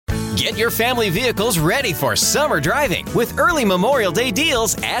Get your family vehicles ready for summer driving with early Memorial Day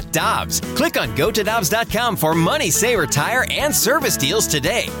deals at Dobbs. Click on GoToDobbs.com for money saver tire and service deals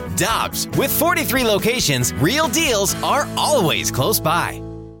today. Dobbs, with 43 locations, real deals are always close by.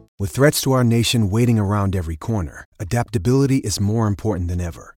 With threats to our nation waiting around every corner, adaptability is more important than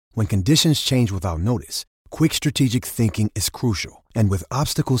ever. When conditions change without notice, quick strategic thinking is crucial. And with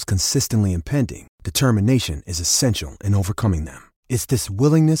obstacles consistently impending, determination is essential in overcoming them. It's this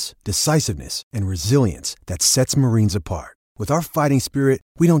willingness, decisiveness, and resilience that sets Marines apart. With our fighting spirit,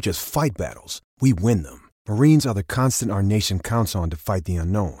 we don't just fight battles, we win them. Marines are the constant our nation counts on to fight the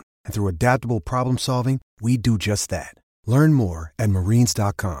unknown. And through adaptable problem solving, we do just that. Learn more at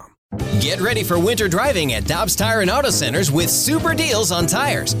marines.com. Get ready for winter driving at Dobbs Tire and Auto Centers with super deals on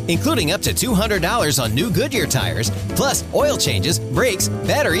tires, including up to $200 on new Goodyear tires, plus oil changes, brakes,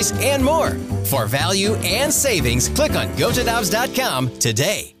 batteries, and more. For value and savings, click on GoToDobbs.com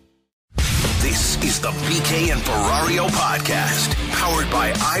today. This is the BK and Ferrario podcast, powered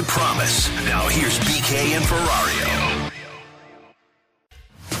by I Promise. Now here's BK and Ferrario.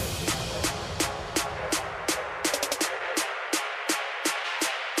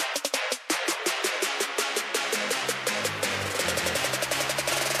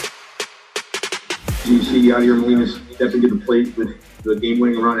 You see Yadier Molina stepping to the plate with the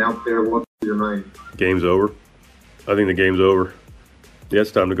game-winning run out there. What's your mind? Game's over. I think the game's over. Yeah,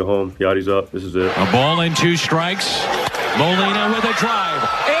 it's time to go home. Yadi's up. This is it. A ball and 2 strikes. Molina with a drive.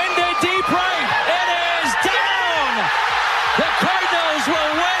 Into deep right. It is down. The Cardinals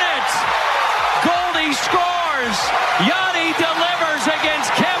will win it. Goldie scores. Yadi delivers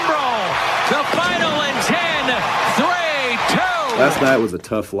against Kimbrel. The final in 10, 3-2. Last night was a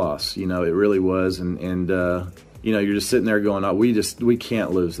tough loss. You know, it really was. And you know, you're just sitting there going, oh, we can't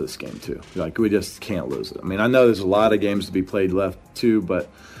lose this game too. Like, we just can't lose it. I mean, I know there's a lot of games to be played left too, but,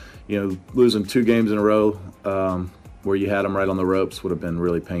 you know, losing 2 games in a row where you had them right on the ropes would have been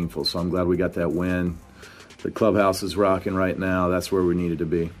really painful. So I'm glad we got that win. The clubhouse is rocking right now. That's where we needed to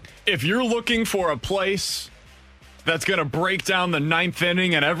be. If you're looking for a place that's going to break down the 9th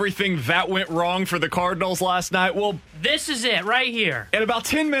inning and everything that went wrong for the Cardinals last night, well, this is it right here. In about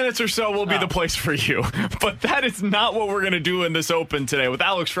 10 minutes or so will be the place for you. But that is not what we're going to do in this open today. With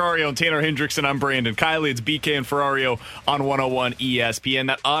Alex Ferrario and Tanner Hendrickson, I'm Brandon Kiley. It's BK and Ferrario on 101 ESPN.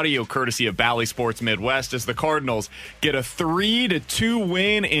 That audio courtesy of Bally Sports Midwest as the Cardinals get a 3-2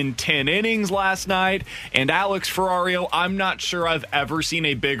 win in 10 innings last night. And Alex Ferrario, I'm not sure I've ever seen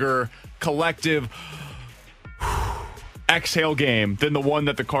a bigger collective exhale game than the one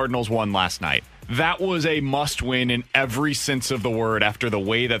that the Cardinals won last night. That was a must-win in every sense of the word after the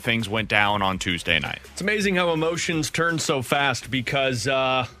way that things went down on Tuesday night. It's amazing how emotions turn so fast because in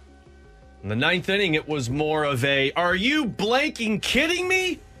the 9th inning, it was more of a, are you blanking kidding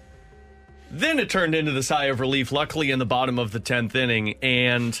me? Then it turned into the sigh of relief, luckily in the bottom of the 10th inning.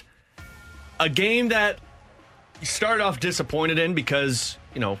 And a game that you start off disappointed in because,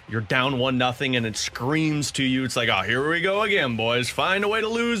 you know, you're down 1-0 and it screams to you. It's like, oh, here we go again, boys. Find a way to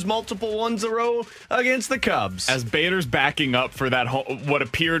lose multiple ones in a row against the Cubs. As Bader's backing up for that what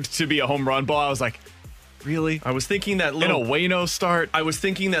appeared to be a home run ball, I was like, really? I was thinking that little in a Waino start. I was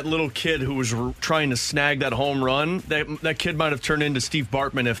thinking that little kid who was trying to snag that home run, that kid might have turned into Steve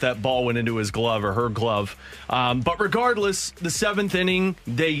Bartman if that ball went into his glove or her glove. But regardless, the 7th inning,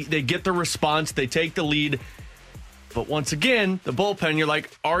 they get the response. They take the lead. But once again, the bullpen, you're like,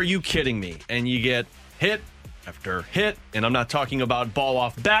 are you kidding me? And you get hit after hit. And I'm not talking about ball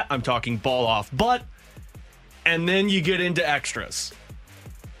off bat. I'm talking ball off butt. And then you get into extras.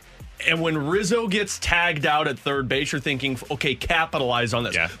 And when Rizzo gets tagged out at third base, you're thinking, okay, capitalize on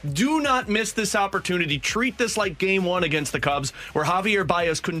this. Yeah. Do not miss this opportunity. Treat this like game 1 against the Cubs, where Javier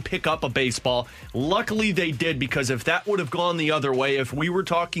Baez couldn't pick up a baseball. Luckily, they did, because if that would have gone the other way, if we were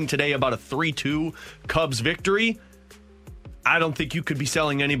talking today about a 3-2 Cubs victory, I don't think you could be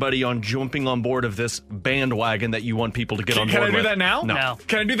selling anybody on jumping on board of this bandwagon that you want people to get on board with. Can I do that now? No.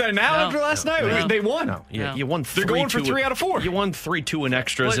 Can I do that now after last night? No. They won. No. You won 3-2. They're going for 3 out of 4. You won 3-2 in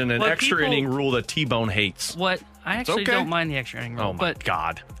extras and an extra inning rule that T-Bone hates. What? I actually don't mind the extra inning rule. Oh, my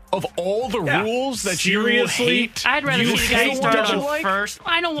God. Of all the rules that you hate, I'd rather see you guys start on first.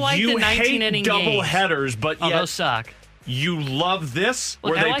 I don't like the 19-inning double games. headers, but yet those suck. You love this,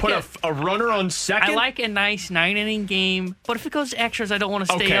 Look, where they like put a runner on second? I like a nice 9-inning game, but if it goes to extras, I don't want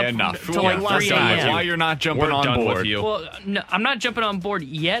to stay up enough. until like 3 a.m. Why you're not jumping on board? With you. Well, no, I'm not jumping on board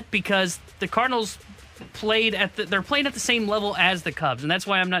yet because the Cardinals they're playing at the same level as the Cubs, and that's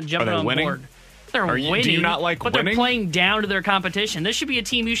why I'm not jumping on board. They're winning. Do you not like but winning? They're playing down to their competition. This should be a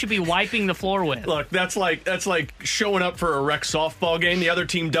team you should be wiping the floor with. Look, that's like showing up for a rec softball game. The other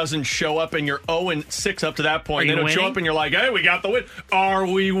team doesn't show up, and you're 0-6 up to that point. They don't show up, and you're like, hey, we got the win. Are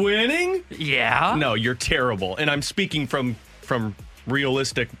we winning? Yeah. No, you're terrible. And I'm speaking from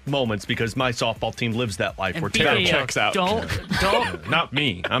realistic moments because my softball team lives that life. And We're BK, terrible. checks out. Don't. Not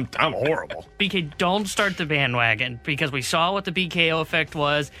me. I'm horrible. BK, don't start the bandwagon because we saw what the BKO effect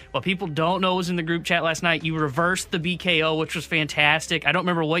was. What people don't know was in the group chat last night, you reversed the BKO, which was fantastic. I don't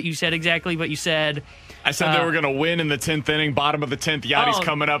remember what you said exactly, but you said... I said they were going to win in the 10th inning, bottom of the 10th. Yachty's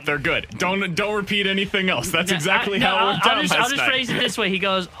coming up. They're good. Don't repeat anything else. That's exactly how it went down I'll just phrase it this way. He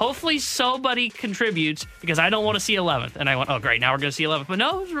goes, hopefully somebody contributes because I don't want to see 11th. And I went, oh, great, now we're going to see 11th. But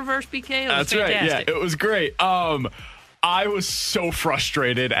no, it was reverse BK. It was That's fantastic. right. Yeah, it was great. I was so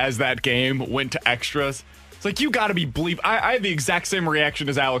frustrated as that game went to extras. It's like, you got to be bleep. I had the exact same reaction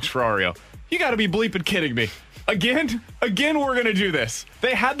as Alex Ferrario. You got to be bleeping kidding me. Again, we're going to do this.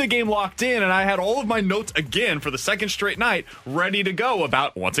 They had the game locked in, and I had all of my notes again for the second straight night ready to go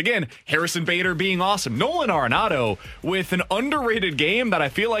about, once again, Harrison Bader being awesome. Nolan Arenado with an underrated game that I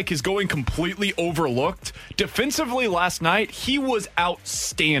feel like is going completely overlooked. Defensively last night, he was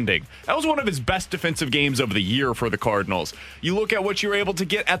outstanding. That was one of his best defensive games of the year for the Cardinals. You look at what you were able to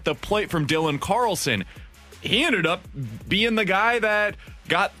get at the plate from Dylan Carlson. He ended up being the guy that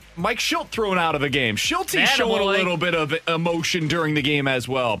got Mike Schilt thrown out of the game. Schilt's showing a little bit of emotion during the game as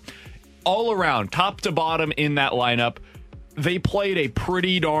well. All around, top to bottom in that lineup, they played a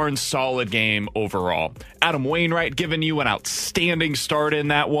pretty darn solid game overall. Adam Wainwright giving you an outstanding start in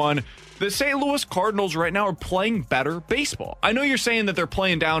that one. The St. Louis Cardinals right now are playing better baseball. I know you're saying that they're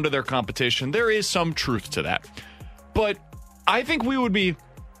playing down to their competition. There is some truth to that. But I think we would be...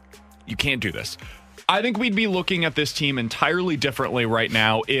 You can't do this. I think we'd be looking at this team entirely differently right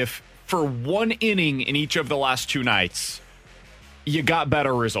now if for one inning in each of the last two nights, you got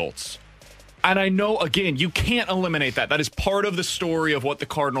better results. And I know, again, you can't eliminate that. That is part of the story of what the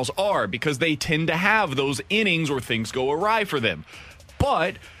Cardinals are because they tend to have those innings where things go awry for them.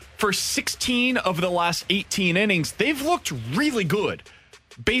 But for 16 of the last 18 innings, they've looked really good.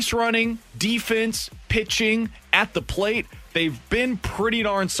 Base running, defense, pitching, at the plate. They've been pretty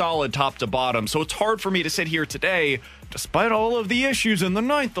darn solid top to bottom. So it's hard for me to sit here today, despite all of the issues in the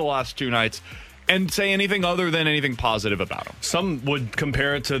ninth the last two nights, and say anything other than anything positive about them. Some would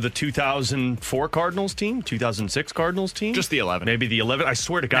compare it to the 2004 Cardinals team, 2006 Cardinals team. Just the 11. Maybe the 11. I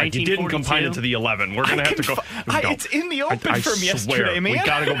swear to God, you didn't combine it to the 11. We're going to have to go. It's in the open from yesterday, man. We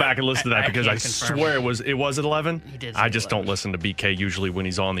got to go back and listen to that because I confirm swear it was at 11. He did say I just 11. don't listen to BK usually when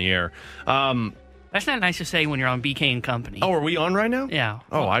he's on the air. That's not nice to say when you're on BK and Company. Oh, are we on right now? Yeah.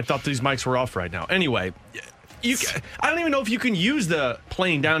 Oh, I thought these mics were off right now. Anyway, I don't even know if you can use the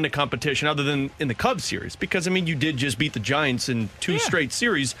playing down to competition other than in the Cubs series because, I mean, you did just beat the Giants in two straight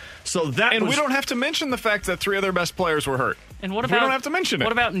series. So that And we don't have to mention the fact that three of their best players were hurt. And what about, we don't have to mention it.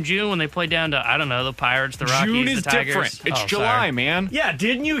 What about in June when they played down to, I don't know, the Pirates, the Rockies, June is the Tigers? different. It's Oh, July, sorry. man. Yeah,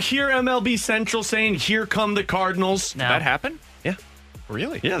 didn't you hear MLB Central saying, here come the Cardinals? No. That happened? Yeah.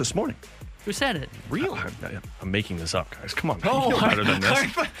 Really? Yeah, this morning. Who said it? Really? I'm making this up, guys. Come on. Oh, you know better than this.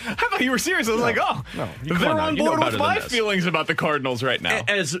 I thought you were serious. I was like, oh, no, they're on board with my feelings about the Cardinals right now.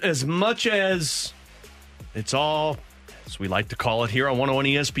 As much as it's all, as we like to call it here on 101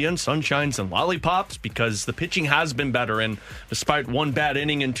 ESPN, sunshines and lollipops, because the pitching has been better, and despite one bad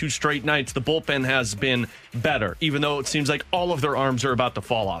inning and two straight nights, the bullpen has been better, even though it seems like all of their arms are about to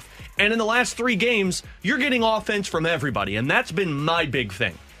fall off. And in the last three games, you're getting offense from everybody, and that's been my big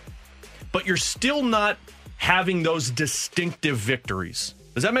thing. But you're still not having those distinctive victories.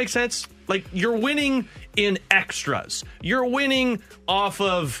 Does that make sense? Like, you're winning in extras. You're winning off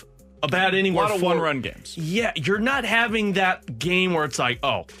of a bad inning. A lot of one-run games. Yeah, you're not having that game where it's like,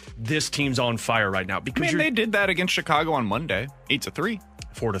 oh, this team's on fire right now. Because they did that against Chicago on Monday. 8-3.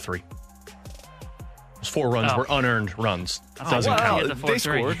 4-3. Those 4 runs were unearned runs. Doesn't count. They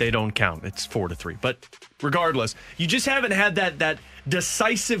scored. They don't count. It's 4-3. But regardless, you just haven't had that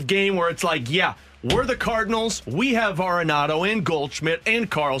decisive game where it's like, yeah, we're the Cardinals. We have Arenado and Goldschmidt and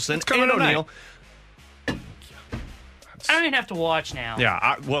Carlson and O'Neill. I don't even have to watch now.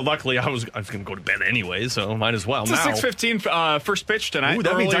 Yeah, well, luckily I was going to go to bed anyway, so might as well. It's a 6:15 first pitch tonight. Ooh,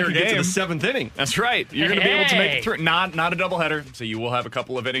 that means I can get to the game. 7th inning. That's right. You're going to be able to make it through. Not a doubleheader, so you will have a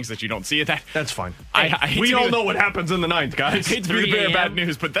couple of innings that you don't see at that. That's fine. We all know what happens in the 9th, guys. I hate to be the bearer of bad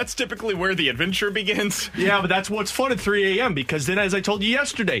news, but that's typically where the adventure begins. Yeah, but that's what's fun at 3 a.m. because then, as I told you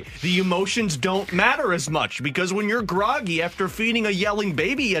yesterday, the emotions don't matter as much because when you're groggy after feeding a yelling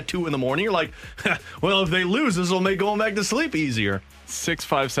baby at 2 in the morning, you're like, well, if they lose, this will make going back back to sleep easier.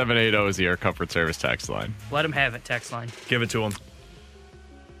 65780 is the Air Comfort Service text line. Let him have it, text line. Give it to him.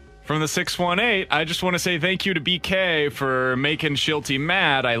 From the 618, I just want to say thank you to BK for making Shilty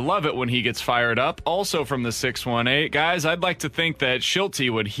mad. I love it when he gets fired up. Also from the 618, guys, I'd like to think that Shilty,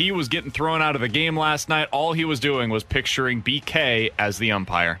 when he was getting thrown out of the game last night, all he was doing was picturing BK as the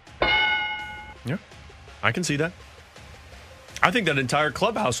umpire. Yeah, I can see that. I think that entire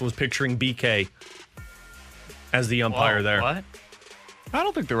clubhouse was picturing BK as the umpire there. What? I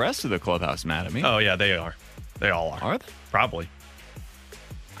don't think the rest of the clubhouse is mad at me. Oh, yeah, they are. They all are. Are they? Probably.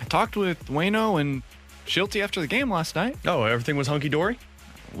 I talked with Waino and Shilty after the game last night. Oh, everything was hunky-dory?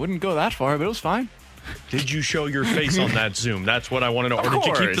 Wouldn't go that far, but it was fine. Did you show your face on that Zoom? That's what I want to know. Or did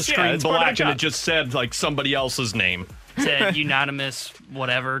you keep the screen black and it just said like somebody else's name? Said unanimous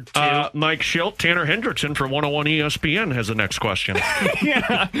whatever, too. Mike Schilt, Tanner Hendrickson from 101 ESPN has the next question.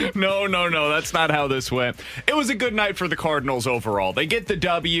 Yeah. No. That's not how this went. It was a good night for the Cardinals overall. They get the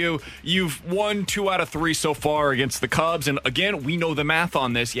W. You've won 2 out of 3 so far against the Cubs. And again, we know the math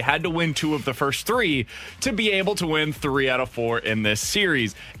on this. You had to win 2 of the first 3 to be able to win 3 out of 4 in this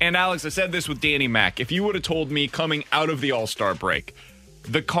series. And Alex, I said this with Danny Mac. If you would have told me coming out of the All-Star break,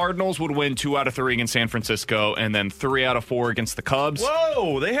 the Cardinals would win 2 out of 3 against San Francisco and then 3 out of 4 against the Cubs.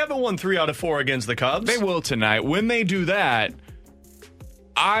 Whoa, they haven't won 3 out of 4 against the Cubs. They will tonight. When they do that,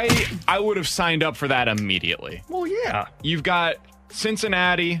 I would have signed up for that immediately. Well, yeah. You've got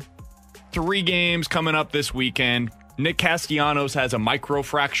Cincinnati, 3 games coming up this weekend. Nick Castellanos has a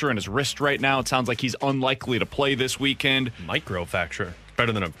microfracture in his wrist right now. It sounds like he's unlikely to play this weekend. Microfracture.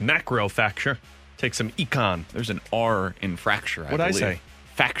 Better than a macrofracture. Take some econ. There's an R in fracture, What'd I say?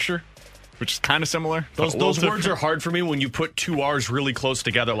 Fracture, which is kind of similar. Those words are hard for me when you put 2 R's really close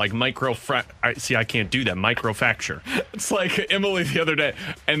together, like I can't do that. Microfracture. It's like Emily the other day,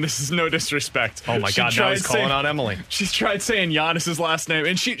 and this is no disrespect. Oh, my God, now he's calling out Emily. She's tried saying Giannis's last name,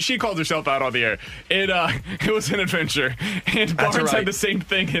 and she called herself out on the air. It was an adventure, and Barnes had the same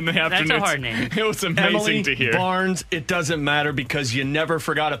thing in the afternoon. That's a hard name. It was amazing Emily to hear. Barnes, it doesn't matter because you never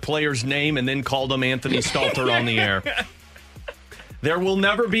forgot a player's name and then called him Anthony Stalter on the air. There will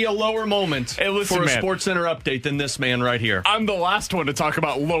never be a lower moment for a SportsCenter update than this man right here. I'm the last one to talk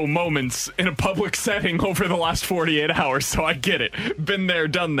about low moments in a public setting over the last 48 hours, so I get it. Been there,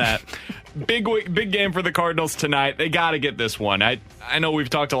 done that. Big game for the Cardinals tonight. They got to get this one. I know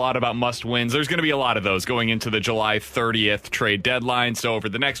we've talked a lot about must-wins. There's going to be a lot of those going into the July 30th trade deadline. So over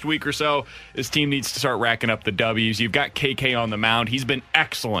the next week or so, this team needs to start racking up the W's. You've got KK on the mound. He's been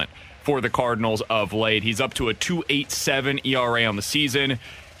excellent for the Cardinals of late. He's up to a 2.87 ERA on the season.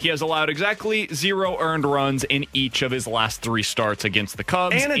 He has allowed exactly 0 earned runs in each of his last 3 starts against the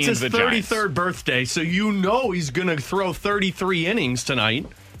Cubs and it's his the 33rd Giants. birthday, so you know he's going to throw 33 innings tonight.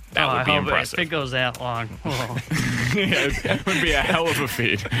 That would be impressive. If it goes that long. Oh. Yeah, it would be a hell of a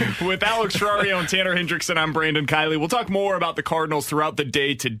feat. With Alex Ferrario and Tanner Hendrickson, I'm Brandon Kiley. We'll talk more about the Cardinals throughout the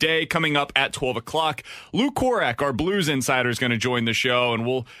day today. Coming up at 12 o'clock, Lou Korak, our Blues insider, is going to join the show, and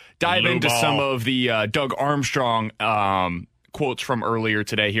we'll dive into some of the Doug Armstrong quotes from earlier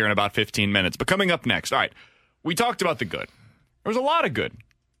today here in about 15 minutes. But coming up next, all right, we talked about the good. There was a lot of good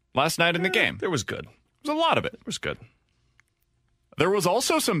last night in the game. There was good. There was a lot of it. It was good. There was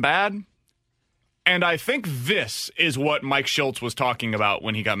also some bad, and I think this is what Mike Schultz was talking about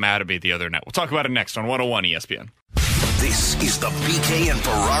when he got mad at me the other night. We'll talk about it next on 101 ESPN. This is the BK and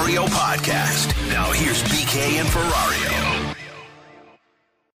Ferrario podcast. Now here's BK and Ferrario.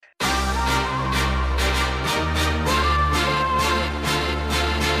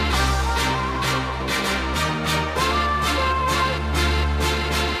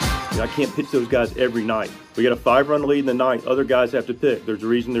 I can't pitch those guys every night. We got a 5-run lead in the ninth. Other guys have to pick. There's a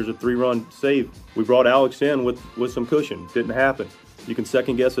reason there's a 3-run save. We brought Alex in with some cushion. Didn't happen. You can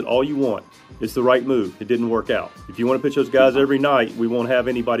second guess it all you want. It's the right move. It didn't work out. If you want to pitch those guys every night, we won't have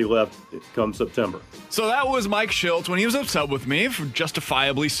anybody left come September. So that was Mike Schultz when he was upset with me,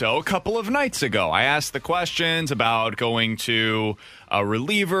 justifiably so, a couple of nights ago. I asked the questions about going to a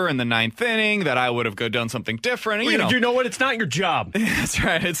reliever in the 9th inning, that I would have done something different. You know what? It's not your job. That's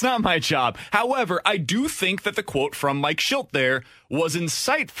right. It's not my job. However, I do think that the quote from Mike Schultz there was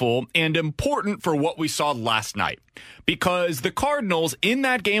insightful and important for what we saw last night. Because the Cardinals in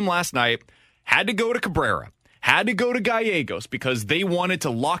that game last night had to go to Cabrera, had to go to Gallegos because they wanted to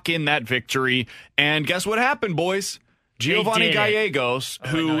lock in that victory. And guess what happened, boys? Giovanni Gallegos,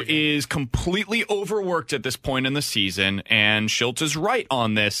 who is completely overworked at this point in the season, and Schultz is right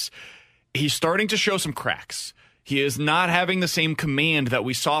on this, he's starting to show some cracks. He is not having the same command that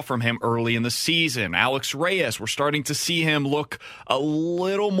we saw from him early in the season. Alex Reyes, we're starting to see him look a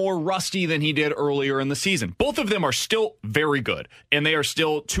little more rusty than he did earlier in the season. Both of them are still very good, and they are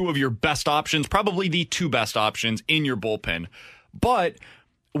still two of your best options, probably the two best options in your bullpen. But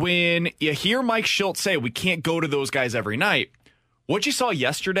when you hear Mike Shildt say we can't go to those guys every night, what you saw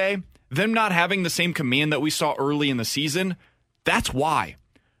yesterday, them not having the same command that we saw early in the season, that's why.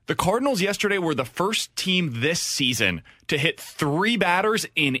 The Cardinals yesterday were the first team this season to hit 3 batters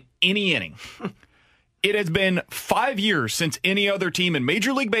in any inning. It has been 5 years since any other team in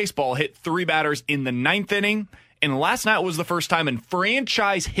Major League Baseball hit 3 batters in the 9th inning, and last night was the first time in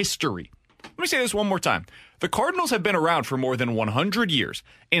franchise history. Let me say this one more time. The Cardinals have been around for more than 100 years,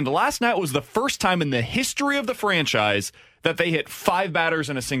 and last night was the first time in the history of the franchise that they hit 5 batters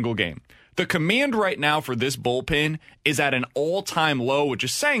in a single game. The command right now for this bullpen is at an all-time low, which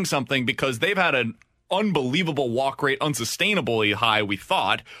is saying something because they've had an unbelievable walk rate, unsustainably high, we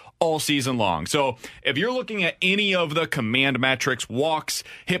thought, all season long. So if you're looking at any of the command metrics, walks,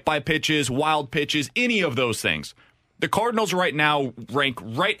 hit by pitches, wild pitches, any of those things, the Cardinals right now rank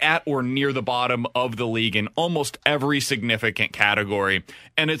right at or near the bottom of the league in almost every significant category.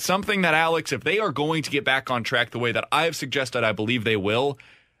 And it's something that, Alex, if they are going to get back on track the way that I've suggested I believe they will,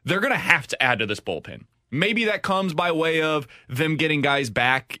 they're going to have to add to this bullpen. Maybe that comes by way of them getting guys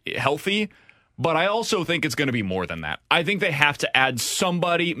back healthy, but I also think it's going to be more than that. I think they have to add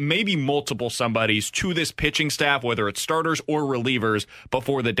somebody, maybe multiple somebodies, to this pitching staff, whether it's starters or relievers,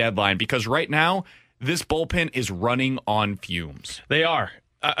 before the deadline, because right now, this bullpen is running on fumes. They are.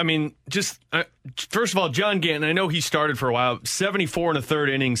 I mean, first of all, John Gant, I know he started for a while, 74 1/3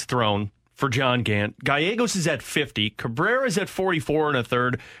 innings thrown for John Gant. Gallegos is at 50. Cabrera is at 44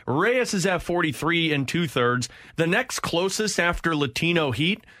 1/3. Reyes is at 43 2/3. The next closest after Latino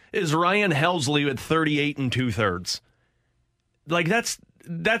Heat is Ryan Helsley at 38 2/3. Like,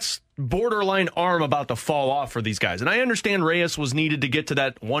 that's borderline arm about to fall off for these guys. And I understand Reyes was needed to get to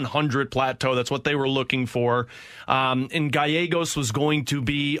that 100 plateau. That's what they were looking for. And Gallegos was going to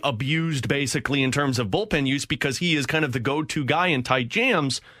be abused, basically, in terms of bullpen use because he is kind of the go-to guy in tight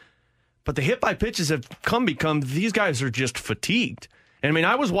jams. But the hit by pitches have become these guys are just fatigued. And I mean,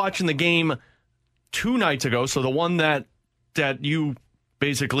 I was watching the game 2 nights ago, so the one that you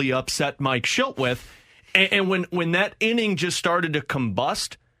basically upset Mike Shildt with. And when that inning just started to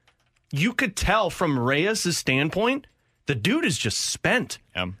combust, you could tell from Reyes' standpoint, the dude is just spent.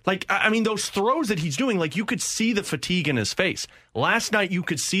 Yeah. Like, I mean, those throws that he's doing, like, you could see the fatigue in his face. Last night, you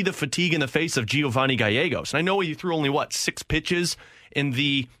could see the fatigue in the face of Giovanni Gallegos. And I know he threw only, 6 pitches in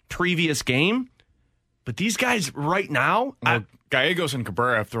the previous game? But these guys right now... Gallegos and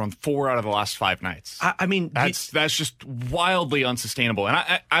Cabrera have thrown 4 out of the last 5 nights. I mean... That's just wildly unsustainable.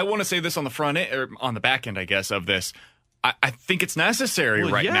 And I want to say this on the front end, or on the back end, I guess, of this. I think it's necessary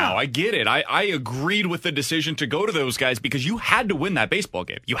now. I get it. I agreed with the decision to go to those guys because you had to win that baseball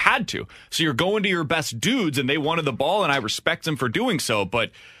game. You had to. So you're going to your best dudes, and they wanted the ball, and I respect them for doing so.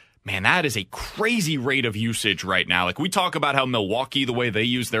 But, man, that is a crazy rate of usage right now. Like, we talk about how Milwaukee, the way they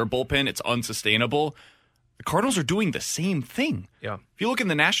use their bullpen, it's unsustainable. The Cardinals are doing the same thing. Yeah. If you look in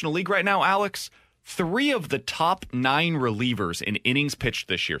the National League right now, Alex, 3 of the top 9 relievers in innings pitched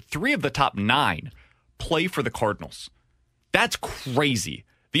this year, 3 of the top 9 play for the Cardinals. That's crazy.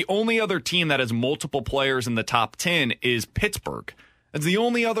 The only other team that has multiple players in the top 10 is Pittsburgh. That's the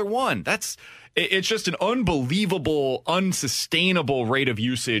only other one. It's just an unbelievable, unsustainable rate of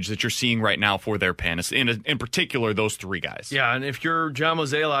usage that you're seeing right now for their pen, in particular, those 3 guys. Yeah, and if you're John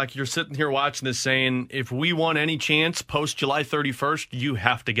Mozeliak, you're sitting here watching this saying, if we want any chance post July 31st, you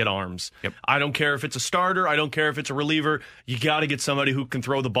have to get arms. Yep. I don't care if it's a starter. I don't care if it's a reliever. You got to get somebody who can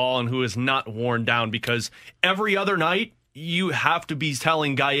throw the ball and who is not worn down, because every other night, you have to be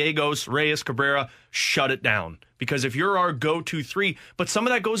telling Gallegos, Reyes, Cabrera, shut it down. Because if you're our go-to 3, but some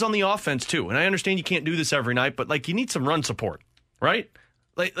of that goes on the offense too. And I understand you can't do this every night, but like, you need some run support, right?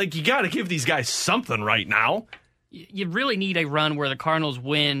 Like you got to give these guys something right now. You really need a run where the Cardinals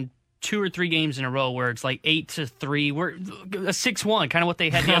win 2 or 3 games in a row where it's like 8-3, we're a 6-1, kind of what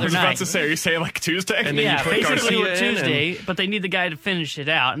they had the other night. I was about to say, are you saying like Tuesday? And then you put basically with Tuesday, but they need the guy to finish it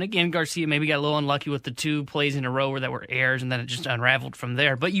out. And again, Garcia maybe got a little unlucky with the 2 plays in a row that were errors, and then it just unraveled from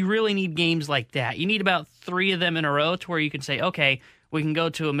there. But you really need games like that. You need about 3 of them in a row to where you can say, okay, we can go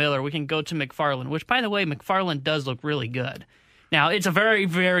to a Miller, we can go to McFarland, which, by the way, McFarland does look really good. Now, it's a very,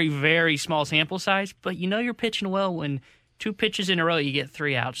 very, very small sample size, but you know you're pitching well when 2 pitches in a row, you get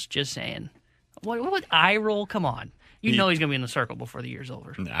 3 outs. Just saying. What eye roll? Come on. You know he's going to be in the circle before the year's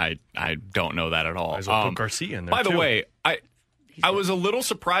over. I don't know that at all. Might as well put Garcia in there, By the way, he's I was a little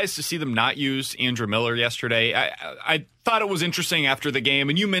surprised to see them not use Andrew Miller yesterday. I thought it was interesting after the game,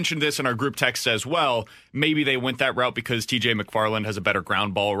 and you mentioned this in our group text as well. Maybe they went that route because TJ McFarland has a better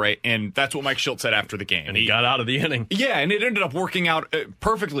ground ball rate, and that's what Mike Shildt said after the game. And he got out of the inning. Yeah, and it ended up working out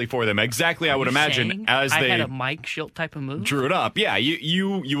perfectly for them. Exactly, I would imagine, as I they had a Mike Shildt type of move. Drew it up. Yeah,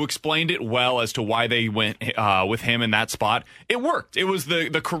 you explained it well as to why they went with him in that spot. It worked. It was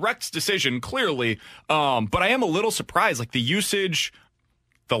the correct decision, clearly. But I am a little surprised, like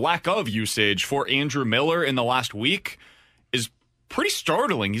the lack of usage for Andrew Miller in the last week is pretty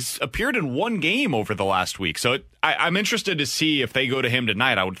startling. He's appeared in one game over the last week. So I'm interested to see if they go to him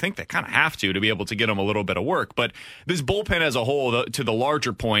tonight. I would think they kind of have to be able to get him a little bit of work. But this bullpen as a whole, to the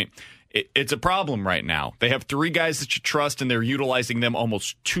larger point, it's a problem right now. They have 3 guys that you trust, and they're utilizing them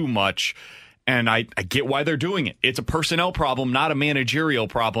almost too much. And I get why they're doing it. It's a personnel problem, not a managerial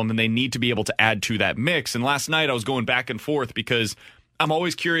problem, and they need to be able to add to that mix. And last night I was going back and forth because I'm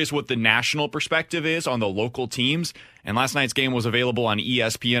always curious what the national perspective is on the local teams. And last night's game was available on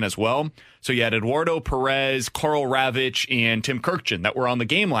ESPN as well. So you had Eduardo Perez, Karl Ravech, and Tim Kurkjian that were on the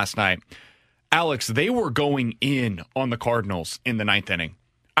game last night. Alex, they were going in on the Cardinals in the 9th inning.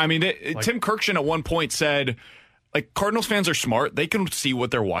 I mean, Tim Kurkjian at one point said, like, Cardinals fans are smart. They can see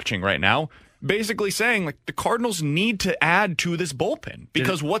what they're watching right now. Basically saying, like, the Cardinals need to add to this bullpen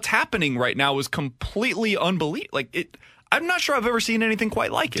because what's happening right now is completely unbelievable. I'm not sure I've ever seen anything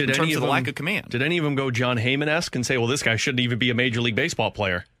quite like it in terms of the lack of command. Did any of them go John Heyman-esque and say, well, this guy shouldn't even be a Major League Baseball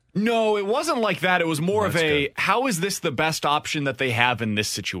player? No, it wasn't like that. It was more of how is this the best option that they have in this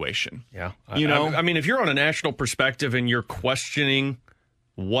situation? Yeah. I mean, if you're on a national perspective and you're questioning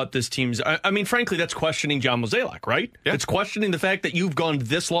what this team's... I mean, frankly, that's questioning John Mozeliak, right? Yeah. It's questioning the fact that you've gone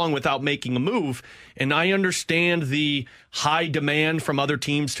this long without making a move. And I understand the high demand from other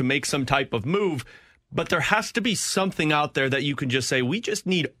teams to make some type of move, but there has to be something out there that you can just say, we just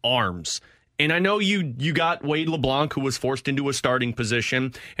need arms. And I know you got Wade LeBlanc, who was forced into a starting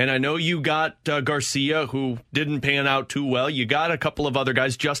position. And I know you got Garcia, who didn't pan out too well. You got a couple of other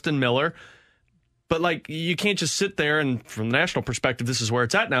guys, Justin Miller. But, like, you can't just sit there and, from the national perspective, this is where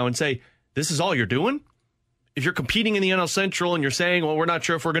it's at now, and say, this is all you're doing? If you're competing in the NL Central and you're saying, well, we're not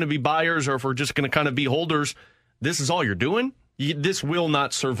sure if we're going to be buyers or if we're just going to kind of be holders, this is all you're doing? This will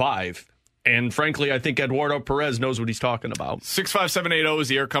not survive. And, frankly, I think Eduardo Perez knows what he's talking about. 65780 is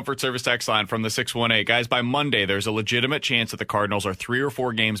the Air Comfort Service text line from the 618. Guys, by Monday, there's a legitimate chance that the Cardinals are 3 or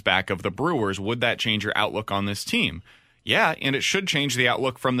 4 games back of the Brewers. Would that change your outlook on this team? Yeah, and it should change the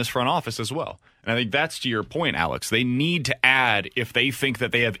outlook from this front office as well. And I think that's to your point, Alex. They need to add if they think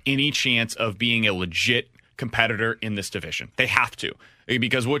that they have any chance of being a legit competitor in this division. They have to.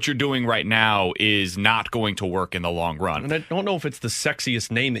 Because what you're doing right now is not going to work in the long run. And I don't know if it's the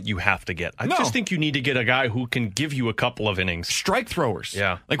sexiest name that you have to get. I just think you need to get a guy who can give you a couple of innings. Strike throwers.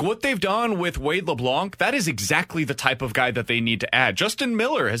 Yeah. Like what they've done with Wade LeBlanc, that is exactly the type of guy that they need to add. Justin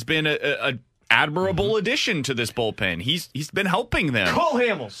Miller has been a admirable addition to this bullpen. He's been helping them. Cole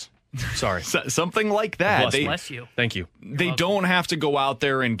Hamels. Sorry. Something like that. Bless you. Thank you. They don't have to go out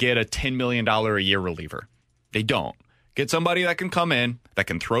there and get a $10 million a year reliever. They don't. Get somebody that can come in, that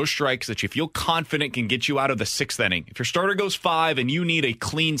can throw strikes, that you feel confident can get you out of the 6th inning. If your starter goes 5 and you need a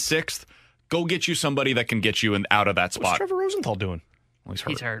clean 6th, go get you somebody that can get you out of that spot. What's Trevor Rosenthal doing? Well,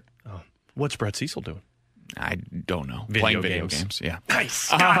 he's hurt. Oh. What's Brett Cecil doing? I don't know. Playing video games. Yeah. Nice.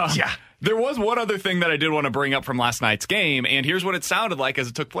 Gotcha. There was one other thing that I did want to bring up from last night's game, and here's what it sounded like as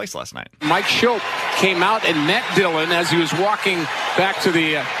it took place last night. Mike Shildt came out and met Dylan as he was walking back to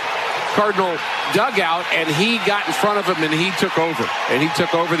the Cardinal dugout, and he got in front of him and he took over. And he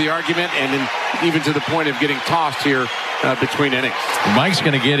took over the argument, and then even to the point of getting tossed here between innings. Mike's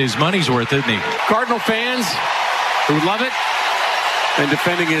going to get his money's worth, isn't he? Cardinal fans who love it, and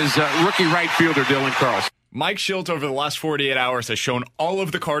defending his rookie right fielder, Dylan Carlson. Mike Shildt over the last 48 hours has shown all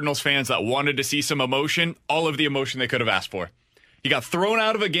of the Cardinals fans that wanted to see some emotion, all of the emotion they could have asked for. He got thrown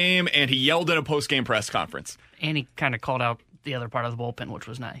out of a game, and he yelled in a post-game press conference. And he kind of called out the other part of the bullpen, which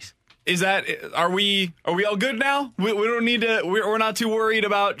was nice. Are we all good now? We don't need to. We're not too worried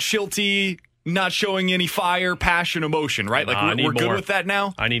about Shilty not showing any fire, passion, emotion, right? Like we're good with that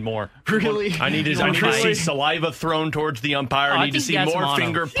now. I need more. Really? I need to see saliva thrown towards the umpire. I need to see more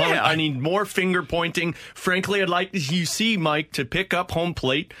finger pointing. I need more finger pointing. Frankly, I'd like you see Mike to pick up home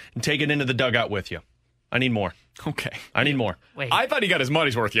plate and take it into the dugout with you. I need more. Okay. I need more. Wait. I thought he got his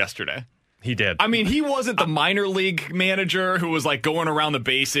money's worth yesterday. He did. I mean, he wasn't the minor league manager who was like going around the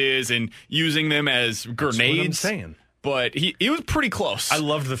bases and using them as grenades. That's what I'm saying. But he was pretty close. I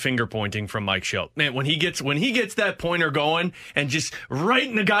loved the finger pointing from Mike Shildt. Man, when he gets that pointer going and just right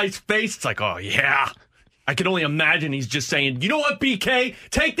in the guy's face, it's like, oh yeah. I can only imagine he's just saying, you know what, BK?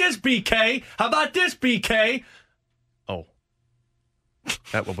 Take this, BK. How about this, BK? Oh.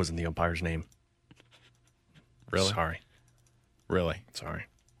 That wasn't the umpire's name. Really? Sorry. Really? Sorry.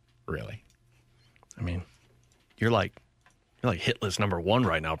 Really? I mean, you're like hit list number 1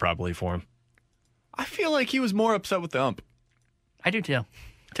 right now, probably, for him. I feel like he was more upset with the ump. I do too,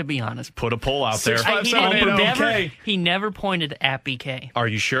 to be honest. Put a poll out there. 65780. He never pointed at BK. Are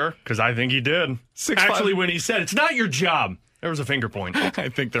you sure? Because I think he did. Actually, when he said, it's not your job, there was a finger point. I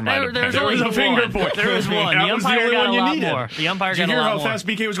think there might have been. There was a finger point. There was one. That The was the umpire only got one a you lot needed. more. The umpire Did got you a hear lot how more. fast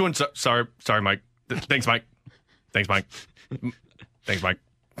BK was going? Sorry, Mike. Thanks, Mike. Thanks, Mike. Thanks, Mike.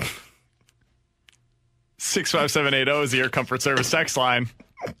 65780 is the Air Comfort Service text line.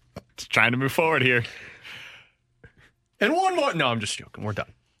 Just trying to move forward here. And one more. No, I'm just joking. We're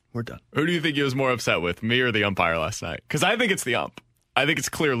done. Who do you think he was more upset with, me or the umpire last night? Because I think it's the ump. I think it's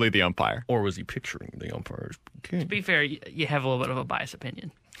clearly the umpire. Or was he picturing the umpires? To be fair, you have a little bit of a biased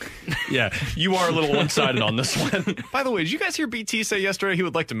opinion. Yeah, you are a little one-sided on this one. By the way, did you guys hear BT say yesterday he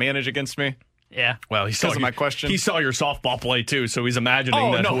would like to manage against me? Yeah. Well, he saw my question. He saw your softball play too, so he's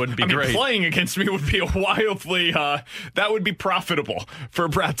imagining that it wouldn't be great. Playing against me would be a wildly that would be profitable for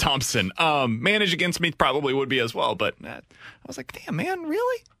Brad Thompson. Manage against me probably would be as well, but I was like, damn man,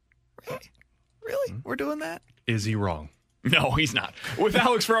 really? We're doing that? Is he wrong? No, he's not. With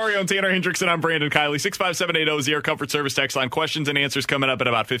Alex Ferrario and Tanner Hendrickson, I'm Brandon Kiley. 65780 is the Air Comfort Service text line. Questions and answers coming up in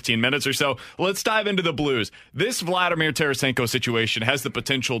about 15 minutes or so. Let's dive into the Blues. This Vladimir Tarasenko situation has the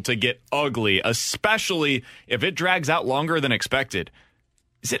potential to get ugly, especially if it drags out longer than expected.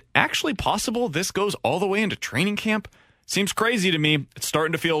 Is it actually possible this goes all the way into training camp? Seems crazy to me. It's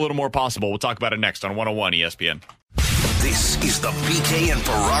starting to feel a little more possible. We'll talk about it next on 101 ESPN. This is the BK and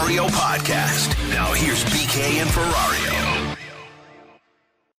Ferrario podcast. Now here's BK and Ferrario.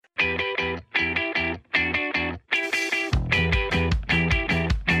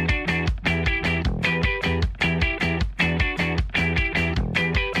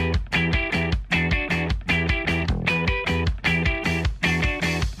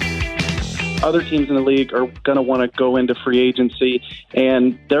 Other teams in the league are going to want to go into free agency,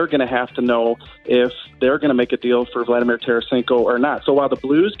 and they're going to have to know if they're going to make a deal for Vladimir Tarasenko or not. So while the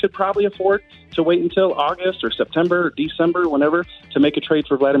Blues could probably afford to wait until August or September or December, whenever, to make a trade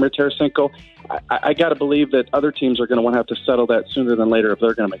for Vladimir Tarasenko, I got to believe that other teams are going to want to have to settle that sooner than later if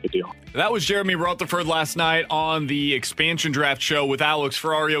they're going to make a deal. That was Jeremy Rutherford last night on the Expansion Draft Show with Alex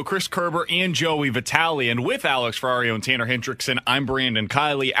Ferrario, Chris Kerber, and Joey Vitale. And with Alex Ferrario and Tanner Hendrickson, I'm Brandon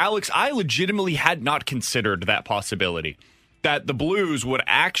Kiley. Alex, I legitimately had not considered that possibility, that the Blues would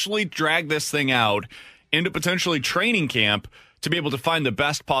actually drag this thing out into potentially training camp to be able to find the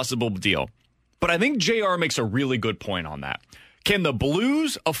best possible deal. But I think JR makes a really good point on that. Can the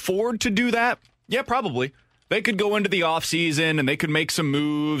Blues afford to do that? Yeah, probably. They could go into the offseason and they could make some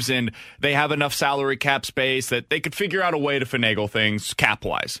moves, and they have enough salary cap space that they could figure out a way to finagle things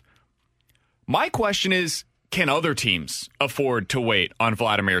cap-wise. My question is, can other teams afford to wait on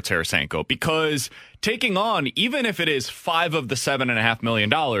Vladimir Tarasenko? Because taking on, even if it is $5 of the $7.5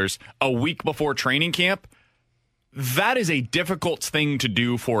 million a week before training camp, that is a difficult thing to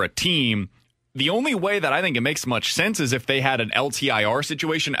do for a team. The only way that I think it makes much sense is if they had an LTIR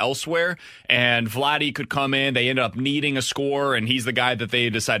situation elsewhere and Vladdy could come in. They ended up needing a scorer, and he's the guy that they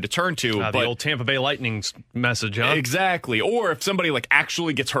decide to turn to. The old Tampa Bay Lightning's message, huh? Exactly. Or if somebody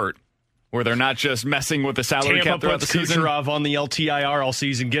actually gets hurt, where they're not just messing with the salary cap throughout the season. Kucherov on the LTIR all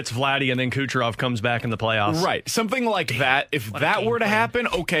season, gets Vladdy, and then Kucherov comes back in the playoffs. Right. Something like that. If that were to happen,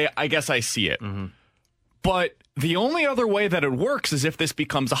 okay, I guess I see it. Mm-hmm. But the only other way that it works is if this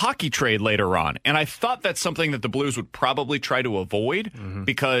becomes a hockey trade later on. And I thought that's something that the Blues would probably try to avoid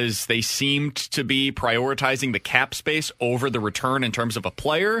because they seemed to be prioritizing the cap space over the return in terms of a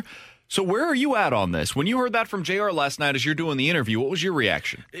player. So where are you at on this? When you heard that from JR last night as you're doing the interview, what was your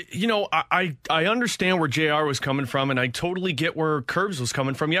reaction? You know, I understand where JR was coming from, and I totally get where Curbs was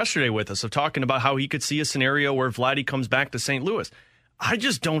coming from yesterday with us, of talking about how he could see a scenario where Vladdy comes back to St. Louis. I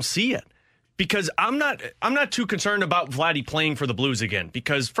just don't see it. Because I'm not too concerned about Vladdy playing for the Blues again.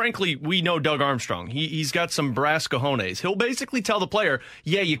 Because, frankly, we know Doug Armstrong. He's got some brass cojones. He'll basically tell the player,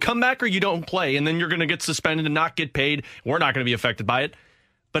 yeah, you come back or you don't play, and then you're going to get suspended and not get paid. We're not going to be affected by it.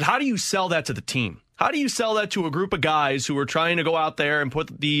 But how do you sell that to the team? How do you sell that to a group of guys who are trying to go out there and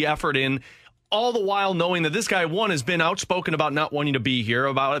put the effort in, all the while knowing that this guy, one, has been outspoken about not wanting to be here,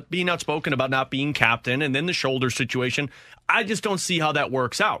 about being outspoken about not being captain, and then the shoulder situation? I just don't see how that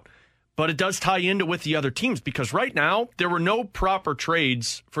works out. But it does tie into with the other teams, because right now there were no proper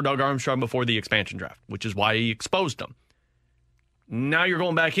trades for Doug Armstrong before the expansion draft, which is why he exposed them. Now you're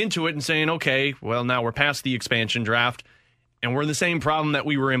going back into it and saying, okay, well, now we're past the expansion draft, and we're in the same problem that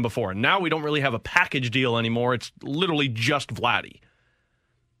we were in before. Now we don't really have a package deal anymore. It's literally just Vladdy.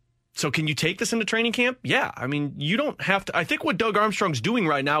 So can you take this into training camp? Yeah. I mean, you don't have to. I think what Doug Armstrong's doing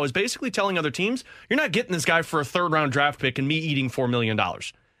right now is basically telling other teams, you're not getting this guy for a third-round draft pick and me eating $4 million.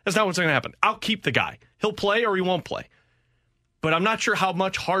 That's not what's going to happen. I'll keep the guy. He'll play or he won't play. But I'm not sure how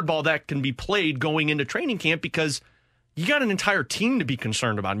much hardball that can be played going into training camp because you got an entire team to be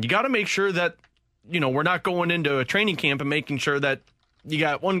concerned about. And you got to make sure that, we're not going into a training camp and making sure that you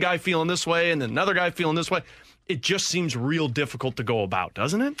got one guy feeling this way and then another guy feeling this way. It just seems real difficult to go about,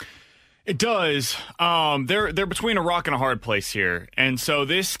 doesn't it? It does. They're between a rock and a hard place here. And so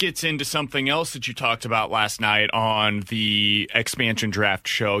this gets into something else that you talked about last night on the expansion draft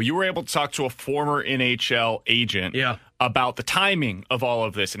show. You were able to talk to a former NHL agent about the timing of all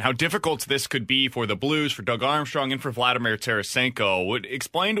of this and how difficult this could be for the Blues, for Doug Armstrong, and for Vladimir Tarasenko.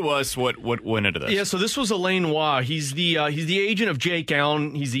 Explain to us what went into this. Yeah, so this was Alain Waugh. He's the agent of Jake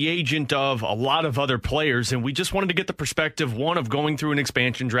Allen. He's the agent of a lot of other players, and we just wanted to get the perspective, one, of going through an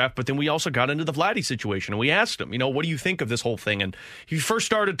expansion draft, but then we also got into the Vladdy situation, and we asked him, what do you think of this whole thing? And he first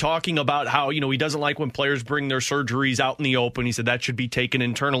started talking about how, he doesn't like when players bring their surgeries out in the open. He said that should be taken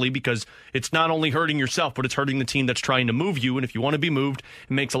internally because it's not only hurting yourself, but it's hurting the team that's trying to move you, and if you want to be moved,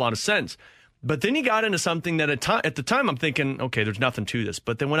 it makes a lot of sense. But then he got into something that at the time I'm thinking, okay, there's nothing to this.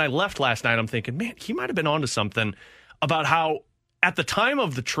 But then when I left last night, I'm thinking, man, he might have been onto something about how at the time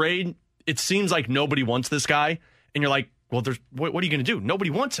of the trade, it seems like nobody wants this guy. And you're like, well, what are you going to do?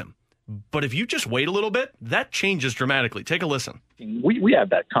 Nobody wants him. But if you just wait a little bit, that changes dramatically. Take a listen. We have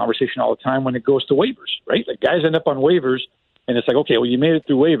that conversation all the time when it goes to waivers, right? Like guys end up on waivers, and it's like, okay, well, you made it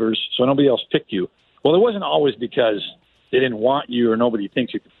through waivers, so nobody else picked you. Well, it wasn't always because they didn't want you or nobody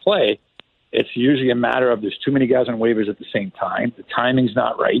thinks you could play. It's usually a matter of there's too many guys on waivers at the same time. The timing's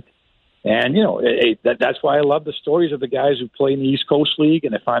not right. And, that's why I love the stories of the guys who play in the East Coast League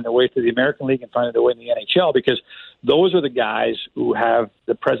and they find their way to the American League and find their way in the NHL, because those are the guys who have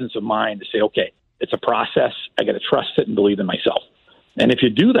the presence of mind to say, okay, it's a process. I got to trust it and believe in myself. And if you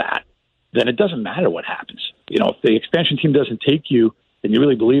do that, then it doesn't matter what happens. If the expansion team doesn't take you and you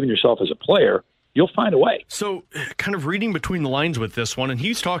really believe in yourself as a player, you'll find a way. So kind of reading between the lines with this one, and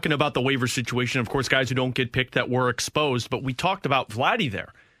he's talking about the waiver situation, of course, guys who don't get picked that were exposed, but we talked about Vladdy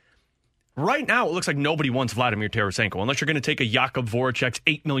there. Right now, it looks like nobody wants Vladimir Tarasenko, unless you're going to take a Jakub Voracek's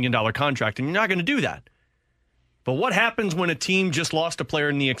 $8 million contract, and you're not going to do that. But what happens when a team just lost a player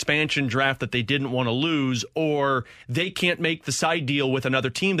in the expansion draft that they didn't want to lose, or they can't make the side deal with another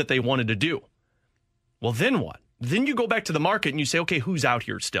team that they wanted to do? Well, then what? Then you go back to the market and you say, okay, who's out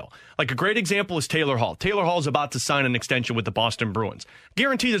here still? Like a great example is Taylor Hall. Taylor Hall is about to sign an extension with the Boston Bruins.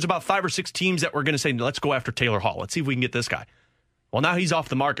 Guarantee there's about 5 or 6 teams that were going to say, let's go after Taylor Hall. Let's see if we can get this guy. Well, now he's off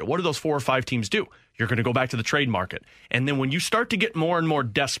the market. What do those 4 or 5 teams do? You're going to go back to the trade market. And then when you start to get more and more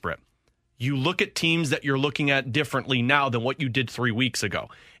desperate, you look at teams that you're looking at differently now than what you did 3 weeks ago.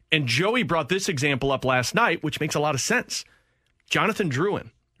 And Joey brought this example up last night, which makes a lot of sense. Jonathan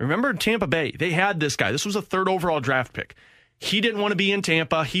Drouin. Remember Tampa Bay? They had this guy. This was a 3rd overall draft pick. He didn't want to be in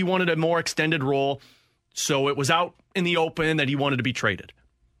Tampa. He wanted a more extended role. So it was out in the open that he wanted to be traded.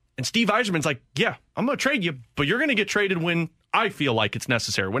 And Steve Yzerman's like, yeah, I'm going to trade you, but you're going to get traded when I feel like it's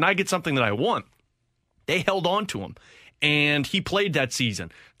necessary. When I get something that I want. They held on to him. And he played that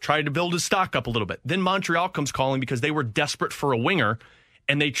season. Tried to build his stock up a little bit. Then Montreal comes calling because they were desperate for a winger.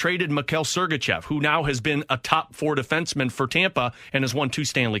 And they traded Mikhail Sergachev, who now has been a top 4 defenseman for Tampa and has won 2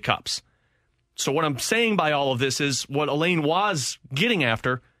 Stanley Cups. So what I'm saying by all of this is what Alain was getting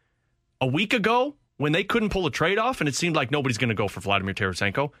after. A week ago, when they couldn't pull a trade off and it seemed like nobody's going to go for Vladimir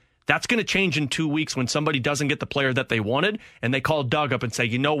Tarasenko, that's going to change in 2 weeks when somebody doesn't get the player that they wanted and they call Doug up and say,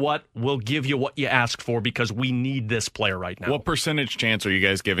 you know what, we'll give you what you asked for because we need this player right now. What percentage chance are you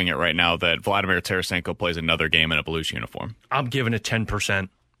guys giving it right now that Vladimir Tarasenko plays another game in a Blues uniform? I'm giving it 10%.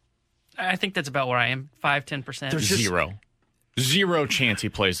 I think that's about where I am, 5-10%. There's zero chance he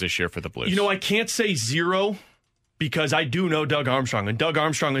plays this year for the Blues. I can't say zero because I do know Doug Armstrong, and Doug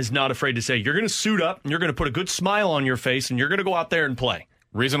Armstrong is not afraid to say, you're going to suit up, and you're going to put a good smile on your face, and you're going to go out there and play.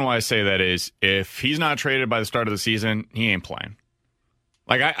 Reason why I say that is if he's not traded by the start of the season, he ain't playing.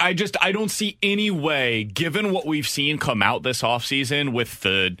 Like, I don't see any way, given what we've seen come out this offseason with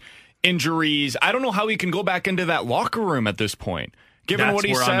the injuries, I don't know how he can go back into that locker room at this point. Given what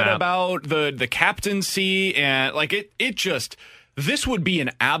he said about the captaincy and, like, it just, this would be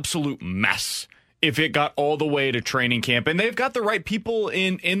an absolute mess if it got all the way to training camp, and they've got the right people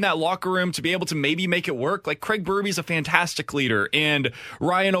in that locker room to be able to maybe make it work. Like Craig Berby's a fantastic leader, and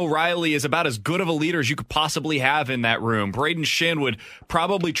Ryan O'Reilly is about as good of a leader as you could possibly have in that room. Braden Shin would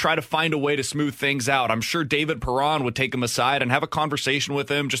probably try to find a way to smooth things out. I'm sure David Perron would take him aside and have a conversation with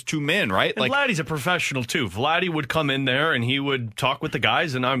him, just two men, right? And Vladdy's a professional too. Vladdy would come in there and he would talk with the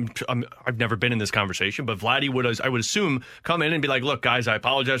guys, and I've never been in this conversation, but Vladdy would, I would assume, come in and be like, look, guys, I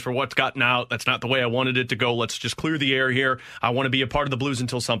apologize for what's gotten out. That's not the way I wanted it to go. Let's just clear the air here. I want to be a part of the Blues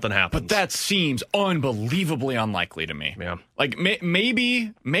until something happens. But that seems unbelievably unlikely to me. Yeah. Like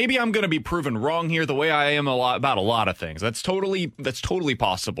maybe I'm going to be proven wrong here, the way I am about a lot of things. That's totally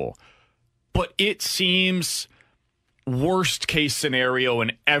possible. But it seems worst case scenario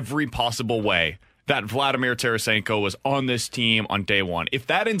in every possible way that Vladimir Tarasenko was on this team on day one. If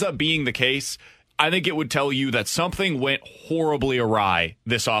that ends up being the case, I think it would tell you that something went horribly awry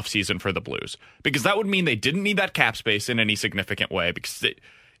this offseason for the Blues, because that would mean they didn't need that cap space in any significant way. Because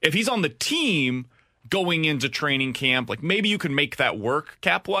if he's on the team going into training camp, like maybe you could make that work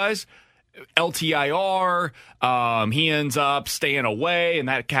cap-wise. LTIR, he ends up staying away, and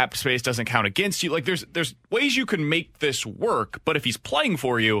that cap space doesn't count against you. Like there's ways you can make this work, but if he's playing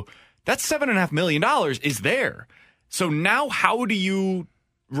for you, that $7.5 million is there. So now how do you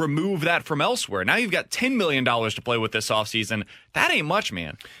remove that from elsewhere? Now you've got $10 million to play with this offseason. That ain't much,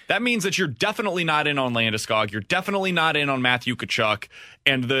 man. That means that you're definitely not in on Landeskog. You're definitely not in on Matthew Tkachuk.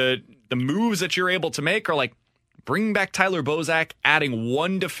 And the moves that you're able to make are like bringing back Tyler Bozak, adding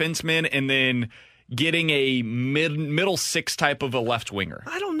one defenseman, and then getting a middle six type of a left winger.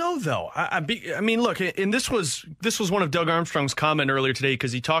 I don't know, though. I mean, look, and this was one of Doug Armstrong's comment earlier today,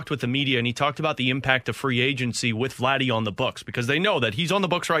 because he talked with the media and he talked about the impact of free agency with Vladdy on the books, because they know that he's on the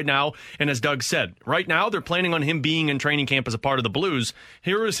books right now. And as Doug said, right now they're planning on him being in training camp as a part of the Blues.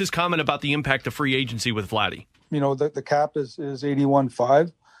 Here is his comment about the impact of free agency with Vladdy. You know, the cap is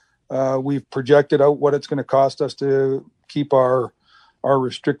 81.5. We've projected out what it's going to cost us to keep our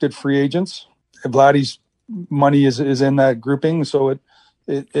restricted free agents. Vladdy's money is in that grouping, so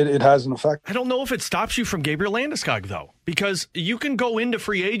it has an effect. I don't know if it stops you from Gabriel Landeskog, though, because you can go into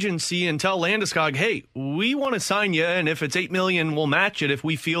free agency and tell Landeskog, hey, we want to sign you, and if it's $8 million, we'll match it if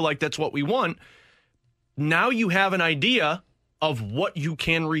we feel like that's what we want. Now you have an idea of what you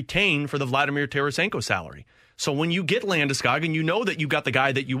can retain for the Vladimir Tarasenko salary. So when you get Landeskog and you know that you got the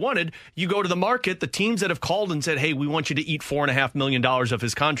guy that you wanted, you go to the market, the teams that have called and said, hey, we want you to eat $4.5 million of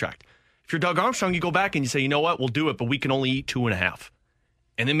his contract. If you're Doug Armstrong, you go back and you say, you know what, we'll do it, but we can only eat 2.5.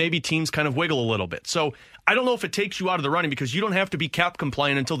 And then maybe teams kind of wiggle a little bit. So I don't know if it takes you out of the running, because you don't have to be cap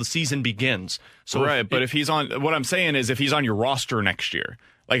compliant until the season begins. So right, but if he's on, what I'm saying is if he's on your roster next year,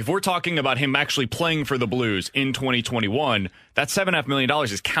 like if we're talking about him actually playing for the Blues in 2021, that $7.5 million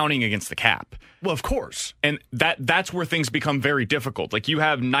is counting against the cap. Well, of course. And that's where things become very difficult. Like you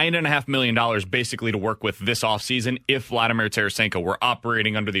have $9.5 million basically to work with this offseason if Vladimir Tarasenko were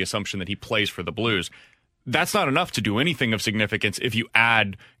operating under the assumption that he plays for the Blues. That's not enough to do anything of significance if you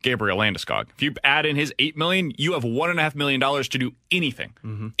add Gabriel Landeskog. If you add in his $8 million, you have $1.5 million to do anything.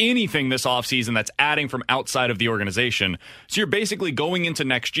 Mm-hmm. Anything this offseason that's adding from outside of the organization. So you're basically going into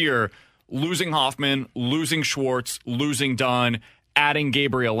next year losing Hoffman, losing Schwartz, losing Dunn, adding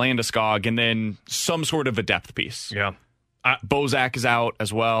Gabriel Landeskog, and then some sort of a depth piece. Yeah. Bozak is out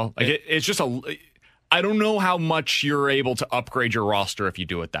as well. Like it's just I don't know how much you're able to upgrade your roster if you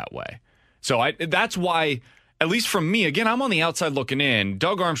do it that way. So that's why, at least from me, again, I'm on the outside looking in.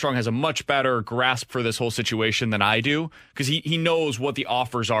 Doug Armstrong has a much better grasp for this whole situation than I do, because he knows what the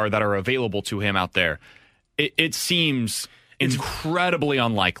offers are that are available to him out there. It seems incredibly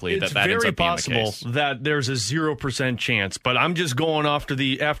unlikely that ends up being the case. It's very possible that there's a 0% chance, but I'm just going after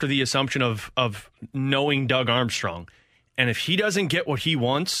the assumption of knowing Doug Armstrong. And if he doesn't get what he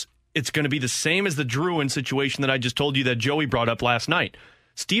wants, it's going to be the same as the Drouin situation that I just told you that Joey brought up last night.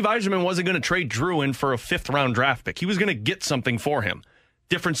 Steve Yzerman wasn't going to trade Drouin for a 5th-round draft pick. He was going to get something for him.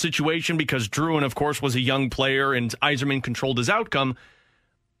 Different situation, because Drouin, of course, was a young player and Yzerman controlled his outcome.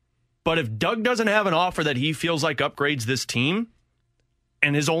 But if Doug doesn't have an offer that he feels like upgrades this team,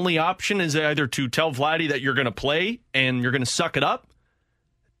 and his only option is either to tell Vladdy that you're going to play and you're going to suck it up,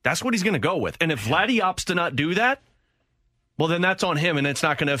 that's what he's going to go with. And if Vladdy opts to not do that, well, then that's on him, and it's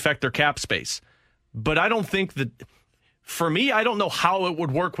not going to affect their cap space. But I don't think that... For me, I don't know how it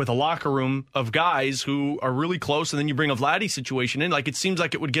would work with a locker room of guys who are really close, and then you bring a Vladdy situation in. Like, it seems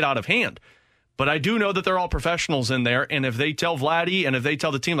like it would get out of hand. But I do know that they're all professionals in there, and if they tell Vladdy and if they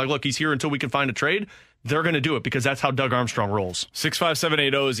tell the team, like, look, he's here until we can find a trade, they're going to do it because that's how Doug Armstrong rolls.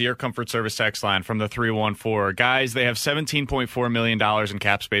 65780 is the Air Comfort Service text line from the 314. Guys, they have $17.4 million in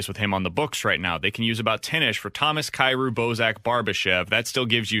cap space with him on the books right now. They can use about 10-ish for Thomas, Kyrou, Bozak, Barbashev. That still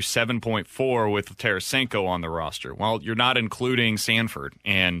gives you 7.4 with Tarasenko on the roster. Well, you're not including Sanford,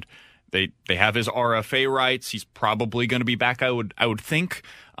 and they have his RFA rights. He's probably going to be back, I would think.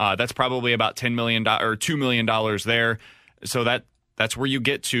 That's probably about $10 million or $2 million there. So that's where you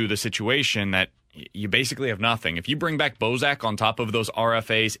get to the situation that you basically have nothing. If you bring back Bozak on top of those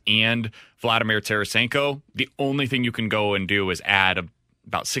RFAs and Vladimir Tarasenko, the only thing you can go and do is add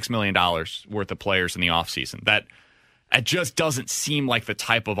about $6 million worth of players in the offseason. That just doesn't seem like the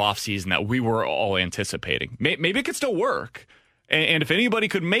type of offseason that we were all anticipating. Maybe it could still work. And if anybody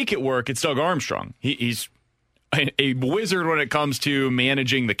could make it work, it's Doug Armstrong. He's a wizard when it comes to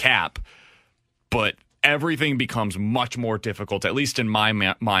managing the cap. But everything becomes much more difficult, at least in my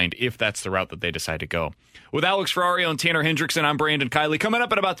mind, if that's the route that they decide to go. With Alex Ferrario and Tanner Hendrickson, I'm Brandon Kiley. Coming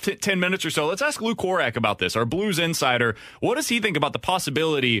up in about 10 minutes or so, let's ask Lou Korak about this, our Blues insider. What does he think about the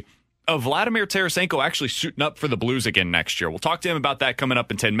possibility of Vladimir Tarasenko actually suiting up for the Blues again next year? We'll talk to him about that coming up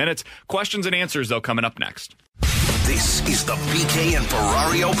in 10 minutes. Questions and answers, though, coming up next. This is the BK and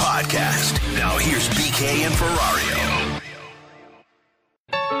Ferrario podcast. Now here's BK and Ferrario.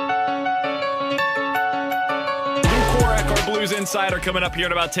 Blues Insider coming up here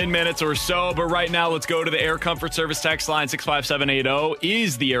in about 10 minutes or so. But right now, let's go to the Air Comfort Service text line. 65780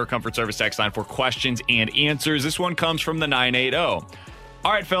 is the Air Comfort Service text line for questions and answers. This one comes from the 980. All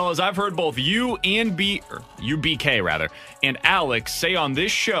right, fellas, I've heard both you, BK, and Alex say on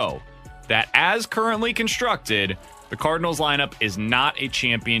this show that as currently constructed, the Cardinals lineup is not a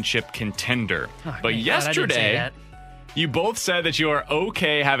championship contender. But yesterday, you both said that you are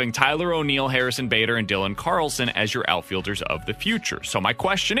okay having Tyler O'Neill, Harrison Bader, and Dylan Carlson as your outfielders of the future. So my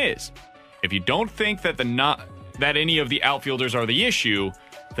question is, if you don't think that that any of the outfielders are the issue,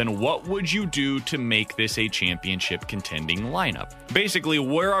 then what would you do to make this a championship contending lineup? Basically,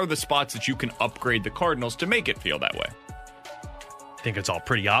 where are the spots that you can upgrade the Cardinals to make it feel that way? I think it's all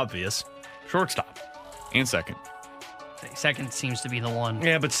pretty obvious. Shortstop. And second. Second seems to be the one.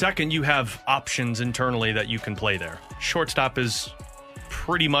 Yeah, but second, you have options internally that you can play there. Shortstop is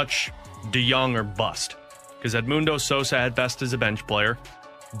pretty much DeYoung or bust. Because Edmundo Sosa at best is a bench player.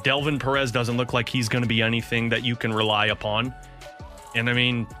 Delvin Perez doesn't look like he's going to be anything that you can rely upon. And I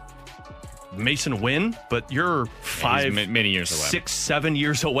mean, Mason Wynn, but you're many years away. 6, 7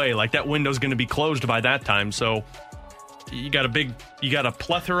 years away. Like that window's going to be closed by that time. So you got a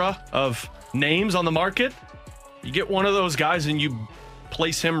plethora of names on the market. You get one of those guys and you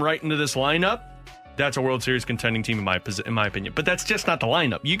place him right into this lineup, that's a World Series contending team in my opinion. But that's just not the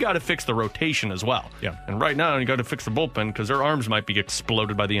lineup. You got to fix the rotation as well. Yeah. And right now you got to fix the bullpen because their arms might be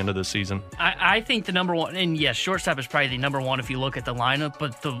exploded by the end of the season. I think the number one, and yes, shortstop is probably the number one if you look at the lineup,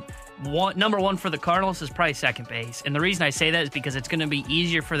 but the number one for the Cardinals is probably second base. And the reason I say that is because it's going to be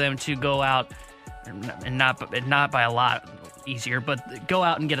easier for them to go out, and not by a lot easier, but go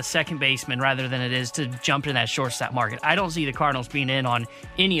out and get a second baseman rather than it is to jump in that shortstop market. I don't see the Cardinals being in on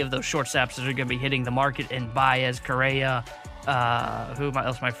any of those shortstops that are going to be hitting the market, and Baez, Correa, who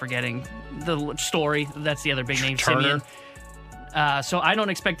else am I forgetting? The Story, that's the other big name, Turner. Simeon. So I don't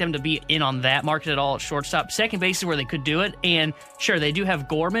expect them to be in on that market at all at shortstop. Second base is where they could do it, and sure, they do have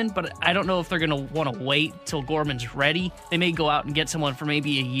Gorman, but I don't know if they're going to want to wait till Gorman's ready. They may go out and get someone for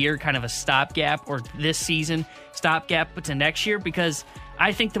maybe a year, kind of a stopgap, or this season stopgap, but to next year, because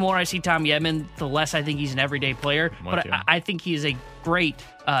I think the more I see Tommy Edman, the less I think he's an everyday player. I think he is a great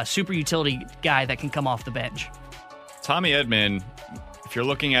super utility guy that can come off the bench. Tommy Edman, if you're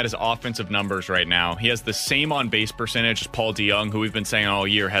looking at his offensive numbers right now, he has the same on-base percentage as Paul DeYoung, who we've been saying all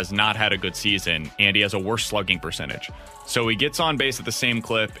year has not had a good season, and he has a worse slugging percentage. So he gets on base at the same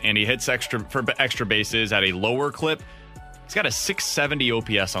clip, and he hits extra bases at a lower clip. He's got a 670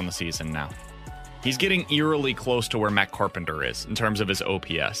 OPS on the season now. He's getting eerily close to where Matt Carpenter is in terms of his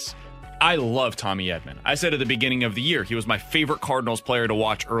OPS. I love Tommy Edman. I said at the beginning of the year, he was my favorite Cardinals player to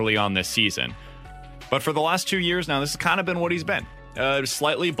watch early on this season. But for the last 2 years now, this has kind of been what he's been.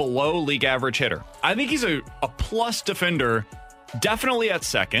 Slightly below league average hitter. I think he's a plus defender, definitely at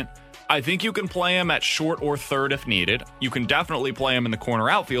second. I think you can play him at short or third if needed. You can definitely play him in the corner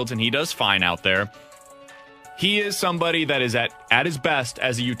outfields, and he does fine out there. He is somebody that is at his best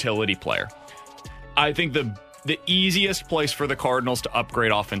as a utility player. I think the easiest place for the Cardinals to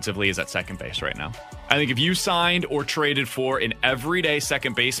upgrade offensively is at second base right now. I think if you signed or traded for an everyday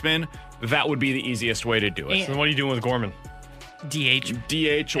second baseman, that would be the easiest way to do it. So what are you doing with Gorman?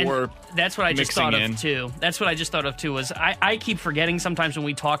 DH or that's what I just thought in. of too. That's what I just thought of too. Was I keep forgetting sometimes when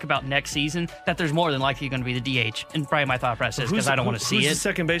we talk about next season that there's more than likely going to be the DH, and probably my thought process because I don't want to see it. Who's the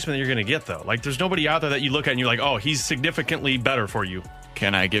second baseman that you're going to get though? Like, there's nobody out there that you look at and you're like, oh, he's significantly better for you.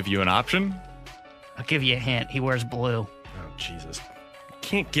 Can I give you an option? I'll give you a hint. He wears blue. Oh Jesus.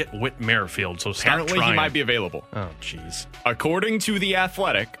 Can't get Whit Merrifield, so stop Apparently trying. he might be available. Oh, jeez. According to The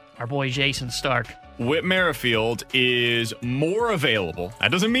Athletic, our boy Jason Stark, Whit Merrifield is more available.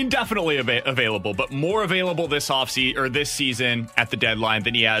 That doesn't mean definitely available, but more available this offseason or this season at the deadline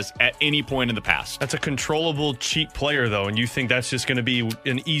than he has at any point in the past. That's a controllable, cheap player, though, and you think that's just going to be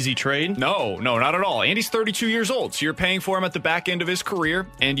an easy trade? No, not at all. Andy's 32 years old, so you're paying for him at the back end of his career,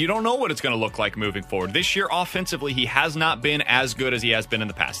 and you don't know what it's going to look like moving forward. This year, offensively, he has not been as good as he has been in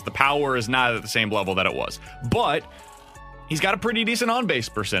the past. The power is not at the same level that it was, but he's got a pretty decent on-base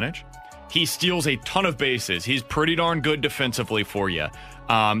percentage. He steals a ton of bases. He's pretty darn good defensively for you.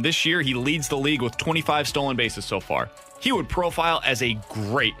 This year, he leads the league with 25 stolen bases so far. He would profile as a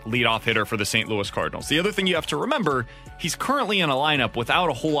great leadoff hitter for the St. Louis Cardinals. The other thing you have to remember, he's currently in a lineup without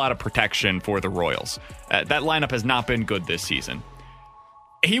a whole lot of protection for the Royals. That lineup has not been good this season.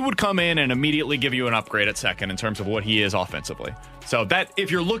 He would come in and immediately give you an upgrade at second in terms of what he is offensively. So that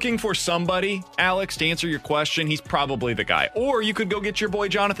if you're looking for somebody, Alex, to answer your question, he's probably the guy. Or you could go get your boy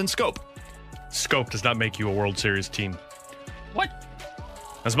Jonathan Schoop. Schoop does not make you a World Series team. What?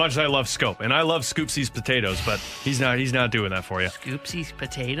 As much as I love Schoop, and I love Scoopsy's potatoes, but he's not doing that for you. Scoopsy's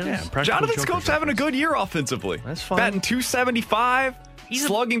potatoes? Yeah, Jonathan Schoop's having a good year offensively. That's fine. Batting .275,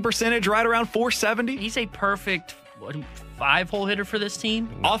 slugging percentage right around .470. He's a perfect 5-hole hitter for this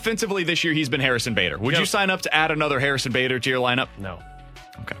team. Offensively this year, he's been Harrison Bader. Would you sign up to add another Harrison Bader to your lineup? No.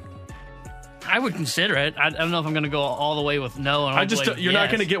 Okay. I would consider it. I don't know if I'm going to go all the way with no. And You're not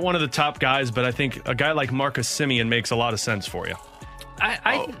going to get one of the top guys, but I think a guy like Marcus Semien makes a lot of sense for you.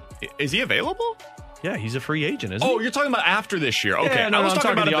 Is he available? Yeah, he's a free agent, isn't he? Oh, you're talking about after this year. Okay, Yeah, no, I was I'm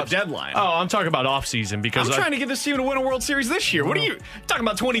talking about the at the deadline. Oh, I'm talking about offseason because I'm trying to get this team to win a World Series this year. What are you talking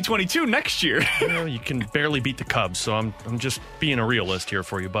about 2022 next year? You can barely beat the Cubs, so I'm just being a realist here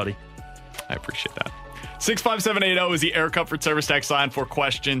for you, buddy. I appreciate that. 65780 is the Air Comfort Service text line for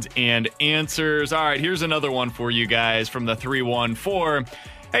questions and answers. All right, here's another one for you guys from the 314.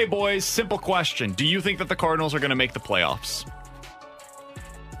 Hey, boys, simple question. Do you think that the Cardinals are going to make the playoffs?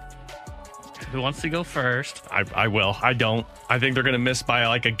 Who wants to go first? I will. I don't. I think they're going to miss by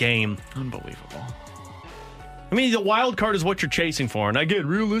like a game. Unbelievable. I mean, the wild card is what you're chasing for. And I get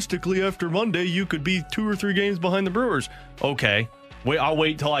realistically after Monday, you could be 2 or 3 games behind the Brewers. Okay. I'll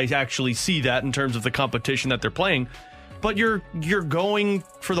wait till I actually see that in terms of the competition that they're playing. But you're going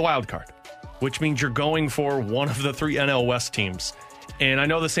for the wild card, which means you're going for one of the 3 NL West teams. And I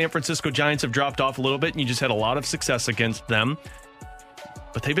know the San Francisco Giants have dropped off a little bit, and you just had a lot of success against them.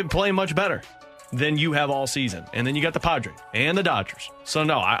 But they've been playing much better than you have all season. And then you got the Padres and the Dodgers. So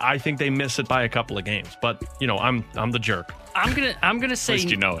no, I think they miss it by a couple of games. But I'm the jerk. I'm gonna say. At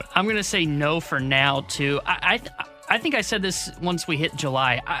least you know it. I'm gonna say no for now too. I think I said this once we hit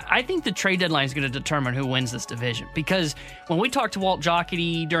July. I think the trade deadline is going to determine who wins this division. Because when we talked to Walt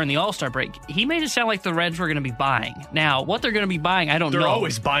Jocketty during the All-Star break, he made it sound like the Reds were going to be buying. Now, what they're going to be buying, I don't know. They're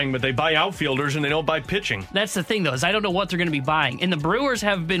always buying, but they buy outfielders and they don't buy pitching. That's the thing, though, is I don't know what they're going to be buying. And the Brewers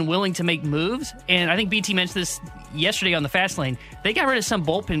have been willing to make moves. And I think BT mentioned this yesterday on the Fast Lane. They got rid of some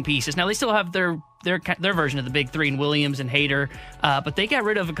bullpen pieces. Now, they still have their version of the big 3 in Williams and Hader, but they got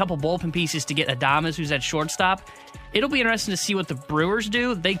rid of a couple bullpen pieces to get Adames, who's at shortstop. It'll be interesting to see what the Brewers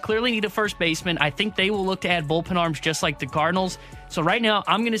do. They clearly need a first baseman. I think they will look to add bullpen arms just like the Cardinals. So right now,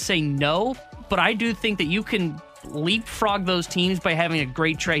 I'm going to say no, but I do think that you can leapfrog those teams by having a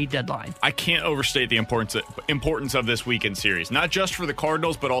great trade deadline. I can't overstate the importance of this weekend series, not just for the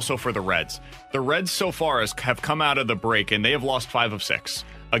Cardinals, but also for the Reds. The Reds so far have come out of the break, and they have lost 5 of 6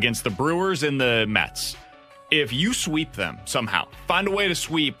 against the Brewers and the Mets. If you sweep them somehow, find a way to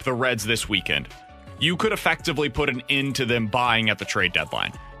sweep the Reds this weekend, you could effectively put an end to them buying at the trade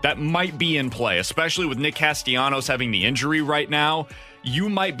deadline. That might be in play, especially with Nick Castellanos having the injury right now. You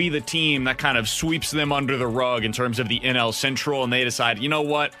might be the team that kind of sweeps them under the rug in terms of the NL Central, and they decide, you know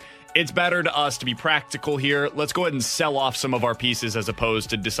what? It's better to us to be practical here. Let's go ahead and sell off some of our pieces as opposed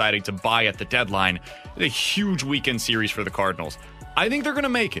to deciding to buy at the deadline. It's a huge weekend series for the Cardinals. I think they're going to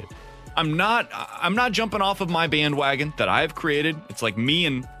make it. I'm not jumping off of my bandwagon that I've created. It's like me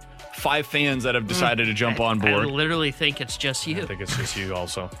and 5 fans that have decided to jump on board. I literally think it's just you. I think it's just you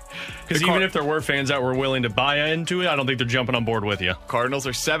also. Because even if there were fans that were willing to buy into it, I don't think they're jumping on board with you. Cardinals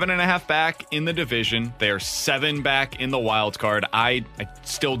are 7.5 back in the division. They are 7 back in the wild card. I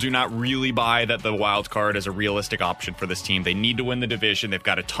still do not really buy that the wild card is a realistic option for this team. They need to win the division. They've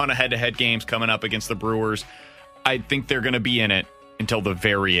got a ton of head-to-head games coming up against the Brewers. I think they're going to be in it until the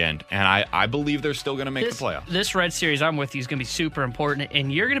very end, and I believe they're still going to make the playoffs. This Red Series, I'm with you, is going to be super important,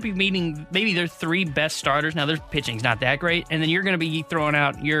 and you're going to be meeting maybe their 3 best starters. Now, their pitching's not that great, and then you're going to be throwing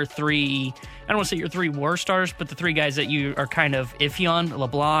out your 3, I don't want to say your 3 worst starters, but the 3 guys that you are kind of iffy on,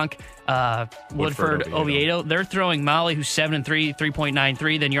 LeBlanc, Woodford, Oviedo. They're throwing Molly, who's 7-3,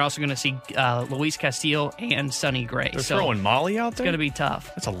 3.93. Then you're also going to see Luis Castillo and Sonny Gray. They're throwing Molly out there? It's going to be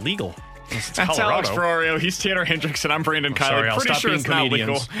tough. That's illegal. That's Alex Ferrario. He's Tanner Hendrickson. I'm Brandon Kiley. Pretty sure it's not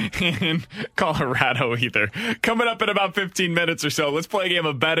legal in Colorado either. Coming up in about 15 minutes or so, let's play a game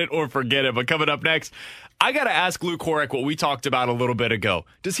of Bet It or Forget It. But coming up next, I got to ask Lou Korek what we talked about a little bit ago.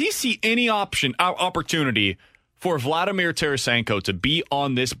 Does he see any opportunity for Vladimir Tarasenko to be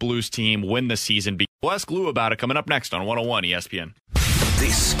on this Blues team when the season begins? We'll ask Lou about it coming up next on 101 ESPN.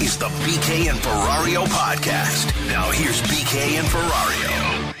 This is the BK and Ferrario podcast. Now here's BK and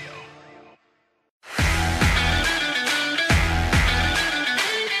Ferrario.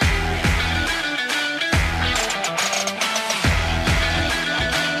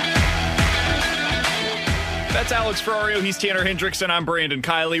 That's Alex Ferrario. He's Tanner Hendrickson. I'm Brandon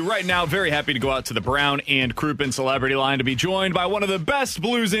Kiley. Right now, very happy to go out to the Brown and Crouppen Celebrity Line to be joined by one of the best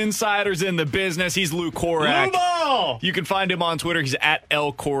Blues insiders in the business. He's Lou Korek. Lou Ball! You can find him on Twitter. He's at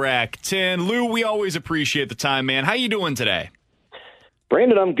LKorek10. Lou, we always appreciate the time, man. How you doing today?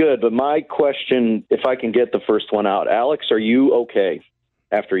 Brandon, I'm good, but my question, if I can get the first one out, Alex, are you okay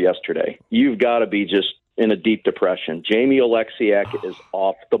after yesterday? You've got to be just in a deep depression. Jamie Oleksiak is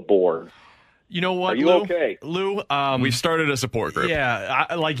off the board. You know what, Are you Lou? okay? Lou, we've started a support group. Yeah,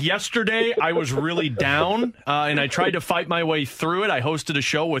 like yesterday, I was really down, and I tried to fight my way through it. I hosted a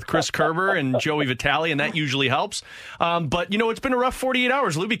show with Chris Kerber and Joey Vitale, and that usually helps. But, you know, it's been a rough 48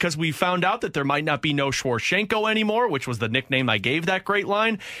 hours, Lou, because we found out that there might not be no Schwarzshenko anymore, which was the nickname I gave that great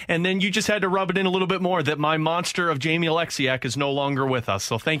line. And then you just had to rub it in a little bit more that my monster of Jamie Oleksiak is no longer with us.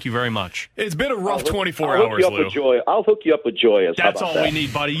 So thank you very much. It's been a rough 24 hours, Lou. I'll hook you up with Joyous. That's all we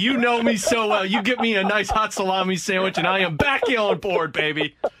need, buddy. You know me so well. You give me a nice hot salami sandwich, and I am back on board,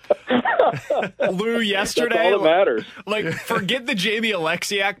 baby. Lou, yesterday, that's all that matters. Like, forget the Jamie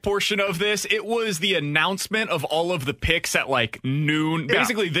Oleksiak portion of this. It was the announcement of all of the picks at like noon,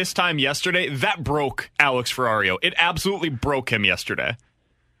 basically this time yesterday. That broke Alex Ferrario. It absolutely broke him yesterday.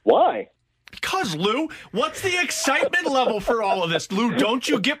 Why? Because, Lou, what's the excitement level for all of this? Lou, don't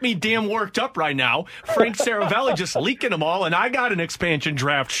you get me damn worked up right now. Frank Saravelli just leaking them all, and I got an expansion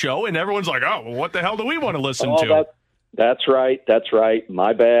draft show, and everyone's like, oh, well, what the hell do we want to listen to? That's right.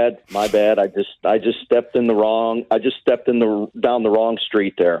 My bad. I just stepped in the wrong. Down the wrong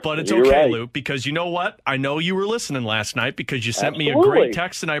street there. But it's You're okay, right. Lou, because you know what? I know you were listening last night because you sent me a Absolutely. great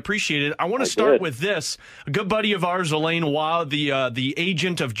text, and I appreciate it. I want to start with this. A good buddy of ours, Elaine Waugh, the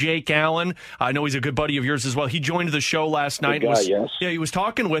agent of Jake Allen. I know he's a good buddy of yours as well. He joined the show last night. Yes. Yeah, he was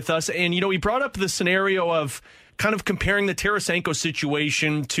talking with us, and he brought up the scenario of kind of comparing the Tarasenko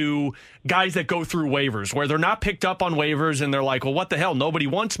situation to guys that go through waivers, where they're not picked up on waivers and they're like, well, what the hell? Nobody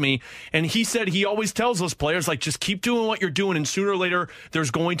wants me. And he said he always tells those players, like, just keep doing what you're doing, and sooner or later there's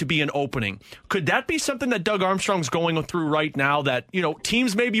going to be an opening. Could that be something that Doug Armstrong's going through right now, that,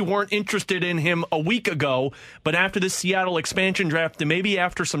 teams maybe weren't interested in him a week ago, but after the Seattle expansion draft and maybe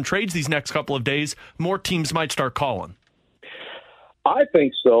after some trades these next couple of days, more teams might start calling? I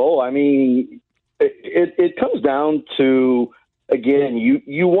think so. I mean, it comes down to, again,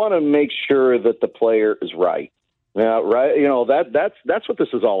 you want to make sure that the player is right. Yeah, right. That's what this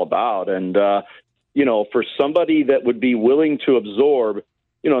is all about. And for somebody that would be willing to absorb,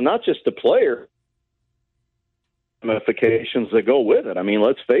 not just the player, ramifications that go with it. I mean,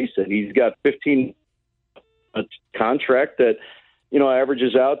 let's face it. He's got 15 a contract that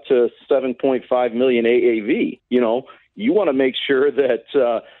averages out to $7.5 million AAV. You want to make sure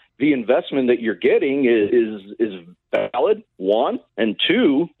that the investment that you're getting is valid, one, and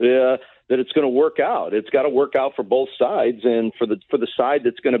two, that it's going to work out. It's got to work out for both sides, and for the side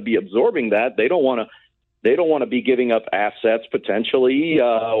that's going to be absorbing that, they don't want to be giving up assets potentially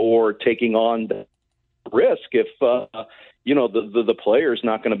or taking on the risk if the player's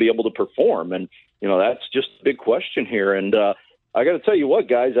not going to be able to perform, and that's just a big question here. And I got to tell you what,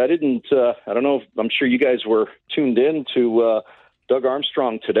 guys, I don't know if, I'm sure you guys were tuned in to Doug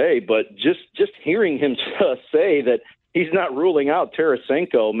Armstrong today, but just hearing him say that he's not ruling out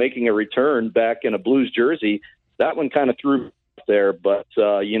Tarasenko making a return back in a Blues jersey. That one kind of threw me there, but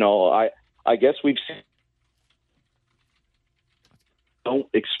I guess we've seen, don't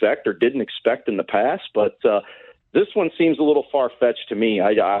expect or didn't expect in the past, but this one seems a little far-fetched to me.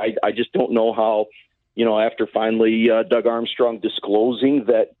 I just don't know how, after finally Doug Armstrong disclosing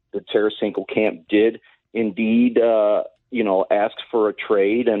that the Tarasenko camp did indeed, ask for a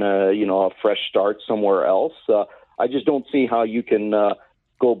trade and a fresh start somewhere else. I just don't see how you can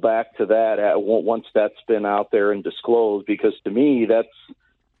go back to that once that's been out there and disclosed, because to me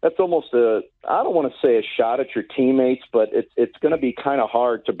that's almost I don't want to say a shot at your teammates, but it's going to be kind of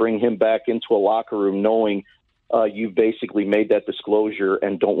hard to bring him back into a locker room knowing you've basically made that disclosure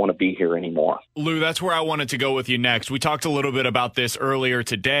and don't want to be here anymore. Lou, that's where I wanted to go with you next. We talked a little bit about this earlier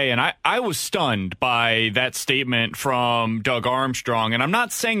today, and I was stunned by that statement from Doug Armstrong. And I'm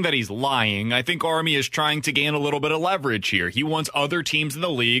not saying that he's lying. I think Army is trying to gain a little bit of leverage here. He wants other teams in the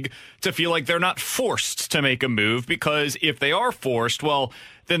league to feel like they're not forced to make a move, because if they are forced, well,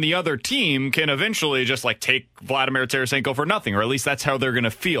 then the other team can eventually just take Vladimir Tarasenko for nothing, or at least that's how they're going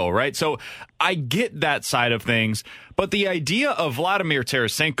to feel, right? So I get that side of things, but the idea of Vladimir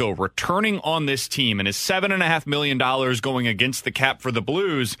Tarasenko returning on this team and his $7.5 million going against the cap for the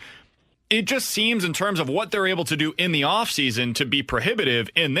Blues, it just seems, in terms of what they're able to do in the offseason, to be prohibitive.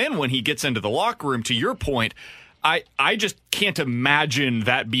 And then when he gets into the locker room, to your point, I just can't imagine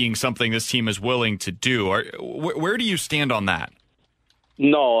that being something this team is willing to do. Where do you stand on that?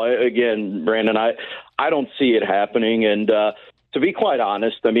 No, again, Brandon, I don't see it happening. And to be quite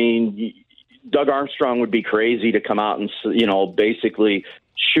honest, I mean, Doug Armstrong would be crazy to come out and, basically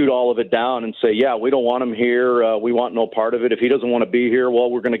shoot all of it down and say, yeah, we don't want him here. We want no part of it. If he doesn't want to be here, well,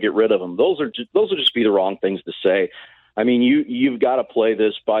 we're going to get rid of him. Those would just be the wrong things to say. I mean, you've got to play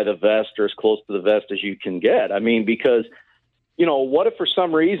this by the vest, or as close to the vest as you can get. I mean, because what if for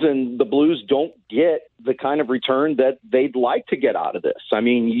some reason the Blues don't get the kind of return that they'd like to get out of this? I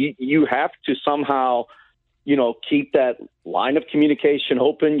mean, you have to somehow, keep that line of communication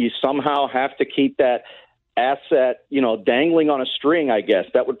open. You somehow have to keep that asset, dangling on a string, I guess.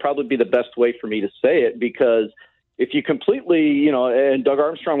 That would probably be the best way for me to say it, because if you completely, and Doug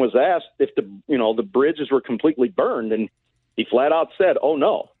Armstrong was asked if the bridges were completely burned, and he flat out said, oh,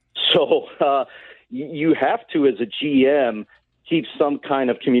 no. So you have to, as a GM, keep some kind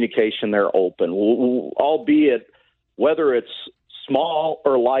of communication there open, albeit whether it's small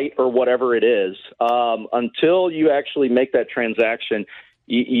or light or whatever it is. Until you actually make that transaction,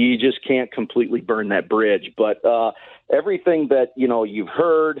 you just can't completely burn that bridge. But everything that you've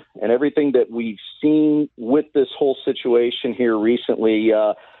heard and everything that we've seen with this whole situation here recently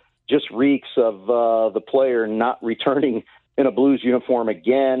just reeks of the player not returning in a Blues uniform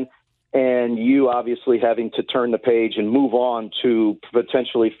again, and you obviously having to turn the page and move on to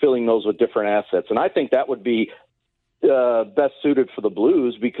potentially filling those with different assets. And I think that would be best suited for the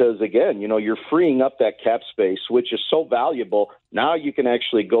Blues, because, again, you're freeing up that cap space, which is so valuable. Now you can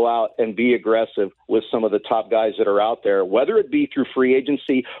actually go out and be aggressive with some of the top guys that are out there, whether it be through free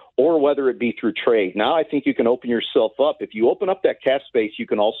agency or whether it be through trade. Now I think you can open yourself up. If you open up that cap space, you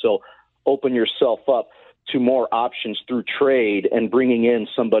can also open yourself up to more options through trade and bringing in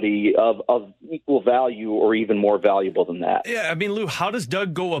somebody of equal value or even more valuable than that. Yeah, I mean, Lou, how does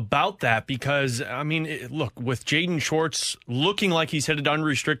Doug go about that? Because, I mean, look, with Jaden Schwartz looking like he's headed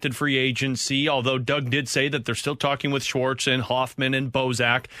unrestricted free agency, although Doug did say that they're still talking with Schwartz and Hoffman and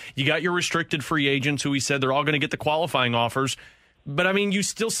Bozak. You got your restricted free agents who he said they're all going to get the qualifying offers. But, I mean, you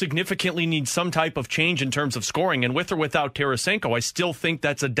still significantly need some type of change in terms of scoring. And with or without Tarasenko, I still think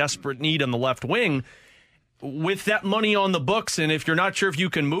that's a desperate need on the left wing. With that money on the books, and if you're not sure if you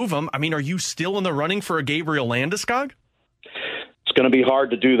can move him, I mean, are you still in the running for a Gabriel Landeskog? It's going to be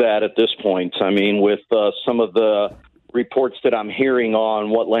hard to do that at this point. I mean, with some of the reports that I'm hearing on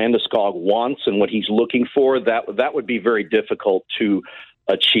what Landeskog wants and what he's looking for, that would be very difficult to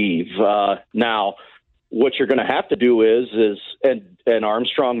achieve. Now, what you're going to have to do is and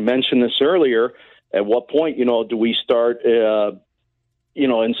Armstrong mentioned this earlier, at what point, do we start,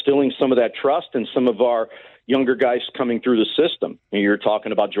 instilling some of that trust in some of our younger guys coming through the system? And you're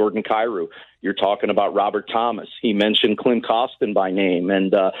talking about Jordan Kyrou. You're talking about Robert Thomas. He mentioned Klim Kostin by name.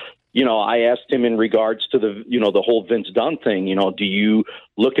 And, I asked him in regards to the whole Vince Dunn thing, do you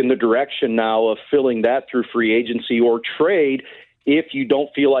look in the direction now of filling that through free agency or trade if you don't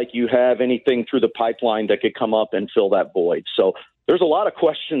feel like you have anything through the pipeline that could come up and fill that void? So there's a lot of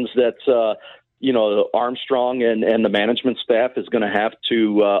questions that, Armstrong and the management staff is going to have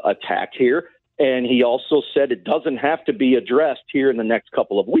to attack here. And he also said it doesn't have to be addressed here in the next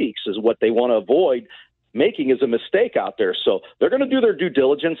couple of weeks, is what they want to avoid, making is a mistake out there. So they're going to do their due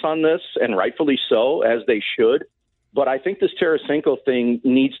diligence on this, and rightfully so, as they should. But I think this Tarasenko thing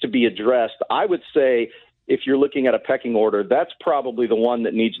needs to be addressed. I would say if you're looking at a pecking order, that's probably the one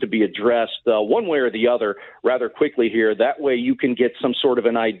that needs to be addressed one way or the other rather quickly here. That way you can get some sort of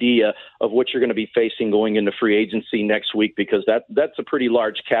an idea of what you're going to be facing going into free agency next week, because that's a pretty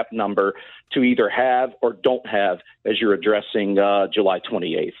large cap number to either have or don't have as you're addressing July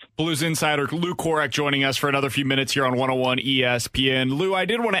 28th. Blues insider Lou Korak joining us for another few minutes here on 101 ESPN. Lou, I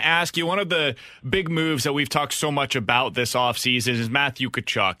did want to ask you, one of the big moves that we've talked so much about this offseason is Matthew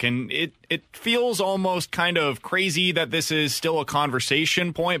Tkachuk, and it feels almost kind of crazy that this is still a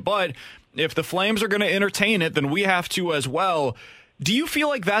conversation point, but if the Flames are going to entertain it, then we have to as well. Do you feel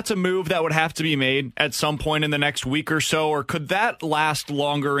like that's a move that would have to be made at some point in the next week or so, or could that last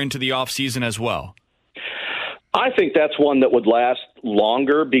longer into the offseason as well? I think that's one that would last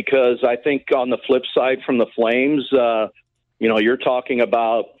longer, because I think on the flip side from the Flames, you're talking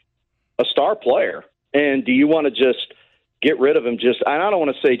about a star player. And do you want to just get rid of him? I don't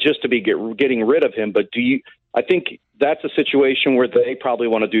want to say just to be getting rid of him, but I think that's a situation where they probably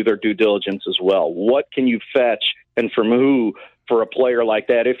want to do their due diligence as well. What can you fetch and from who for a player like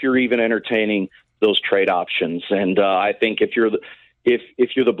that, if you're even entertaining those trade options? And I think if you're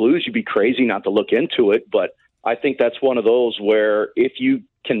the Blues, you'd be crazy not to look into it. But I think that's one of those where if you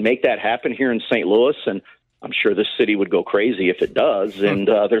can make that happen here in St. Louis, and I'm sure this city would go crazy if it does, and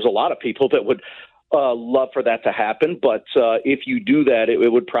there's a lot of people that would love for that to happen. But if you do that,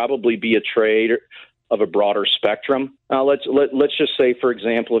 it would probably be a trade of a broader spectrum. Let's just say, for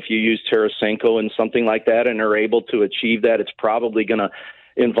example, if you use Tarasenko and something like that and are able to achieve that, it's probably going to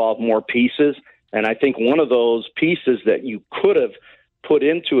involve more pieces. And I think one of those pieces that you could have put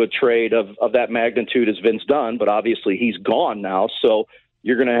into a trade of that magnitude is Vince Dunn, but obviously he's gone now. So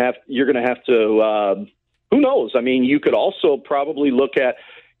you're going to have to, who knows? I mean, you could also probably look at,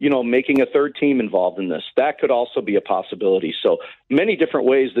 making a third team involved in this. That could also be a possibility. So many different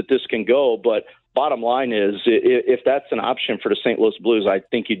ways that this can go, but bottom line is, if that's an option for the St. Louis Blues, I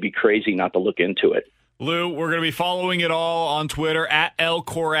think you'd be crazy not to look into it. Lou, we're going to be following it all on Twitter at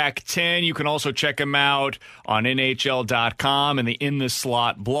LKorak10. You can also check him out on NHL.com and the In the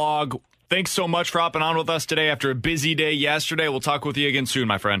Slot blog. Thanks so much for hopping on with us today after a busy day yesterday. We'll talk with you again soon,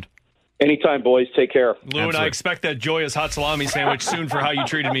 my friend. Anytime, boys. Take care. Lou Absolutely. and I expect that joyous hot salami sandwich soon for how you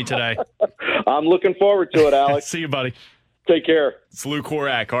treated me today. I'm looking forward to it, Alex. See you, buddy. Take care. It's Lou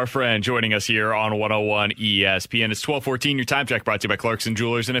Korak, our friend, joining us here on 101 ESPN. It's 12:14. Your time check brought to you by Clarkson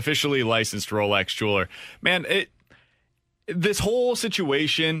Jewelers, an officially licensed Rolex jeweler. Man, this whole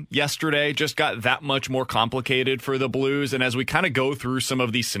situation yesterday just got that much more complicated for the Blues. And as we kind of go through some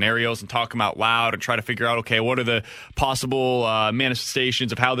of these scenarios and talk them out loud and try to figure out, okay, what are the possible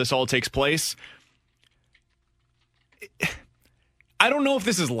manifestations of how this all takes place? I don't know if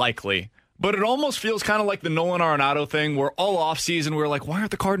this is likely, but it almost feels kind of like the Nolan Arenado thing, where all offseason we're like, why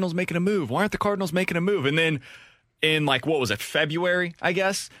aren't the Cardinals making a move? Why aren't the Cardinals making a move? And then in February, I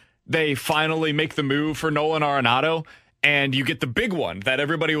guess, they finally make the move for Nolan Arenado, and you get the big one that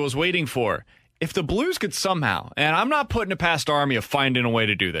everybody was waiting for. If the Blues could somehow, and I'm not putting it past Army of finding a way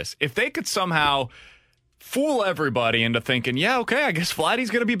to do this, if they could somehow fool everybody into thinking, yeah, okay, I guess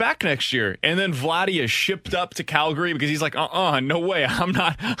Vladdy's going to be back next year. And then Vladdy is shipped up to Calgary because he's like, no way, I'm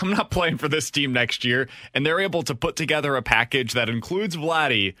not playing for this team next year. And they're able to put together a package that includes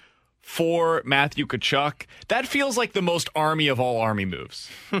Vladdy for Matthew Tkachuk. That feels like the most Army of all Army moves.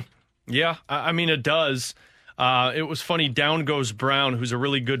 Yeah, I mean, it does. It was funny. Down Goes Brown, who's a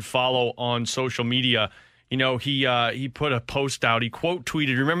really good follow on social media. He put a post out. He quote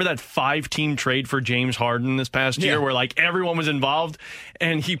tweeted, remember that 5-team trade for James Harden this past year where everyone was involved?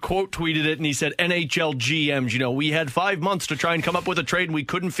 And he quote tweeted it and he said, NHL GMs, we had 5 months to try and come up with a trade and we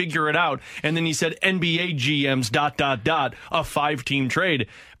couldn't figure it out. And then he said NBA GMs ... a 5-team trade.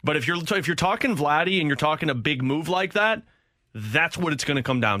 But if you're talking Vladdy and you're talking a big move like that, that's what it's going to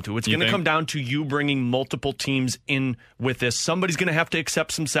come down to. It's going to come down to you bringing multiple teams in with this. Somebody's going to have to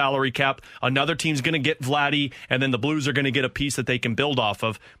accept some salary cap. Another team's going to get Vladdy, and then the Blues are going to get a piece that they can build off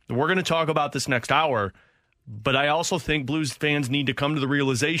of. We're going to talk about this next hour, but I also think Blues fans need to come to the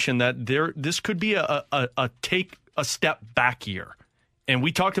realization that this could be a take a step back year. And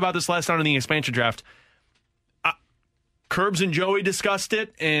we talked about this last night in the expansion draft. Curbs and Joey discussed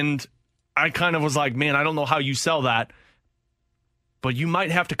it, and I kind of was like, man, I don't know how you sell that. But you might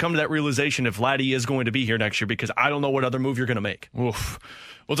have to come to that realization if Vladdy is going to be here next year, because I don't know what other move you're going to make. Oof.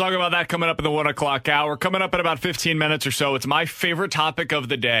 We'll talk about that coming up in the 1 o'clock hour. Coming up in about 15 minutes or so, it's my favorite topic of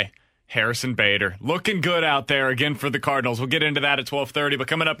the day. Harrison Bader looking good out there again for the Cardinals. We'll get into that at 12:30. But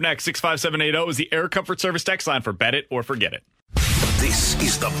coming up next, 65780 is the Air Comfort Service text line for Bet It or Forget It. This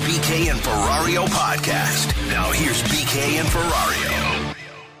is the BK and Ferrario podcast. Now here's BK and Ferrario.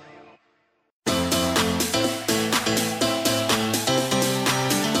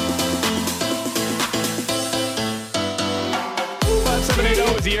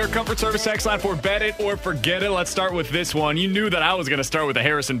 Is the Air Comfort Service text line for Bet It or Forget It. Let's start with this one. You knew that I was going to start with the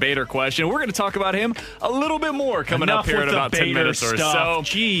Harrison Bader question. We're going to talk about him a little bit more coming up here in about 10 minutes or so.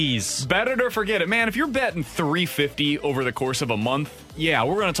 Jeez. Bet it or forget it. Man, if you're betting $350 over the course of a month, yeah,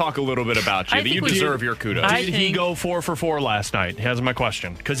 we're going to talk a little bit about you. You deserve your kudos. Did he go 4 for 4 last night? Here's my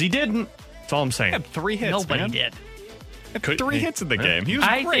question. Because he didn't. That's all I'm saying. He had 3 hits, Nobody did. 3 hits in the game. He was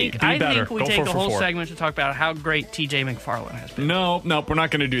great. I think we take a whole segment to talk about how great TJ McFarland has been. No, we're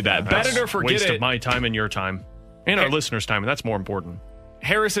not going to do that. Bet it or forget waste it. Of my time and your time. And our listeners' time, and that's more important.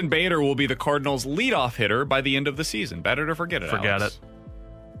 Harrison Bader will be the Cardinals' leadoff hitter by the end of the season. Bet it or forget it, Forget Alex.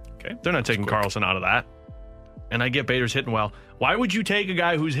 it. Okay. They're not taking Carlson out of that. And I get Bader's hitting well. Why would you take a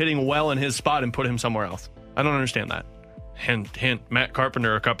guy who's hitting well in his spot and put him somewhere else? I don't understand that. Hint, Matt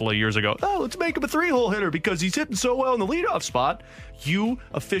Carpenter a couple of years ago. Oh, let's make him a 3-hole hitter because he's hitting so well in the leadoff spot. You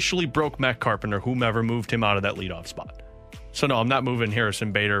officially broke Matt Carpenter, whomever moved him out of that leadoff spot. So, no, I'm not moving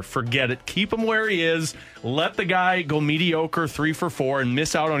Harrison Bader. Forget it. Keep him where he is. Let the guy go mediocre 3 for 4 and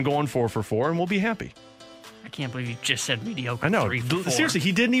miss out on going 4 for 4, and we'll be happy. I can't believe you just said mediocre. I know. 3 for 4. Seriously,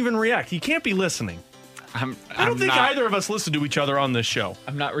 he didn't even react. He can't be listening. I don't think either of us listen to each other on this show.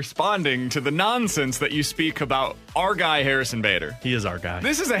 I'm not responding to the nonsense that you speak about our guy, Harrison Bader. He is our guy.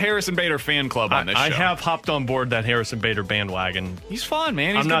 This is a Harrison Bader fan club on this show. I have hopped on board that Harrison Bader bandwagon. He's fun,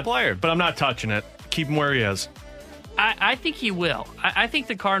 man. He's a good player. But I'm not touching it. Keep him where he is. I think he will. I think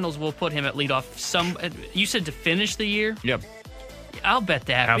the Cardinals will put him at leadoff. You said to finish the year? Yep. I'll bet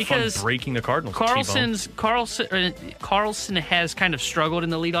that. Have because fun breaking the Cardinals. Carlson has kind of struggled in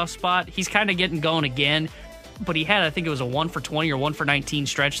the leadoff spot. He's kind of getting going again. But he had, I think it was a 1 for 20 or 1 for 19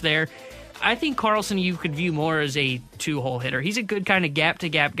 stretch there. I think Carlson you could view more as a 2-hole hitter. He's a good kind of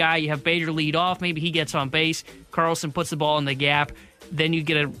gap-to-gap guy. You have Bader lead off. Maybe he gets on base. Carlson puts the ball in the gap. Then you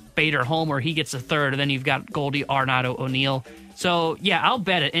get a Bader home where he gets a third. And then you've got Goldie, Arenado, O'Neill. So, yeah, I'll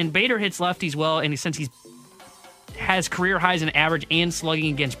bet it. And Bader hits lefties well. And since he has career highs in average and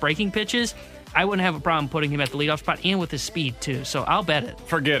slugging against breaking pitches, I wouldn't have a problem putting him at the leadoff spot and with his speed, too. So I'll bet it.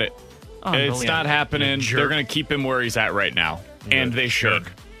 Forget it. It's not happening. They're going to keep him where he's at right now. And they should.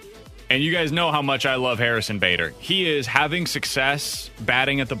 And you guys know how much I love Harrison Bader. He is having success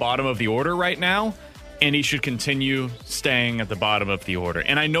batting at the bottom of the order right now, and he should continue staying at the bottom of the order.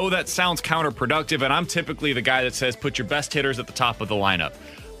 And I know that sounds counterproductive, and I'm typically the guy that says put your best hitters at the top of the lineup.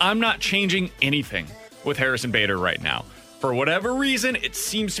 I'm not changing anything with Harrison Bader right now. For whatever reason, it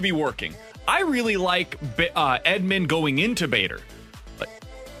seems to be working. I really like Edman going into Bader.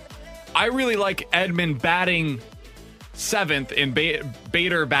 I really like Edman batting 7th and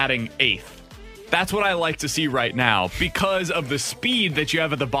Bader batting 8th. That's what I like to see right now because of the speed that you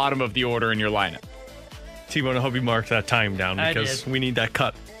have at the bottom of the order in your lineup. T-Bone, I hope you marked that time down because we need that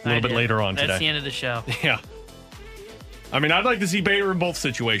cut a little bit later on today. That's the end of the show. Yeah. I mean, I'd like to see Bader in both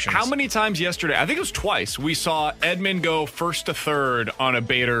situations. How many times yesterday, I think it was twice, we saw Edman go 1st to 3rd on a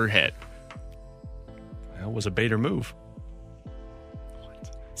Bader hit? That was a Bader move.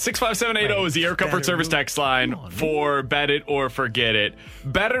 65780 is the Air Comfort Service text line for Bet It or Forget It.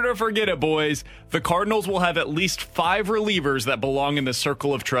 Bet it or forget it, boys. The Cardinals will have at least 5 relievers that belong in the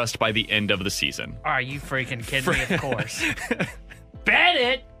circle of trust by the end of the season. Are you freaking kidding me? Of course. Bet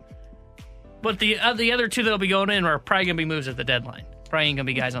it! But the other 2 that'll be going in are probably going to be moves at the deadline. Probably ain't going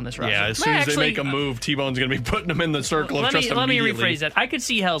to be guys on this roster. Yeah, as soon as they make a move, T-Bone's going to be putting them in the circle of trust immediately. Let me rephrase that. I could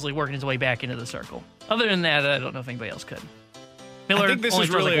see Helsley working his way back into the circle. Other than that, I don't know if anybody else could. Miller I think this is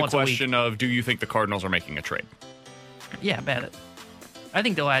really a question a of do you think the Cardinals are making a trade? Yeah, bet it. I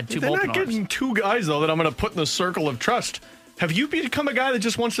think they'll add 2 bullpen They're not arms. getting 2 guys, though, that I'm going to put in the circle of trust. Have you become a guy that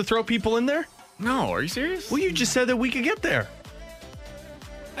just wants to throw people in there? No, are you serious? Well, you just said that we could get there.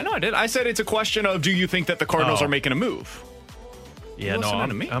 I know I did. I said it's a question of do you think that the Cardinals are making a move? Yeah, no,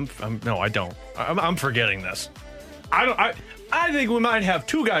 I don't. I'm forgetting this. I think we might have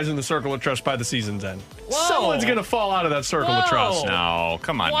 2 guys in the circle of trust by the season's end. Whoa. Someone's going to fall out of that circle of trust. No,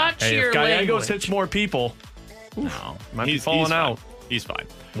 come on. Watch Hey, your if Gallegos language. hits more people, No, might be falling out. He's fine.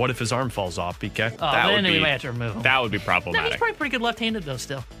 What if his arm falls off, BK? Oh, then we might have to remove him. That would be No, problematic. he's probably pretty good left-handed, though,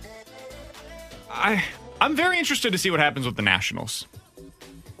 still. I'm very interested to see what happens with the Nationals.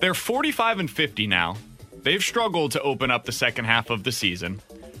 They're 45-50 now. They've struggled to open up the second half of the season.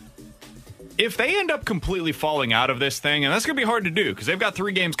 if they end up completely falling out of this thing, and that's going to be hard to do because they've got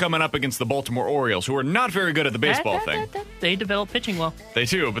 3 games coming up against the Baltimore Orioles, who are not very good at the baseball thing. They develop pitching well. They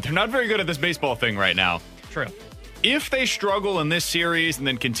do, but they're not very good at this baseball thing right now. True. If they struggle in this series and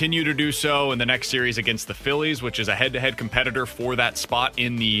then continue to do so in the next series against the Phillies, which is a head-to-head competitor for that spot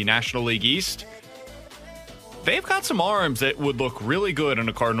in the National League East, they've got some arms that would look really good in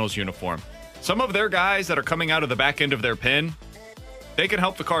a Cardinals uniform. Some of their guys that are coming out of the back end of their pen, they can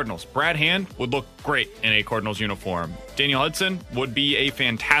help the Cardinals. Brad Hand would look great in a Cardinals uniform. Daniel Hudson would be a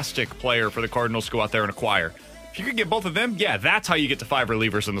fantastic player for the Cardinals to go out there and acquire. If you could get both of them, yeah, that's how you get to 5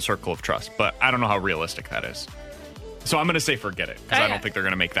 relievers in the circle of trust. But I don't know how realistic that is. So I'm going to say forget it, because I don't think they're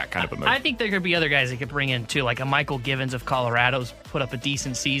going to make that kind of a move. I think there could be other guys they could bring in, too, like a Michael Givens of Colorado's put up a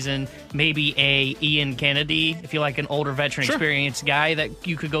decent season. Maybe a Ian Kennedy, if you like an older veteran experienced guy that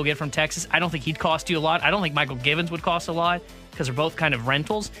you could go get from Texas. I don't think he'd cost you a lot. I don't think Michael Givens would cost a lot because they're both kind of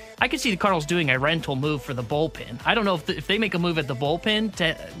rentals. I could see the Cardinals doing a rental move for the bullpen. I don't know if they make a move at the bullpen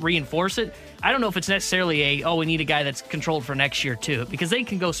to reinforce it. I don't know if it's necessarily we need a guy that's controlled for next year, too, because they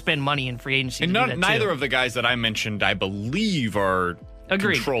can go spend money in free agency. And neither of the guys that I mentioned, I believe, are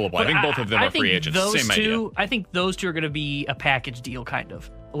controllable. But I think both of them are free agents. Same idea. I think those two are going to be a package deal, kind of.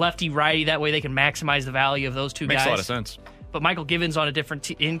 Lefty, righty, that way they can maximize the value of those two guys. Makes a lot of sense. But Michael Givens on a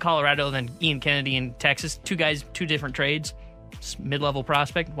different in Colorado than Ian Kennedy in Texas. 2 guys, 2 different trades. Mid-level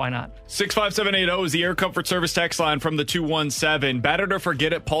prospect, why not? 65780 is the Air Comfort Service text line from the 217. Better to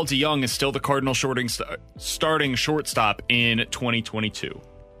forget it, Paul DeJong is still the Cardinal starting shortstop in 2022.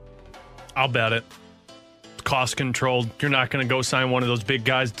 I'll bet it. Cost controlled. You're not going to go sign one of those big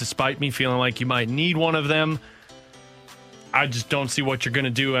guys, despite me feeling like you might need one of them. I just don't see what you're going to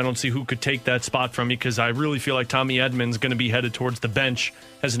do. I don't see who could take that spot from you, because I really feel like Tommy Edman's going to be headed towards the bench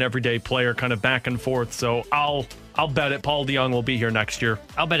as an everyday player, kind of back and forth. So I'll bet it. Paul DeJong will be here next year.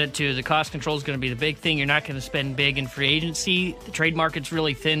 I'll bet it, too. The cost control is going to be the big thing. You're not going to spend big in free agency. The trade market's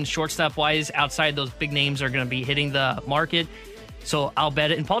really thin. Shortstop-wise, outside those big names are going to be hitting the market. So I'll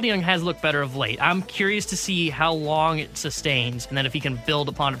bet it. And Paul DeJong has looked better of late. I'm curious to see how long it sustains, and then if he can build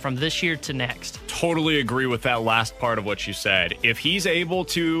upon it from this year to next. Totally agree with that last part of what you said. If he's able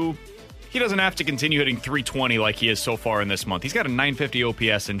to, he doesn't have to continue hitting 320 like he is so far in this month. He's got a 950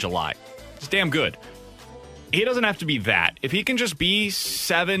 OPS in July. It's damn good. He doesn't have to be that. If he can just be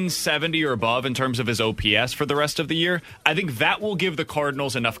 770 or above in terms of his OPS for the rest of the year, I think that will give the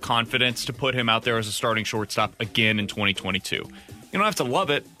Cardinals enough confidence to put him out there as a starting shortstop again in 2022. You don't have to love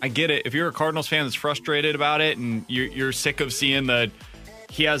it. I get it. If you're a Cardinals fan that's frustrated about it and you're sick of seeing that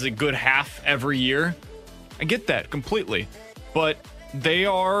he has a good half every year, I get that completely. But they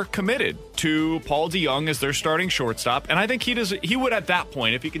are committed to Paul DeJong as their starting shortstop, and I think he would at that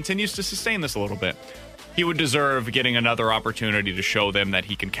point, if he continues to sustain this a little bit, he would deserve getting another opportunity to show them that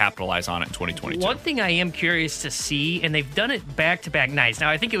he can capitalize on it in 2022. One thing I am curious to see, and they've done it back-to-back nights. Now,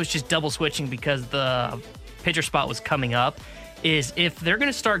 I think it was just double switching because the pitcher spot was coming up, is if they're going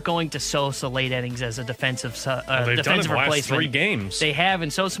to start going to Sosa late innings as a defensive replacement. Last 3 games. They have,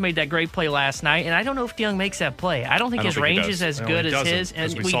 and Sosa made that great play last night, and I don't know if DeJong makes that play. I don't think his range is as good as his.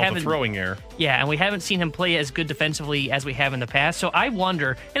 And we saw the throwing error. Yeah, and we haven't seen him play as good defensively as we have in the past. So I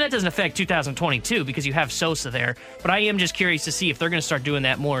wonder, and that doesn't affect 2022 because you have Sosa there, but I am just curious to see if they're going to start doing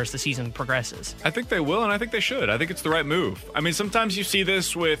that more as the season progresses. I think they will, and I think they should. I think it's the right move. I mean, sometimes you see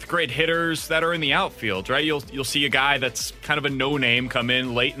this with great hitters that are in the outfield, right? You'll see a guy that's kind of a no-name come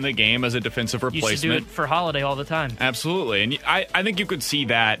in late in the game as a defensive replacement. Used to do it for Holiday all the time. Absolutely. And I think you could see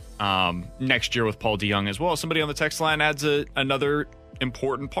that next year with Paul DeJong as well. Somebody on the text line adds another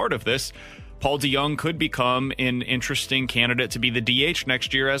important part of this. Paul DeJong could become an interesting candidate to be the DH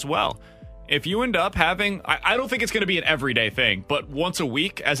next year as well. If you end up having, I don't think it's going to be an everyday thing, but once a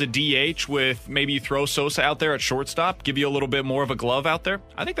week as a DH with maybe you throw Sosa out there at shortstop, give you a little bit more of a glove out there,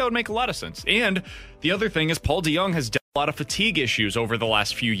 I think that would make a lot of sense. And the other thing is Paul DeJong has dealt with a lot of fatigue issues over the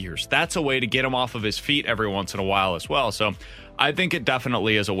last few years. That's a way to get him off of his feet every once in a while as well. So I think it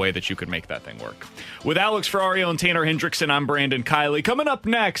definitely is a way that you could make that thing work. With Alex Ferrario and Tanner Hendrickson, I'm Brandon Kiley. Coming up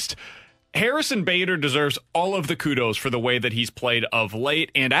next, Harrison Bader deserves all of the kudos for the way that he's played of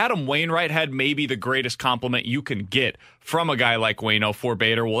late, and Adam Wainwright had maybe the greatest compliment you can get from a guy like Waino for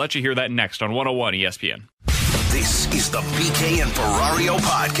Bader. We'll let you hear that next on 101 ESPN. This is the BK and Ferrario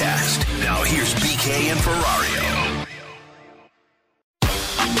podcast. Now here's BK and Ferrario.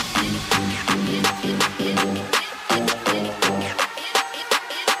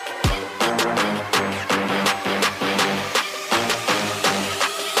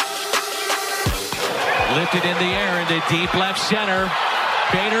 Lifted in the air into deep left center.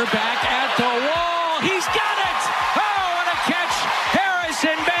 Bader back at the wall. He's got it! Oh, what a catch!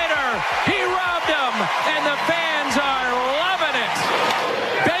 Harrison Bader! He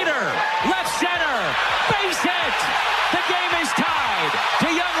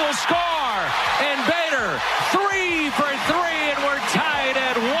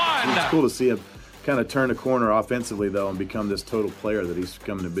cool to see him kind of turn a corner offensively, though, and become this total player that he's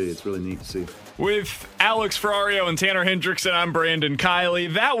coming to be. It's really neat to see. With Alex Ferrario and Tanner Hendrickson, I'm Brandon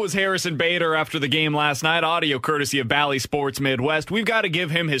Kiley. That was Harrison Bader after the game last night. Audio courtesy of Bally Sports Midwest. We've got to give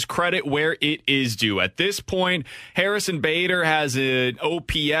him his credit where it is due. At this point, Harrison Bader has an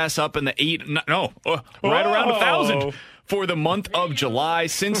OPS up in the right around 1,000. For the month of July.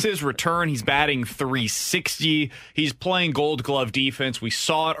 Since his return, he's batting .360. He's playing Gold Glove defense. We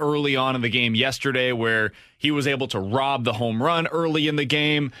saw it early on in the game yesterday where he was able to rob the home run early in the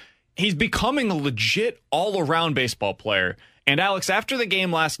game. He's becoming a legit all-around baseball player. And Alex, after the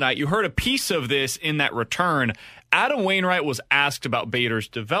game last night, you heard a piece of this in that return. Adam Wainwright was asked about Bader's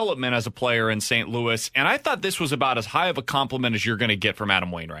development as a player in St. Louis, and I thought this was about as high of a compliment as you're going to get from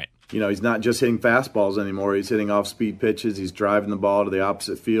Adam Wainwright. You know, he's not just hitting fastballs anymore. He's hitting off-speed pitches. He's driving the ball to the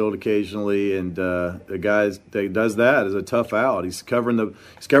opposite field occasionally, and the guy that does that is a tough out. He's covering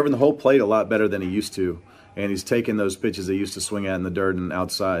the whole plate a lot better than he used to, and he's taking those pitches he used to swing at in the dirt and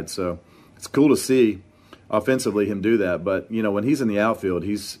outside. So it's cool to see offensively him do that. But you know, when he's in the outfield,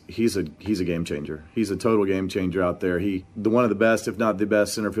 he's a game changer. He's a total game changer out there. One of the best, if not the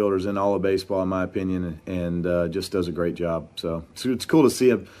best, center fielders in all of baseball, in my opinion, and just does a great job. So it's cool to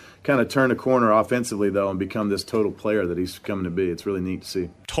see him kind of turn a corner offensively, though, and become this total player that he's coming to be. It's really neat to see.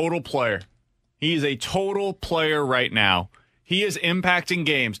 Total player. He is a total player right now. He is impacting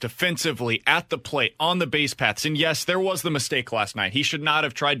games defensively, at the plate, on the base paths. And yes, there was the mistake last night. He should not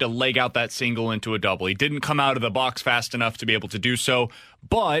have tried to leg out that single into a double. He didn't come out of the box fast enough to be able to do so.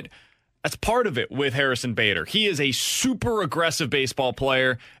 But that's part of it with Harrison Bader. He is a super aggressive baseball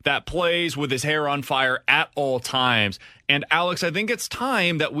player that plays with his hair on fire at all times. And Alex, I think it's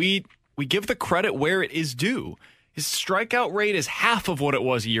time that we give the credit where it is due. His strikeout rate is half of what it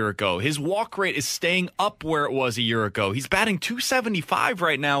was a year ago. His walk rate is staying up where it was a year ago. He's batting .275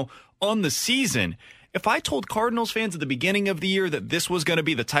 right now on the season. If I told Cardinals fans at the beginning of the year that this was going to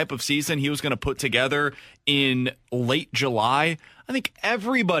be the type of season he was going to put together in late July, I think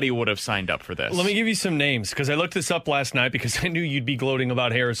everybody would have signed up for this. Let me give you some names, because I looked this up last night because I knew you'd be gloating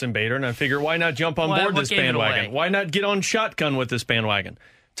about Harrison Bader, and I figured, why not jump on board this bandwagon? Why not get on shotgun with this bandwagon?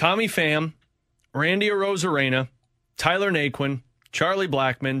 Tommy Pham, Randy Arozarena, Tyler Naquin, Charlie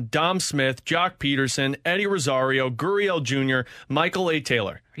Blackmon, Dom Smith, Jock Peterson, Eddie Rosario, Gurriel Jr., Michael A.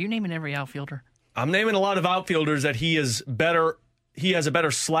 Taylor. Are you naming every outfielder? I'm naming a lot of outfielders that he has a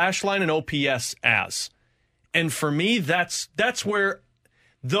better slash line and OPS as. And for me, that's where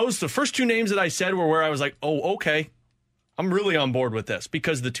the first two names that I said were where I was like, oh, okay, I'm really on board with this.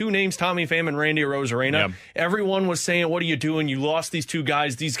 Because the two names, Tommy Pham and Randy Arozarena, everyone was saying, what are you doing? You lost these two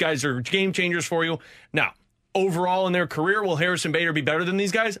guys. These guys are game changers for you. Now, overall in their career, will Harrison Bader be better than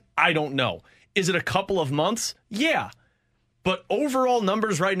these guys? I don't know. Is it a couple of months? Yeah. But overall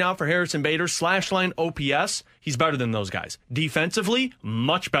numbers right now for Harrison Bader, slash line OPS, he's better than those guys. Defensively,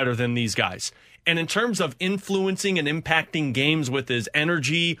 much better than these guys. And in terms of influencing and impacting games with his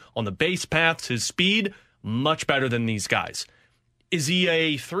energy on the base paths, his speed, much better than these guys. Is he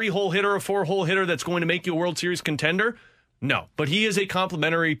a 3-hole hitter, a 4-hole hitter that's going to make you a World Series contender? No, but he is a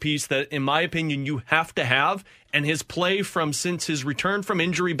complementary piece that, in my opinion, you have to have. And his play since his return from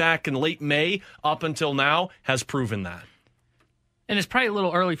injury back in late May up until now has proven that. And it's probably a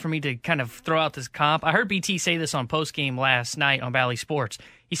little early for me to kind of throw out this comp. I heard BT say this on postgame last night on Bally Sports.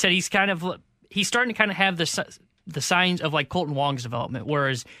 He said he's starting to kind of have the signs of like Colton Wong's development,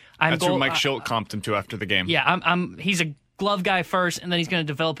 whereas that's who Mike Schilt comped him to after the game. Yeah, he's a glove guy first, and then he's going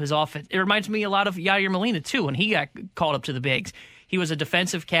to develop his offense. It reminds me a lot of Yadier Molina, too, when he got called up to the bigs. He was a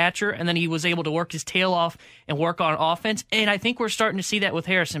defensive catcher, and then he was able to work his tail off and work on offense. And I think we're starting to see that with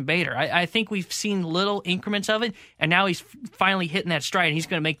Harrison Bader. I think we've seen little increments of it, and now he's finally hitting that stride, and he's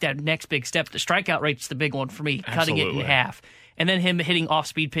going to make that next big step. The strikeout rate's the big one for me, cutting it in half. And then him hitting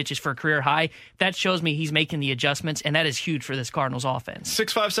off-speed pitches for a career high, that shows me he's making the adjustments, and that is huge for this Cardinals offense.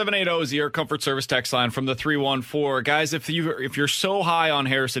 65780 is the Air Comfort Service text line from the 314. Guys, if you're so high on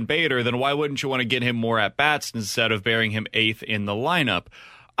Harrison Bader, then why wouldn't you want to get him more at-bats instead of burying him 8th in the lineup?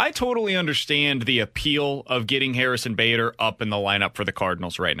 I totally understand the appeal of getting Harrison Bader up in the lineup for the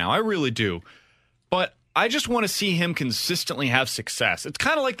Cardinals right now. I really do. But I just want to see him consistently have success. It's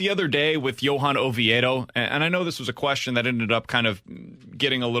kind of like the other day with Johan Oviedo, and I know this was a question that ended up kind of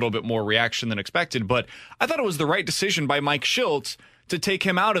getting a little bit more reaction than expected, but I thought it was the right decision by Mike Schilt to take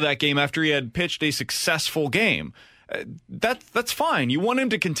him out of that game after he had pitched a successful game. That's fine. You want him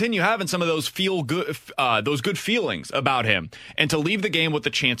to continue having some of those good feelings about him, and to leave the game with the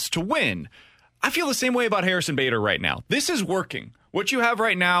chance to win. I feel the same way about Harrison Bader right now. This is working. What you have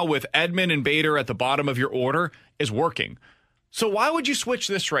right now with Edman and Bader at the bottom of your order is working. So why would you switch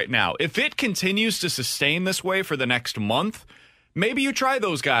this right now? If it continues to sustain this way for the next month, maybe you try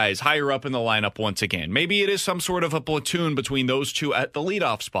those guys higher up in the lineup once again. Maybe it is some sort of a platoon between those two at the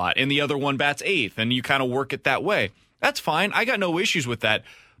leadoff spot and the other one bats eighth, and you kind of work it that way. That's fine. I got no issues with that.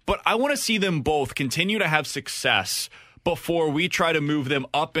 But I want to see them both continue to have success before we try to move them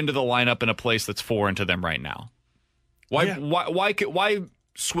up into the lineup in a place that's foreign to them right now. Why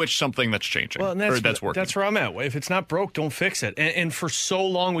switch something that's changing or that's working? That's where I'm at. If it's not broke, don't fix it. And for so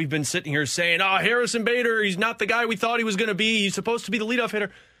long, we've been sitting here saying, Harrison Bader, he's not the guy we thought he was going to be. He's supposed to be the leadoff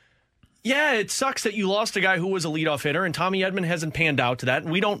hitter. Yeah, it sucks that you lost a guy who was a leadoff hitter, and Tommy Edman hasn't panned out to that,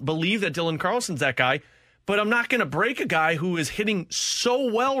 and we don't believe that Dylan Carlson's that guy. But I'm not going to break a guy who is hitting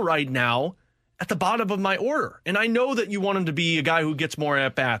so well right now at the bottom of my order. And I know that you want him to be a guy who gets more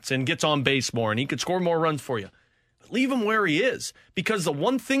at-bats and gets on base more, and he could score more runs for you. Leave him where he is, because the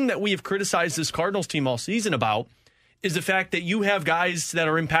one thing that we have criticized this Cardinals team all season about is the fact that you have guys that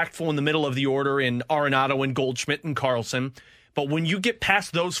are impactful in the middle of the order in Arenado and Goldschmidt and Carlson, but when you get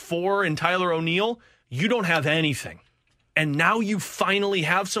past those four and Tyler O'Neill, you don't have anything. And now you finally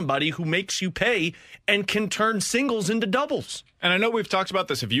have somebody who makes you pay and can turn singles into doubles. And I know we've talked about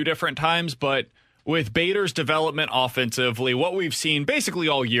this a few different times, but with Bader's development offensively, what we've seen basically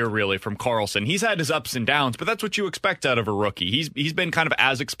all year, really, from Carlson, he's had his ups and downs, but that's what you expect out of a rookie. He's been kind of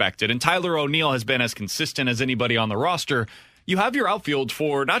as expected, and Tyler O'Neill has been as consistent as anybody on the roster. You have your outfield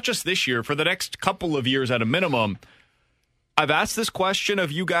for not just this year, for the next couple of years at a minimum. I've asked this question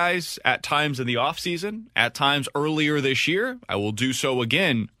of you guys at times in the offseason, at times earlier this year. I will do so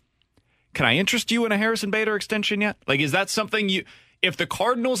again. Can I interest you in a Harrison Bader extension yet? Like, is that something you... If the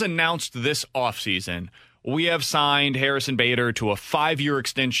Cardinals announced this offseason, we have signed Harrison Bader to a 5-year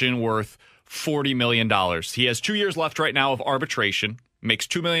extension worth $40 million. He has 2 years left right now of arbitration, makes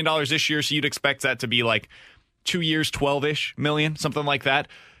 $2 million this year, so you'd expect that to be like 2 years, 12-ish million, something like that.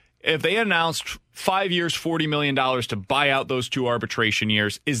 If they announced 5 years, $40 million to buy out those 2 arbitration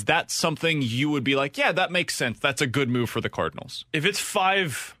years, is that something you would be like, yeah, that makes sense. That's a good move for the Cardinals? If it's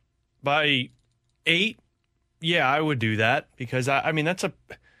 5 by 8, yeah, I would do that, because I mean that's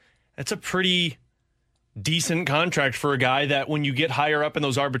a pretty decent contract for a guy that when you get higher up in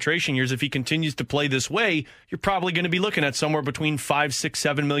those arbitration years, if he continues to play this way, you're probably going to be looking at somewhere between $5,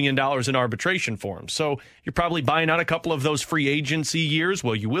 $6, $7 million in arbitration for him. So you're probably buying out a couple of those free agency years.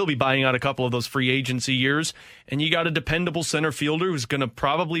 Well, you will be buying out a couple of those free agency years, and you got a dependable center fielder who's going to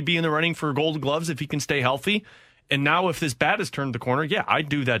probably be in the running for Gold Gloves if he can stay healthy. And now if this bat has turned the corner, yeah, I'd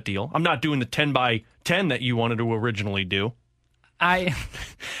do that deal. I'm not doing the 10 by 10 that you wanted to originally do.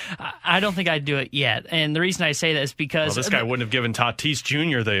 I don't think I'd do it yet. And the reason I say that is because... Well, this guy wouldn't have given Tatis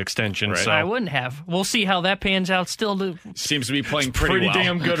Jr. the extension. Right. So I wouldn't have. We'll see how that pans out. Still seems to be playing pretty well.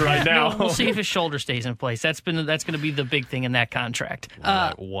 Damn good right now. We'll see if his shoulder stays in place. That's going to be the big thing in that contract.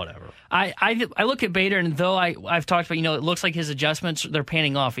 Whatever. I look at Bader, and though I've talked about, it looks like his adjustments, they're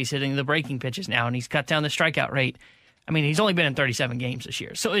panning off. He's hitting the breaking pitches now, and he's cut down the strikeout rate. I mean, he's only been in 37 games this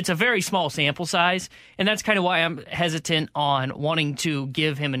year. So it's a very small sample size, and that's kind of why I'm hesitant on wanting to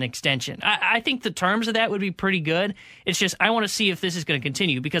give him an extension. I think the terms of that would be pretty good. It's just I want to see if this is going to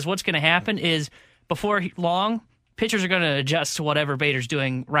continue, because what's going to happen is before long, pitchers are going to adjust to whatever Bader's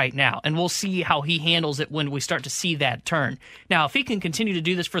doing right now, and we'll see how he handles it when we start to see that turn. Now, if he can continue to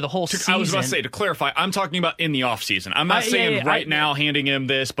do this for the whole season... I was about to say, to clarify, I'm talking about in the offseason. I'm not saying now handing him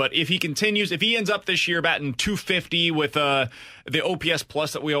this, but if he continues, if he ends up this year batting .250 with the OPS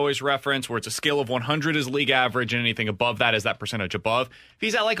plus that we always reference, where it's a scale of 100 is league average and anything above that is that percentage above, if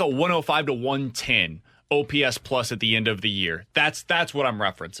he's at like a 105 to 110 OPS plus at the end of the year, that's what I'm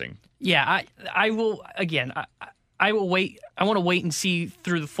referencing. Yeah, I will, again... I will wait. I want to wait and see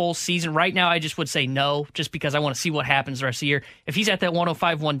through the full season. Right now, I just would say no, just because I want to see what happens the rest of the year. If he's at that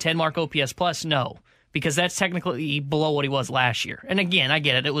 105, 110 mark OPS plus, no, because that's technically below what he was last year. And again, I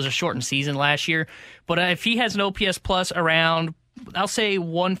get it. It was a shortened season last year. But if he has an OPS plus around, I'll say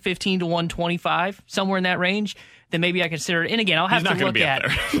 115 to 125, somewhere in that range, then maybe I consider it. And again, I'll have to look at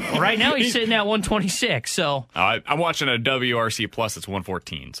it. Right now, he's sitting at 126. So I'm watching a WRC plus. It's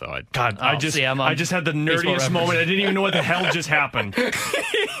 114. So I just had the nerdiest moment. I didn't even know what the hell just happened.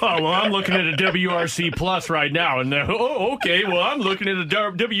 I'm looking at a WRC plus right now, and okay. Well, I'm looking at a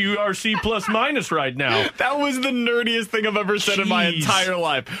WRC plus minus right now. That was the nerdiest thing I've ever said in my entire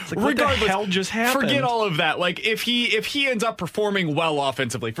life. Like, regardless, what the hell just happened? Forget all of that. Like if he ends up performing well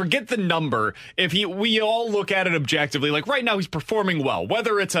offensively, forget the number. We all look at it objectively, like right now he's performing well,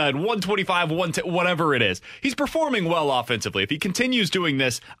 whether it's a 125, 110, whatever it is, he's performing well offensively. If he continues doing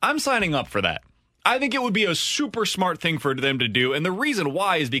this, I'm signing up for that. I think it would be a super smart thing for them to do, and the reason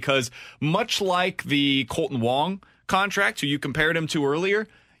why is because much like the Colton Wong contract, who you compared him to earlier,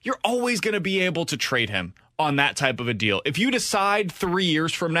 you're always going to be able to trade him on that type of a deal. If you decide 3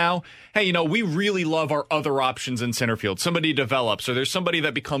 years from now, hey, we really love our other options in center field. Somebody develops, or there's somebody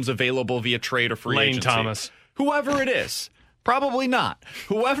that becomes available via trade or free agency. Lane Thomas. Whoever it is. Probably not.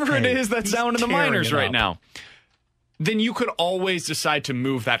 Whoever it is that's down in the minors right now. Then you could always decide to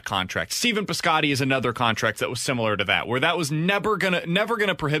move that contract. Steven Piscotty is another contract that was similar to that, where that was never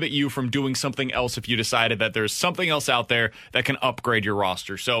gonna prohibit you from doing something else if you decided that there's something else out there that can upgrade your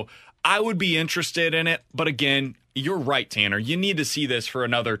roster. So I would be interested in it, but again, you're right, Tanner. You need to see this for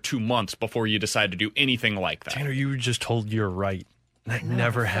another 2 months before you decide to do anything like that. Tanner, you were just told you're right. That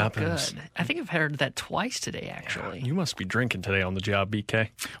never happens. Good. I think I've heard that twice today, actually. You must be drinking today on the job, BK.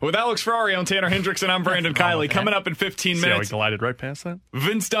 With Alex Ferrario and Tanner Hendrickson, I'm Brandon Kiley. Coming up in 15 minutes. See how we glided right past that?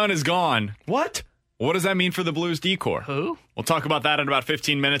 Vince Dunn is gone. What? What does that mean for the Blues decor? Who? We'll talk about that in about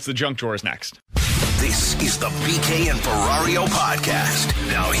 15 minutes. The junk drawer is next. This is the BK and Ferrario podcast.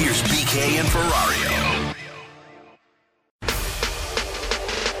 Now here's BK and Ferrario.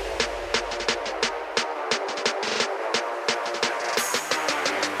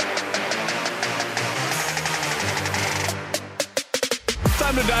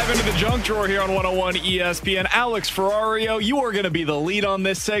 Time to dive into the junk drawer here on 101 ESPN. Alex Ferrario, you are going to be the lead on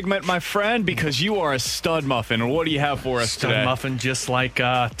this segment, my friend, because you are a stud muffin. And what do you have for us today? Stud muffin, just like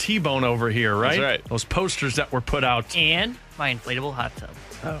T-Bone over here, right? That's right. Those posters that were put out. And my inflatable hot tub.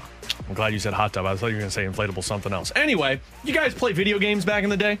 Oh, I'm glad you said hot tub. I thought you were going to say inflatable something else. Anyway, you guys play video games back in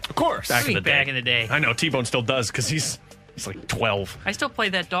the day? Of course. Back in the day. I know, T-Bone still does because he's like 12. I still play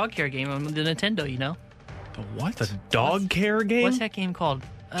that dog care game on the Nintendo, The what? The dog care game? What's that game called?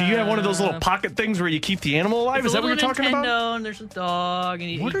 Do you have one of those little pocket things where you keep the animal alive? Is that what you're talking about? Nintendo, and there's a dog,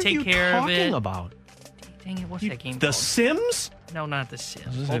 and you What are take you care of it. talking about? Dang it, what's that game The called? Sims? No, not The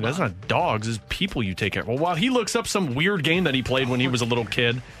Sims. That's not dogs. It's people you take care of. Well, while he looks up some weird game that he played when he was a little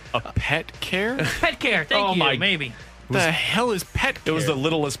kid. A pet care? Pet care, thank you, maybe. The hell is Pet Care? It was the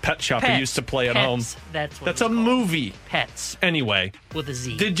littlest pet shop he used to play at home. That's a movie. Pets. Anyway. With a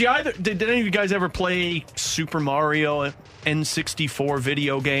Z. Did any of you guys ever play Super Mario N64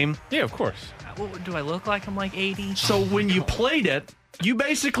 video game? Yeah, of course. What, do I look like I'm like 80? So when you played it, you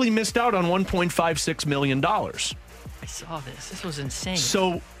basically missed out on $1.56 million. I saw this. This was insane.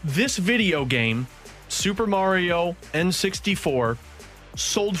 So this video game, Super Mario N64,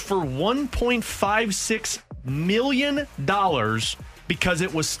 sold for $1.56 million because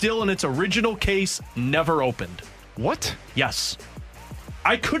it was still in its original case, never opened. What? Yes.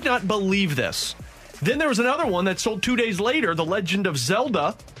 I could not believe this. Then there was another one that sold 2 days later, The Legend of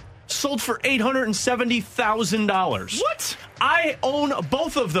Zelda, sold for $870,000. What? I own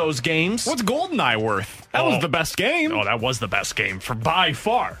both of those games. What's GoldenEye worth? That was the best game. Oh, that was the best game by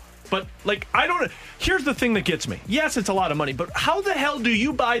far. But, I don't know. Here's the thing that gets me. Yes, it's a lot of money, but how the hell do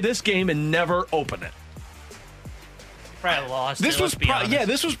you buy this game and never open it? Probably lost. This was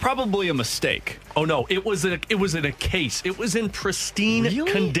probably a mistake. Oh no, it was in a case. It was in pristine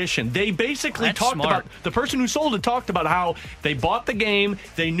condition. They basically talked about, the person who sold it talked about how they bought the game,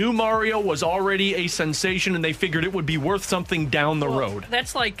 they knew Mario was already a sensation, and they figured it would be worth something down the road.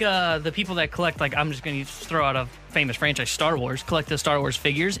 That's like the people that collect, I'm just going to throw out a famous franchise, Star Wars, collect the Star Wars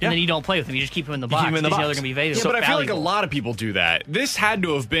figures, and then you don't play with them. You just keep them in the box. They're going to be valuable. Yeah, but I feel like a lot of people do that. This had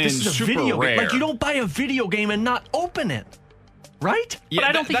to have been super video rare. Game. You don't buy a video game and not open it. Right? Yeah, but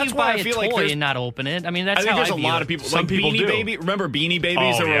I don't think you buy a toy and not open it. I mean, that's how I think there's a lot of people. Some people Beanie do. Baby. Remember Beanie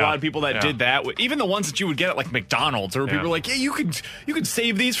Babies? There were a lot of people that did that. Even the ones that you would get at McDonald's, there were people like, yeah, you could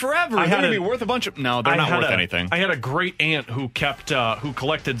save these forever. They're going to be worth a bunch of. No, they're not worth anything. I had a great aunt who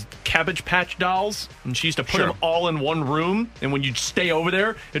collected Cabbage Patch dolls, and she used to put them all in one room. And when you'd stay over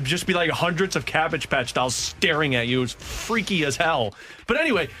there, it'd just be like hundreds of Cabbage Patch dolls staring at you. It was freaky as hell. But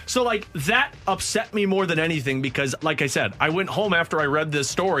anyway, so that upset me more than anything because, like I said, I went home after I read this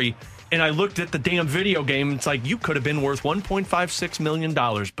story and I looked at the damn video game. It's like, you could have been worth $1.56 million,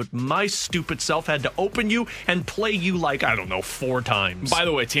 but my stupid self had to open you and play you 4 times. By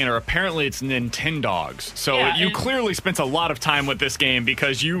the way, Tanner, apparently it's Nintendogs. So you clearly spent a lot of time with this game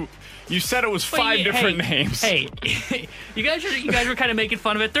because you said it was 5 different names. Hey, you guys were kind of making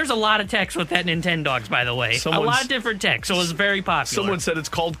fun of it. There's a lot of text with that Nintendogs, by the way. A lot of different text, so it was very popular. Someone said it's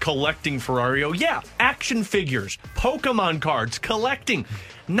called collecting, Ferrario. Yeah, action figures, Pokemon cards, collecting.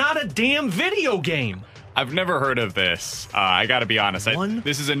 Not a damn video game. I've never heard of this. I got to be honest.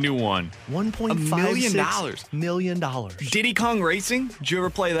 This is a new one. $1.56 million. Diddy Kong Racing? Did you ever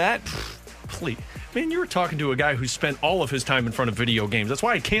play that? Please. Man, you were talking to a guy who spent all of his time in front of video games. That's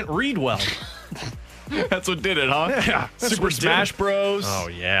why I can't read well. That's what did it, huh? Yeah. Super Smash Bros. Oh,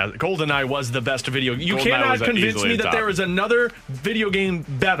 yeah. GoldenEye was the best video. You GoldenEye cannot was convince easily me the that top. there is another video game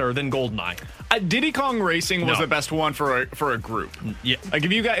better than GoldenEye. Diddy Kong Racing was No. the best one for a group. Yeah. Like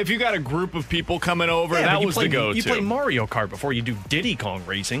if you got a group of people coming over, Yeah, that but you was play, the go-to. You play Mario Kart before you do Diddy Kong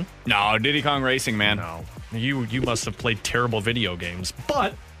Racing. No, Diddy Kong Racing, man. No. You must have played terrible video games.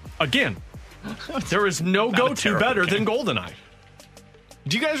 But, again, there is no Not a go-to terrible better game. than GoldenEye.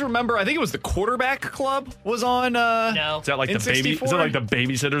 Do you guys remember? I think it was the Quarterback Club was on. No. Is that like the baby? N64? Is that like the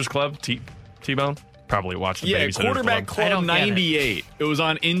Babysitters Club? T-Bone probably watched the Yeah, Babysitters Quarterback Club. I Club don't get it. 98. It was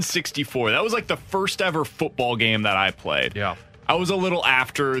on N64. That was like the first ever football game that I played. Yeah. I was a little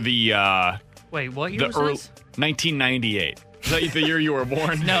after the Wait, what year was early this? 1998. Is that the year you were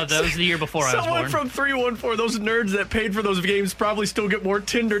born? No, that was the year before I was Someone born. from 314, those nerds that paid for those games probably still get more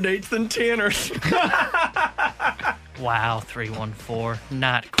Tinder dates than Tanner. Wow, 314.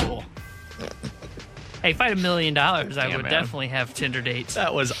 Not cool. Hey, if I had $1 million, I would man. definitely have Tinder dates.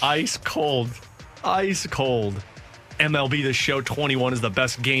 That was ice cold. Ice cold. MLB The Show 21 is the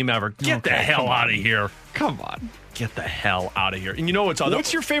best game ever. Get the hell out of here. Come on. Get the hell out of here. And you know what's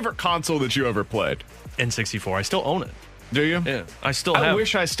What's your favorite console that you ever played? N64. I still own it. Do you? Yeah, I still I have.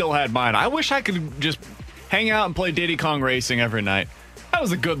 wish I still had mine. I wish I could just hang out and play Diddy Kong Racing every night. That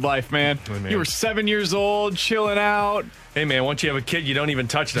was a good life, man. Oh, man. You were 7 years old, chilling out. Hey, man, once you have a kid, you don't even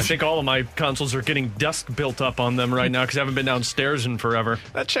touch it. I think all of my consoles are getting dust built up on them right now because I haven't been downstairs in forever.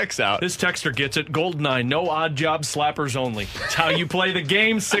 That checks out. This texter gets it. GoldenEye, no odd job slappers only. It's how you play the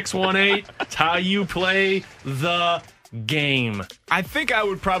game, 618. It's how you play the game. I think I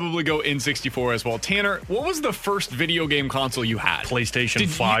would probably go N64 as well. Tanner, what was the first video game console you had? PlayStation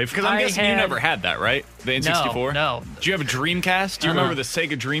 5. Because I'm guessing you never had that, right? The N64? No. Did you have a Dreamcast? Do you remember the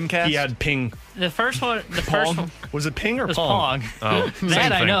Sega Dreamcast? He had Ping. The first one Was it Ping or was Pong? Pong. Oh, same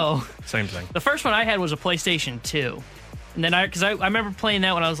That I thing. know. Same thing. The first one I had was a PlayStation 2. And then I remember playing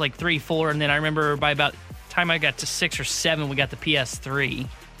that when I was like 3, 4, and then I remember by about the time I got to 6 or 7, we got the PS3.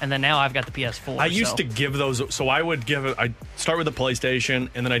 And then now I've got the PS4. I used to give those, so I would give it, I'd start with the PlayStation,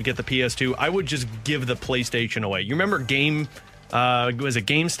 and then I'd get the PS2. I would just give the PlayStation away. You remember was it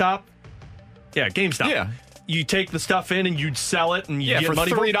GameStop? Yeah, GameStop. Yeah. You take the stuff in and you'd sell it, and you get for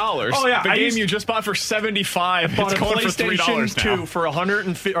money $3. Oh yeah, the game you just bought for $75. bought It's a going for PlayStation $3 now. 2 for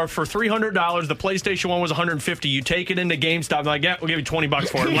 $300. The PlayStation 1 was $150. You take it into GameStop, and like, yeah, we'll give you $20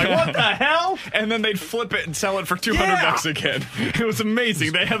 for it. I'm like, what the hell? And then they'd flip it and sell it for $200 Yeah. again. It was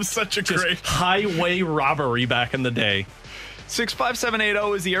amazing. They have such a great Highway robbery back in the day.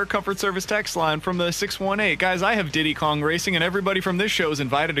 65780 is the Air Comfort Service text line from the 618. Guys, I have Diddy Kong Racing, and everybody from this show is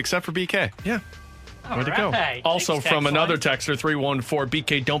invited except for BK. Yeah. Way to go. right. Also Thanks, from text another line. texter, 314,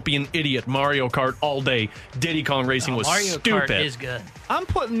 BK, don't be an idiot. Mario Kart all day. Diddy Kong Racing was Mario stupid. Kart is good. I'm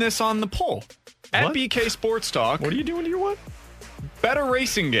putting this on the poll. At What? BK Sports Talk, What are you doing to your what? better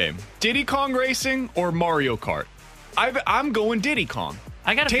racing game, Diddy Kong Racing or Mario Kart? I'm going Diddy Kong.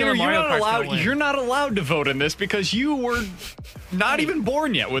 I got a Tanner, feeling Mario Kart's gonna win. you're not allowed to vote in this because you were not even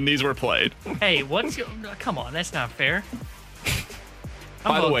born yet when these were played. Hey, come on, that's not fair.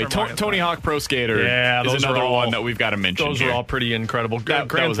 By the way, Tony Hawk Pro Skater Yeah, is those another are all- one that we've got to mention. Those here. were all pretty incredible. That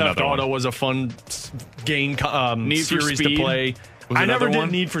Grand was Theft another Auto one. was a fun game Need for series to Speed play. was I never another did one?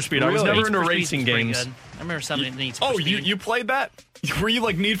 Need for Speed. I was Really? never into Need for Speed racing was pretty games. good. I remember somebody that needs for Oh, Speed. you played that? Were you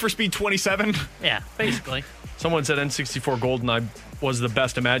like Need for Speed 27? Yeah, basically. Someone said N64 GoldenEye was the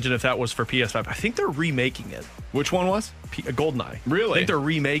best. Imagine if that was for PS5. I think they're remaking it. Which one was? GoldenEye. Really? I think they're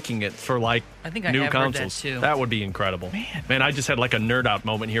remaking it for like I think I new have heard that, consoles. too. That would be incredible. Man, I just had like a nerd out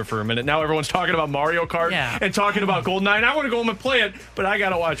moment here for a minute. Now everyone's talking about Mario Kart Yeah. and talking about GoldenEye. And I want to go home and play it, but I got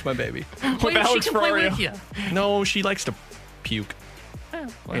to watch my baby. Well, Alex she can play Ferrario. with you. No, she likes to puke Oh,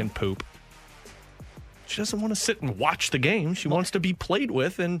 and poop. She doesn't want to sit and watch the game. She wants to be played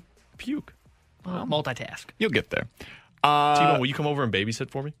with and puke. well, multitask. You'll get there. Timo, will you come over and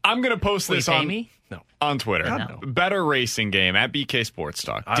babysit for me? I'm going to post Will you this pay on me? No. on Twitter. God, no. Better racing game at BK Sports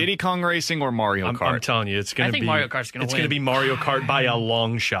Talk. Diddy Kong Racing or Mario I'm Kart? telling you, it's going I to be think Mario Kart's gonna It's going to win. be Mario Kart by a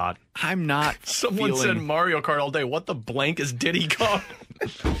long shot. I'm not Someone said feeling... Mario Kart all day. What the blank is Diddy Kong?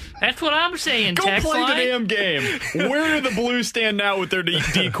 That's what I'm saying, Go text play line. the damn game. Where do the Blues stand now with their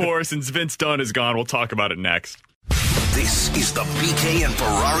D-core since Vince Dunn is gone? We'll talk about it next. This is the BK and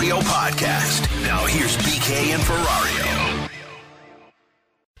Ferrario podcast. Now here's BK and Ferrario.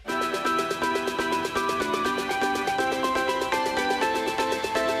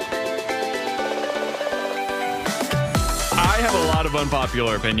 I have a lot of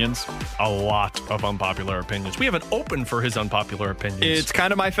unpopular opinions. A lot of unpopular opinions. We have an open for his unpopular opinions. It's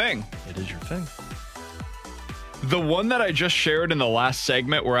kind of my thing. It is your thing. The one that I just shared in the last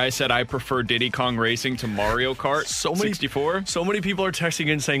segment where I said I prefer Diddy Kong Racing to Mario Kart 64. So many people are texting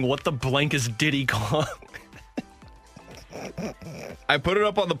in saying, what the blank is Diddy Kong? I put it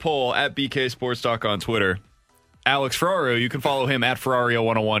up on the poll at BK Sports Talk on Twitter. Alex Ferrario, you can follow him at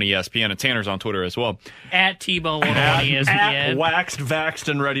Ferrario101 ESPN, and Tanner's on Twitter as well. At T-Bone 101 ESPN. At waxed, vaxxed,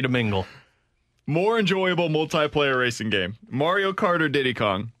 and ready to mingle. More enjoyable multiplayer racing game, Mario Kart or Diddy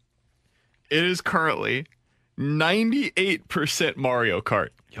Kong? It is currently 98% Mario Kart.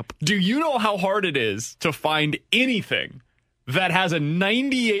 Yep. Do you know how hard it is to find anything that has a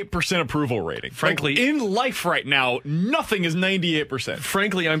 98% approval rating? Frankly, in life right now, nothing is 98%.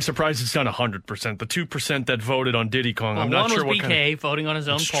 Frankly, I'm surprised it's not 100%. The 2% that voted on Diddy Kong, well, I'm not sure what what BK voting on his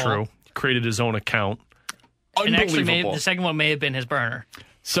own poll. True. Created his own account. And actually, the second one may have been his burner.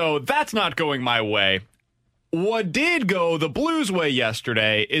 So that's not going my way. What did go the Blues' way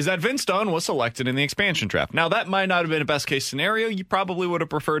yesterday is that Vince Dunn was selected in the expansion draft. Now, that might not have been a best-case scenario. You probably would have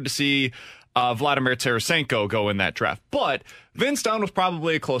preferred to see Vladimir Tarasenko go in that draft. But Vince Dunn was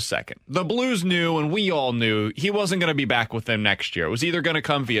probably a close second. The Blues knew, and we all knew, he wasn't going to be back with them next year. It was either going to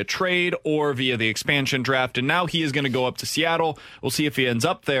come via trade or via the expansion draft, and now he is going to go up to Seattle. We'll see if he ends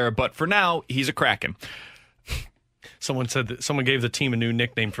up there, but for now, he's a Kraken. Someone said that someone gave the team a new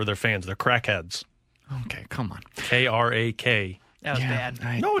nickname for their fans. They're Crackheads. Okay, come on. K-R-A-K. That was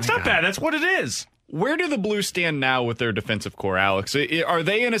bad. No, it's not bad. That's what it is. Where do the Blues stand now with their defensive core, Alex? Are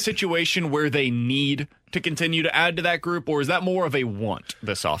they in a situation where they need to continue to add to that group, or is that more of a want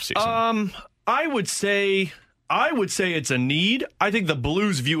this offseason? I would say it's a need. I think the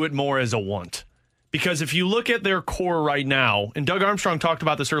Blues view it more as a want. Because if you look at their core right now, and Doug Armstrong talked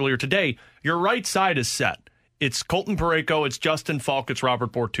about this earlier today, your right side is set. It's Colton Parayko, it's Justin Falk, it's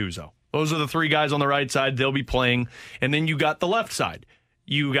Robert Bortuzzo. Those are the three guys on the right side. They'll be playing. And then you got the left side.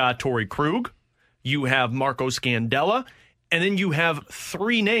 You got Torrey Krug. You have Marco Scandella. And then you have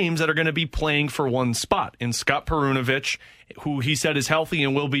three names that are going to be playing for one spot. In Scott Perunovich, who he said is healthy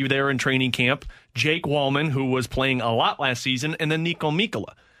and will be there in training camp. Jake Wallman, who was playing a lot last season. And then Nico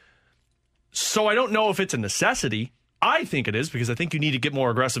Mikkola. So I don't know if it's a necessity. I think it is, because I think you need to get more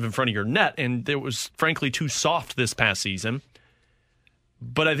aggressive in front of your net. And it was, frankly, too soft this past season.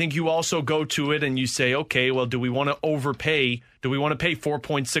 But I think you also go to it and you say, okay, well, do we want to overpay? Do we want to pay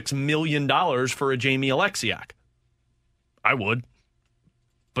 $4.6 million for a Jamie Alexiak? I would.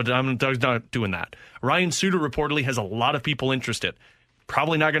 But I'm not doing that. Ryan Suter reportedly has a lot of people interested.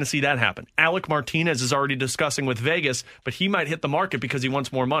 Probably not going to see that happen. Alec Martinez is already discussing with Vegas, but he might hit the market because he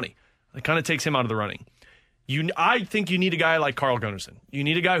wants more money. It kind of takes him out of the running. I think you need a guy like Carl Gunnarsson. You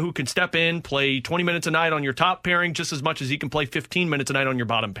need a guy who can step in, play 20 minutes a night on your top pairing just as much as he can play 15 minutes a night on your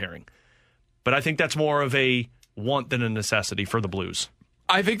bottom pairing. But I think that's more of a want than a necessity for the Blues.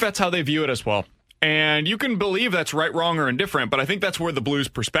 I think that's how they view it as well. And you can believe that's right, wrong, or indifferent, but I think that's where the Blues'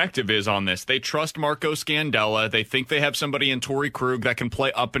 perspective is on this. They trust Marco Scandella. They think they have somebody in Torrey Krug that can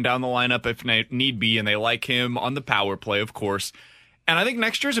play up and down the lineup if need be, and they like him on the power play, of course. And I think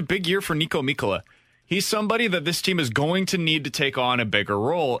next year is a big year for Nico Mikkola. He's somebody that this team is going to need to take on a bigger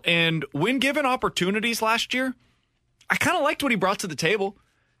role. And when given opportunities last year, I kind of liked what he brought to the table.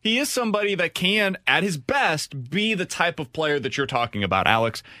 He is somebody that can, at his best, be the type of player that you're talking about,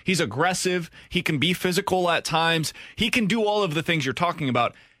 Alex. He's aggressive. He can be physical at times. He can do all of the things you're talking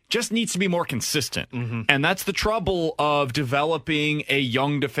about. Just needs to be more consistent. Mm-hmm. And that's the trouble of developing a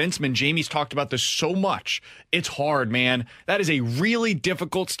young defenseman. Jamie's talked about this so much. It's hard, man. That is a really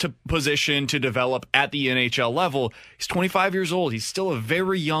difficult position to develop at the NHL level. He's 25 years old. He's still a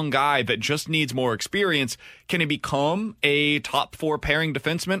very young guy that just needs more experience. Can he become a top 4 pairing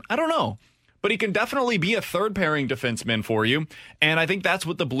defenseman? I don't know. But he can definitely be a third pairing defenseman for you. And I think that's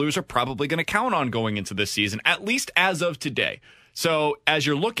what the Blues are probably going to count on going into this season, at least as of today. So as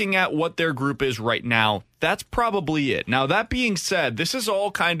you're looking at what their group is right now, that's probably it. Now, that being said, this is all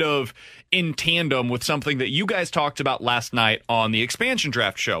kind of in tandem with something that you guys talked about last night on the expansion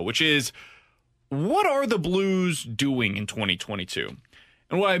draft show, which is, what are the Blues doing in 2022?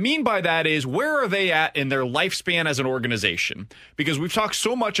 And what I mean by that is, where are they at in their lifespan as an organization? Because we've talked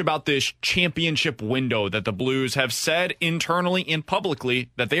so much about this championship window that the Blues have said internally and publicly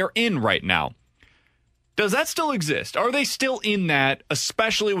that they are in right now. Does that still exist? Are they still in that,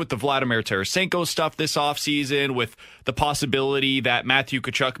 especially with the Vladimir Tarasenko stuff this offseason, with the possibility that Matthew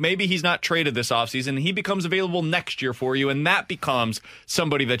Tkachuk, maybe he's not traded this offseason, and he becomes available next year for you, and that becomes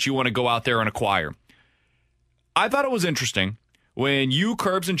somebody that you want to go out there and acquire? I thought it was interesting when you,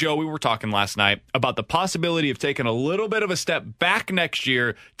 Curbs, and Joey were talking last night about the possibility of taking a little bit of a step back next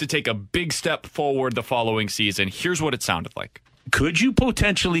year to take a big step forward the following season. Here's what it sounded like. Could you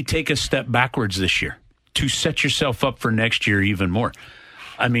potentially take a step backwards this year? to set yourself up for next year even more.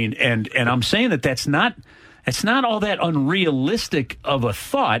 I mean, and I'm saying that's not all that unrealistic of a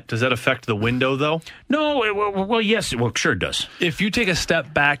thought. Does that affect the window, though? No. Well, yes. Well, sure it does. If you take a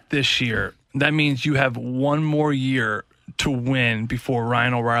step back this year, that means you have one more year to win before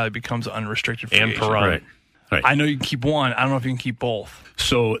Ryan O'Reilly becomes an unrestricted free agent. Right. I know you can keep one. I don't know if you can keep both.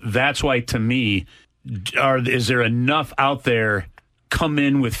 So that's why, to me, is there enough out there come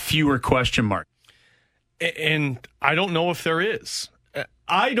in with fewer question marks? And I don't know if there is.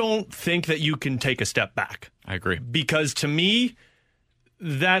 I don't think that you can take a step back. I agree. Because to me,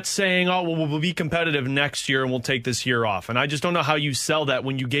 that's saying, oh, well, we'll be competitive next year and we'll take this year off. And I just don't know how you sell that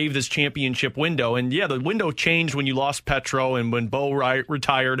when you gave this championship window. And yeah, the window changed when you lost Petro and when Bo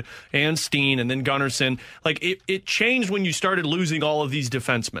retired and Steen and then Gunnarsson. Like, it changed when you started losing all of these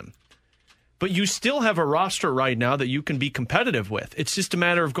defensemen. But you still have a roster right now that you can be competitive with. It's just a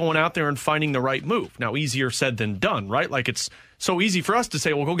matter of going out there and finding the right move. Now, easier said than done, right? Like, it's so easy for us to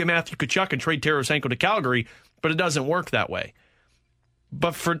say, well, go get Matthew Tkachuk and trade Tarasenko to Calgary, but it doesn't work that way.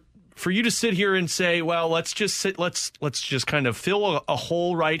 But for you to sit here and say, well, let's just kind of fill a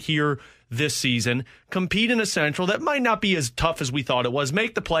hole right here this season, compete in a Central that might not be as tough as we thought it was,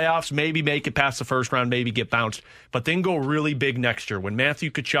 make the playoffs, maybe make it past the first round, maybe get bounced, but then go really big next year when Matthew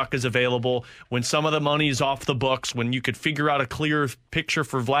Tkachuk is available, when some of the money is off the books, when you could figure out a clear picture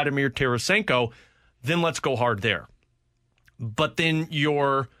for Vladimir Tarasenko, then let's go hard there. But then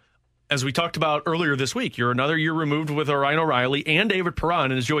as we talked about earlier this week, you're another year removed with Ryan O'Reilly and David Perron.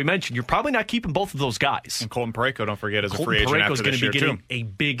 And as Joey mentioned, you're probably not keeping both of those guys. And Colton Parayko, don't forget, is a free agent after this year, too. Colton Parayko is going to be getting a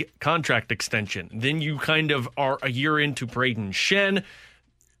big contract extension. Then you kind of are a year into Braden Shen.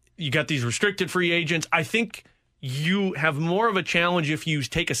 You got these restricted free agents. I think you have more of a challenge if you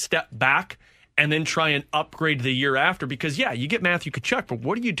take a step back and then try and upgrade the year after. Because, yeah, you get Matthew Tkachuk, but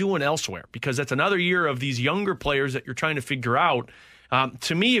what are you doing elsewhere? Because that's another year of these younger players that you're trying to figure out.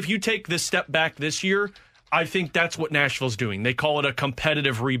 To me, if you take this step back this year, I think that's what Nashville's doing. They call it a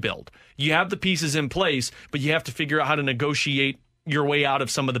competitive rebuild. You have the pieces in place, but you have to figure out how to negotiate your way out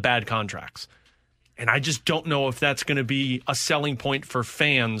of some of the bad contracts. And I just don't know if that's going to be a selling point for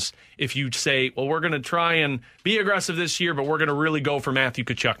fans if you say, well, we're going to try and be aggressive this year, but we're going to really go for Matthew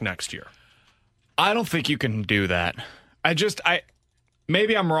Tkachuk next year. I don't think you can do that.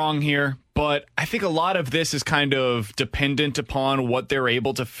 Maybe I'm wrong here, but I think a lot of this is kind of dependent upon what they're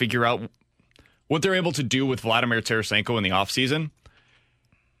able to figure out, what they're able to do with Vladimir Tarasenko in the offseason.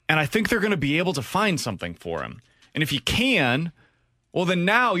 And I think they're going to be able to find something for him. And if you can, well, then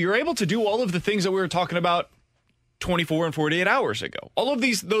now you're able to do all of the things that we were talking about 24 and 48 hours ago. All of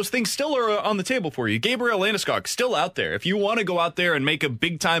those things still are on the table for you. Gabriel Landeskog still out there. If you want to go out there and make a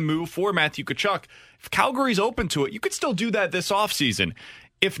big-time move for Matthew Tkachuk, if Calgary's open to it, you could still do that this offseason.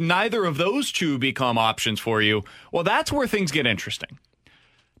 If neither of those two become options for you, well, that's where things get interesting.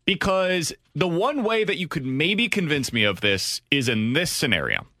 Because the one way that you could maybe convince me of this is in this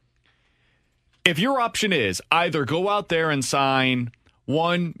scenario. If your option is either go out there and sign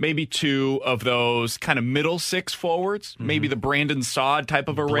one, maybe two of those kind of middle six forwards, maybe the Brandon Saad type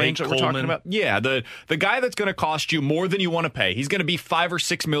of a range that we're talking about. Yeah, the guy that's going to cost you more than you want to pay. He's going to be $5 or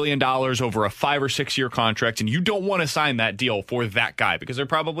 $6 million over a 5 or 6 year contract, and you don't want to sign that deal for that guy because they're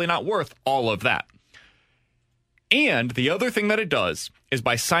probably not worth all of that. And the other thing that it does is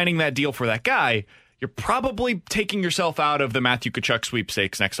by signing that deal for that guy, you're probably taking yourself out of the Matthew Tkachuk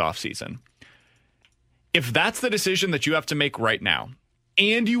sweepstakes next offseason. If that's the decision that you have to make right now,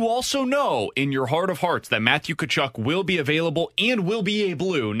 and you also know in your heart of hearts that Matthew Tkachuk will be available and will be a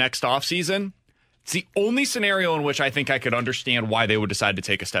Blue next offseason, it's the only scenario in which I think I could understand why they would decide to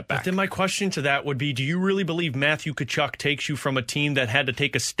take a step back. But then my question to that would be, do you really believe Matthew Tkachuk takes you from a team that had to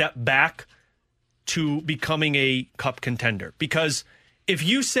take a step back to becoming a cup contender? Because if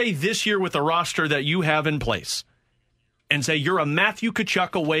you say this year with the roster that you have in place and say you're a Matthew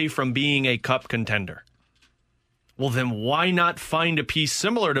Tkachuk away from being a cup contender, well, then why not find a piece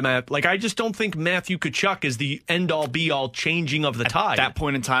similar to Matt? Like, I just don't think Matthew Tkachuk is the end-all, be-all changing of the tide. At that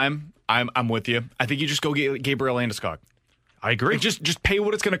point in time, I'm with you. I think you just go get Gabriel Landeskog. I agree. Like, just pay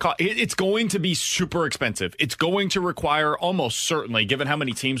what it's going to cost. It's going to be super expensive. It's going to require, almost certainly, given how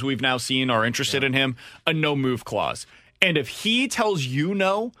many teams we've now seen are interested in him, a no-move clause. And if he tells you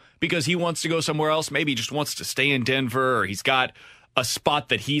no because he wants to go somewhere else, maybe he just wants to stay in Denver, or he's got a spot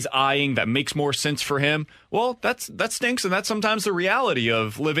that he's eyeing that makes more sense for him, well, that stinks, and that's sometimes the reality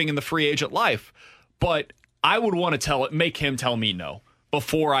of living in the free agent life. But I would want to make him tell me no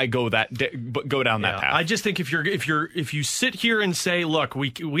before I go down that path. I just think if you sit here and say, look,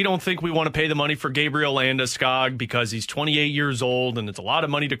 we don't think we want to pay the money for Gabriel Landeskog because he's 28 years old and it's a lot of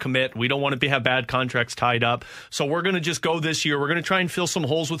money to commit. We don't want to have bad contracts tied up. So we're going to just go this year. We're going to try and fill some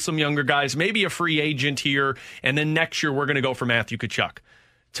holes with some younger guys, maybe a free agent here. And then next year we're going to go for Matthew Tkachuk.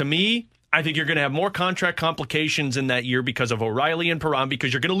 To me, I think you're going to have more contract complications in that year because of O'Reilly and Perron,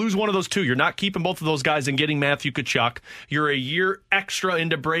 because you're going to lose one of those two. You're not keeping both of those guys and getting Matthew Tkachuk. You're a year extra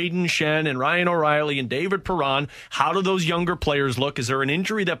into Braden Shen and Ryan O'Reilly and David Perron. How do those younger players look? Is there an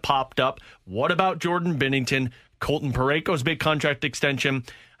injury that popped up? What about Jordan Binnington? Colton Parayko's big contract extension?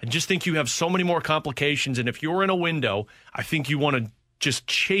 I just think you have so many more complications, and if you're in a window, I think you want to just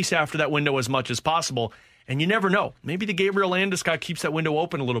chase after that window as much as possible. And you never know. Maybe the Gabriel Landeskog keeps that window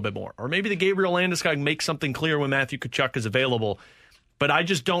open a little bit more. Or maybe the Gabriel Landeskog makes something clear when Matthew Tkachuk is available. But I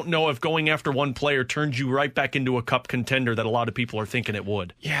just don't know if going after one player turns you right back into a cup contender that a lot of people are thinking it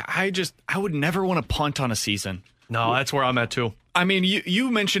would. Yeah, I would never want to punt on a season. No, that's where I'm at too. I mean,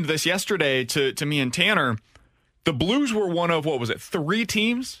 you mentioned this yesterday to me and Tanner. The Blues were one of, 3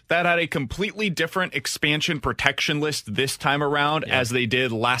 teams that had a completely different expansion protection list this time around as they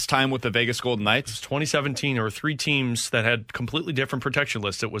did last time with the Vegas Golden Knights. It's 2017. There were 3 teams that had completely different protection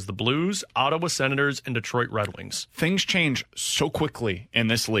lists. It was the Blues, Ottawa Senators, and Detroit Red Wings. Things change so quickly in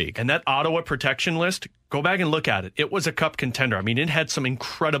this league. And that Ottawa protection list, go back and look at it. It was a cup contender. I mean, it had some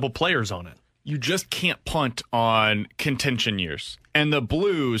incredible players on it. You just can't punt on contention years. And the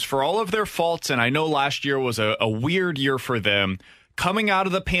Blues, for all of their faults, and I know last year was a weird year for them, coming out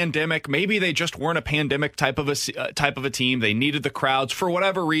of the pandemic, maybe they just weren't a pandemic type of a team. They needed the crowds for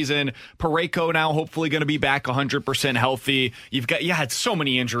whatever reason. Parayko now hopefully going to be back 100% healthy. You had so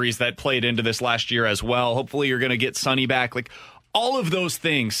many injuries that played into this last year as well. Hopefully you're going to get Sonny back. Like all of those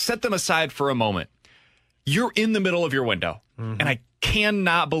things, set them aside for a moment. You're in the middle of your window, and I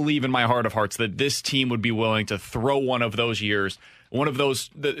cannot believe in my heart of hearts that this team would be willing to throw one of those years, one of those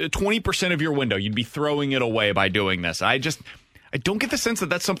 20% of your window. You'd be throwing it away by doing this. I don't get the sense that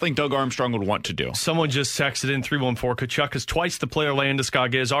that's something Doug Armstrong would want to do. Someone just texted in 314. Tkachuk is twice the player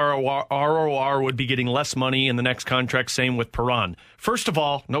Landeskog is. ROR would be getting less money in the next contract. Same with Perron. First of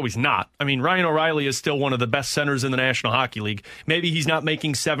all, no, he's not. I mean, Ryan O'Reilly is still one of the best centers in the National Hockey League. Maybe he's not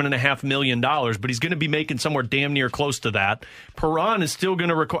making $7.5 million, but he's going to be making somewhere damn near close to that. Perron is still going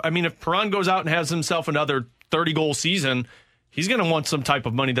to require. I mean, if Perron goes out and has himself another 30-goal season, he's going to want some type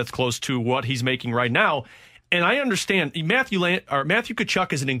of money that's close to what he's making right now. And I understand Matthew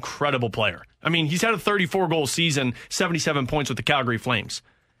Tkachuk is an incredible player. I mean, he's had a 34-goal season, 77 points with the Calgary Flames.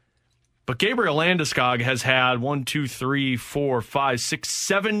 But Gabriel Landeskog has had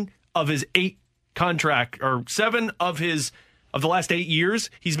 7 of his 8 contract, or 7 of the last 8 years,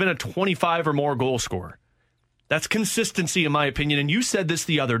 he's been a 25 or more goal scorer. That's consistency, in my opinion. And you said this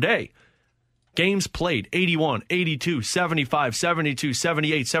the other day. Games played, 81, 82, 75, 72,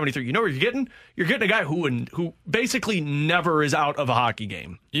 78, 73. You know what you're getting? You're getting a guy who basically never is out of a hockey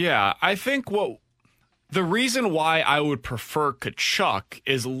game. Yeah, I think the reason why I would prefer Tkachuk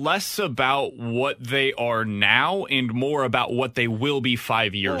is less about what they are now and more about what they will be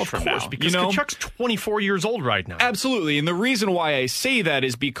 5 years from now. Because Tkachuk's 24 years old right now. Absolutely, and the reason why I say that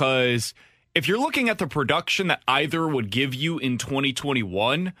is because if you're looking at the production that either would give you in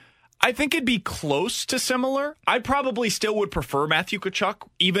 2021, I think it'd be close to similar. I probably still would prefer Matthew Tkachuk,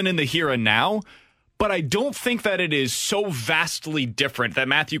 even in the here and now, but I don't think that it is so vastly different that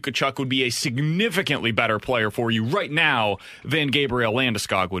Matthew Tkachuk would be a significantly better player for you right now than Gabriel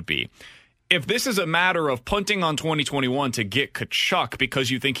Landeskog would be. If this is a matter of punting on 2021 to get Tkachuk because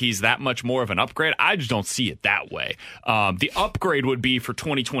you think he's that much more of an upgrade, I just don't see it that way. The upgrade would be for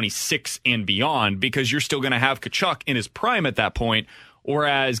 2026 and beyond because you're still going to have Tkachuk in his prime at that point,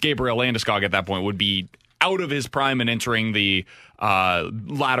 whereas Gabriel Landeskog at that point would be out of his prime and entering the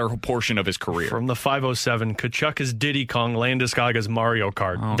latter portion of his career. From the 507, Tkachuk is Diddy Kong, Landeskog is Mario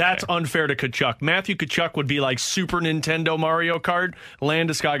Kart. Okay. That's unfair to Tkachuk. Matthew Tkachuk would be like Super Nintendo Mario Kart.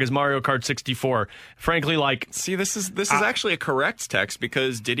 Landeskog is Mario Kart 64. Frankly, see, this is actually a correct text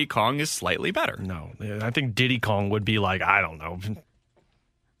because Diddy Kong is slightly better. No, I think Diddy Kong would be like, I don't know,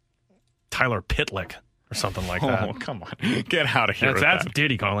 Tyler Pitlick or something like that. Oh, come on. Get out of here. That's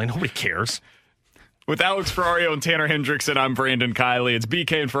Diddy Kong. Like, nobody cares. With Alex Ferrario and Tanner Hendrickson, I'm Brandon Kiley. It's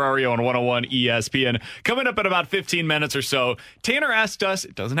BK and Ferrario on 101 ESPN. Coming up in about 15 minutes or so, Tanner asked us,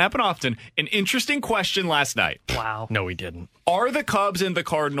 it doesn't happen often, an interesting question last night. Wow. No, he didn't. Are the Cubs and the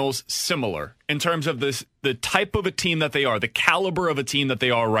Cardinals similar in terms of the type of a team that they are, the caliber of a team that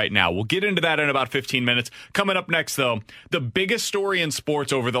they are right now? We'll get into that in about 15 minutes. Coming up next, though, the biggest story in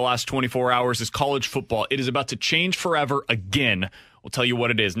sports over the last 24 hours is college football. It is about to change forever again. We'll tell you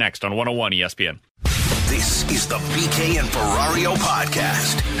what it is next on 101 ESPN. This is the BK and Ferrario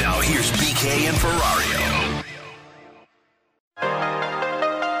podcast. Now here's BK and Ferrario.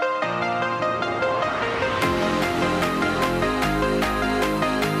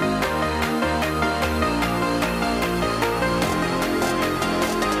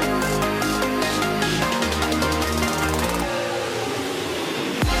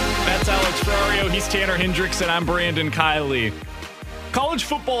 That's Alex Ferrario. He's Tanner Hendrickson. I'm Brandon Kiley. College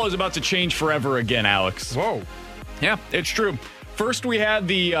football is about to change forever again, Alex. Whoa. Yeah, it's true. First, we had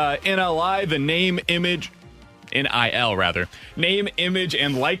the NIL, the name, image, and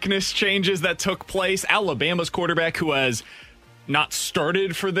likeness changes that took place. Alabama's quarterback, who has not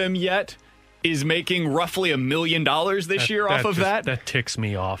started for them yet, is making roughly $1 million this year off of that. That ticks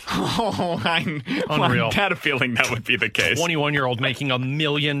me off. Oh, Unreal. I had a feeling that would be the case. 21-year-old making $1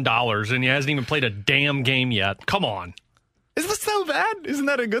 million, and he hasn't even played a damn game yet. Come on. Is this so bad? Isn't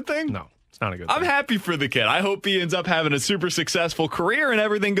that a good thing? No, it's not a good thing. I'm happy for the kid. I hope he ends up having a super successful career and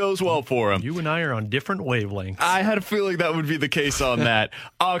everything goes well for him. You and I are on different wavelengths. I had a feeling that would be the case on that.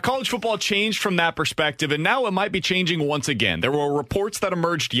 College football changed from that perspective, and now it might be changing once again. There were reports that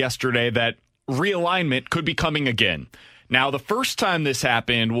emerged yesterday that realignment could be coming again. Now, the first time this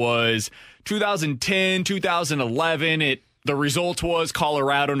happened was 2010, 2011. The result was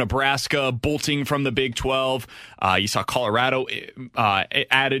Colorado, Nebraska bolting from the Big 12. You saw Colorado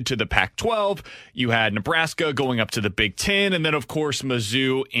added to the Pac-12. You had Nebraska going up to the Big 10. And then, of course,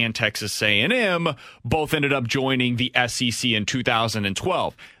 Mizzou and Texas A&M both ended up joining the SEC in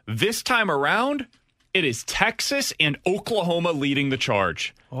 2012. This time around, it is Texas and Oklahoma leading the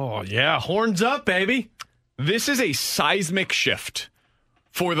charge. Oh, yeah. Horns up, baby. This is a seismic shift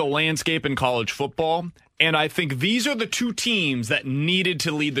for the landscape in college football. And I think these are the two teams that needed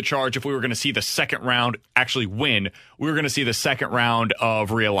to lead the charge if we were going to see the second round actually win. We were going to see the second round of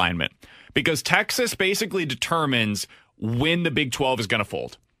realignment. Because Texas basically determines when the Big 12 is going to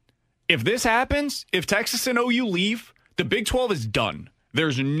fold. If this happens, if Texas and OU leave, the Big 12 is done.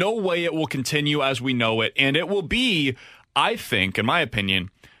 There's no way it will continue as we know it. And it will be, I think, in my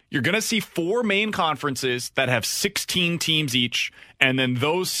opinion, you're going to see 4 main conferences that have 16 teams each, and then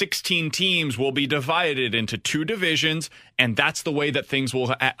those 16 teams will be divided into 2 divisions, and that's the way that things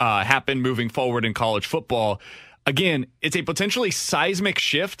will happen moving forward in college football. Again, it's a potentially seismic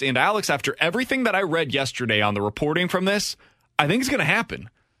shift, and Alex, after everything that I read yesterday on the reporting from this, I think it's going to happen.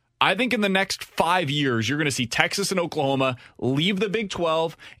 I think in the next 5 years, you're going to see Texas and Oklahoma leave the Big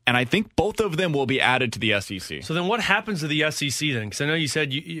 12, and I think both of them will be added to the SEC. So then what happens to the SEC then? Because I know you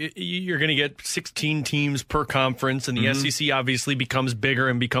said you're going to get 16 teams per conference, and the SEC obviously becomes bigger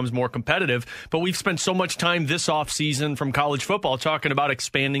and becomes more competitive. But we've spent so much time this offseason from college football talking about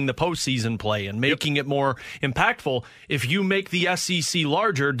expanding the postseason play and making it more impactful. If you make the SEC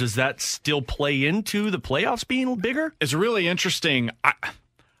larger, does that still play into the playoffs being bigger? It's really interesting.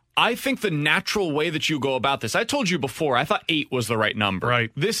 I think the natural way that you go about this, I told you before, I thought 8 was the right number. Right.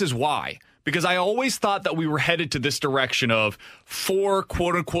 This is why. Because I always thought that we were headed to this direction of 4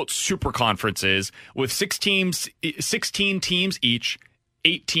 quote-unquote super conferences with 16 teams each,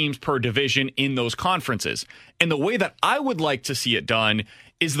 8 teams per division in those conferences. And the way that I would like to see it done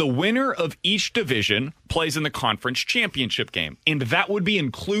is the winner of each division plays in the conference championship game. And that would be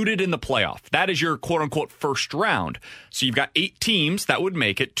included in the playoff. That is your quote-unquote first round. So you've got 8 teams that would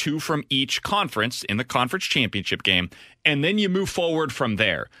make it, 2 from each conference in the conference championship game. And then you move forward from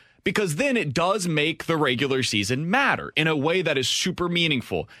there. Because then it does make the regular season matter in a way that is super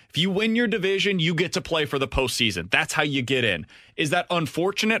meaningful. If you win your division, you get to play for the postseason. That's how you get in. Is that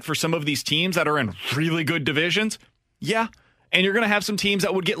unfortunate for some of these teams that are in really good divisions? Yeah. And you're going to have some teams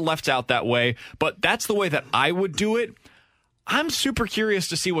that would get left out that way. But that's the way that I would do it. I'm super curious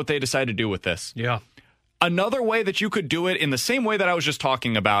to see what they decide to do with this. Yeah. Another way that you could do it in the same way that I was just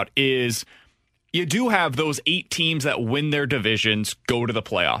talking about is you do have those 8 teams that win their divisions go to the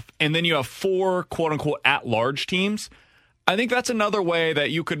playoff. And then you have 4 quote-unquote at-large teams. I think that's another way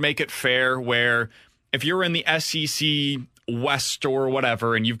that you could make it fair where if you're in the SEC West or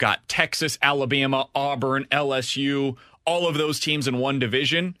whatever and you've got Texas, Alabama, Auburn, LSU, all of those teams in one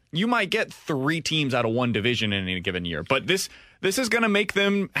division, you might get 3 teams out of one division in any given year. But this this is going to make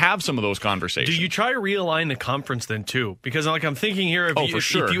them have some of those conversations. Do you try to realign the conference then, too? Because, like, I'm thinking here,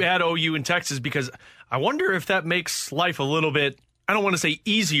 if you add OU and Texas, because I wonder if that makes life a little bit, I don't want to say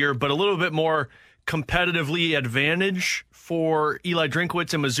easier, but a little bit more competitively advantage for Eli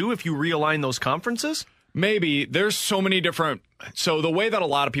Drinkwitz and Mizzou if you realign those conferences? Maybe. There's so many different... So the way that a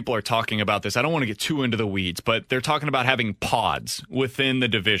lot of people are talking about this, I don't want to get too into the weeds, but they're talking about having pods within the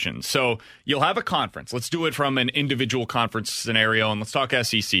division. So you'll have a conference. Let's do it from an individual conference scenario, and let's talk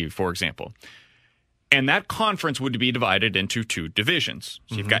SEC, for example. And that conference would be divided into 2 divisions.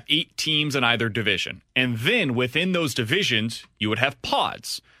 So you've got 8 teams in either division. And then within those divisions, you would have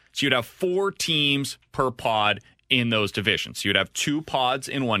pods. So you'd have 4 teams per pod in those divisions. So you'd have 2 pods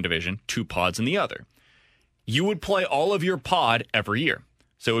in one division, 2 pods in the other. You would play all of your pod every year.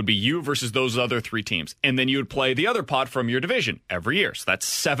 So it would be you versus those other 3 teams. And then you would play the other pod from your division every year. So that's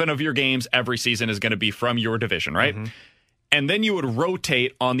 7 of your games every season is going to be from your division, right? And then you would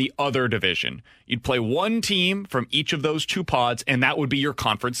rotate on the other division. You'd play 1 team from each of those 2 pods, and that would be your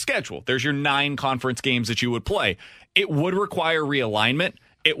conference schedule. There's your 9 conference games that you would play. It would require realignment.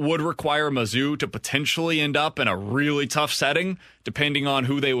 It would require Mizzou to potentially end up in a really tough setting, depending on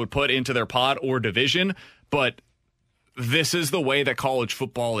who they would put into their pod or division. But this is the way that college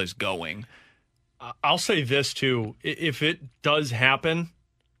football is going. I'll say this, too. If it does happen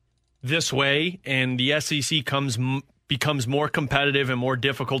this way and the SEC becomes more competitive and more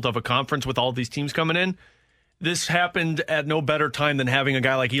difficult of a conference with all these teams coming in, this happened at no better time than having a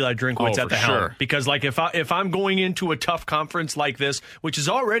guy like Eli Drinkwitz at the helm. Because, like, if I'm going into a tough conference like this, which is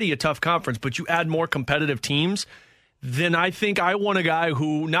already a tough conference, but you add more competitive teams, then I think I want a guy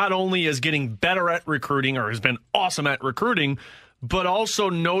who not only is getting better at recruiting or has been awesome at recruiting, but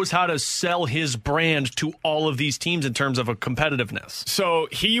also knows how to sell his brand to all of these teams in terms of a competitiveness. So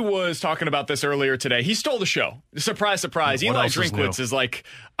he was talking about this earlier today. He stole the show. Surprise, surprise. Eli Drinkwitz is like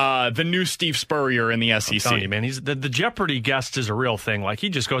the new Steve Spurrier in the SEC. I'm telling you, man, he's the Jeopardy guest is a real thing. Like, he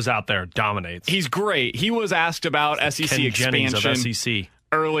just goes out there and dominates. He's great. He was asked about SEC Ken Jennings expansion of SEC.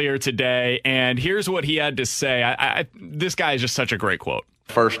 Earlier today, and here's what he had to say. This guy is just such a great quote.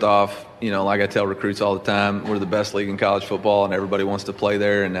 First off, like I tell recruits all the time, we're the best league in college football, and everybody wants to play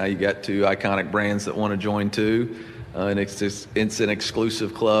there. And now you got 2 iconic brands that want to join too, and it's an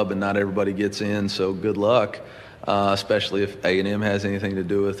exclusive club, and not everybody gets in. So good luck, especially if A&M has anything to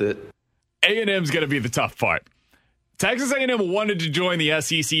do with it. A&M's going to be the tough part. Texas A&M wanted to join the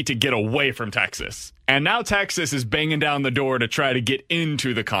SEC to get away from Texas, and now Texas is banging down the door to try to get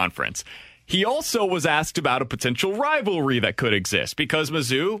into the conference. He also was asked about a potential rivalry that could exist because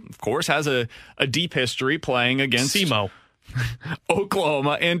Mizzou, of course, has a deep history playing against SEMO,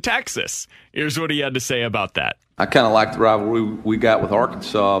 Oklahoma, and Texas. Here's what he had to say about that. I kind of like the rivalry we got with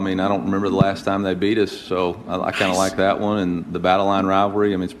Arkansas. I mean, I don't remember the last time they beat us, so I kind of like that one. And the Battle Line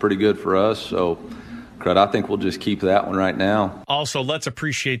rivalry, I mean, it's pretty good for us, so crud, I think we'll just keep that one right now. Also, let's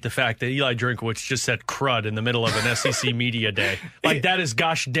appreciate the fact that Eli Drinkwitz just said crud in the middle of an SEC media day. Like, that is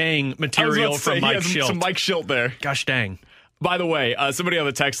gosh dang material from Mike Schilt. Some Mike Schilt there. Gosh dang. By the way, somebody on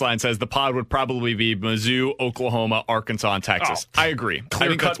the text line says the pod would probably be Mizzou, Oklahoma, Arkansas, and Texas. I agree.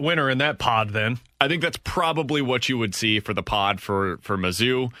 Clear-cut winner in that pod, then. I think that's probably what you would see for the pod for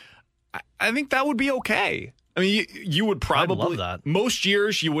Mizzou. I think that would be okay. I mean, you would probably... I'd love that. Most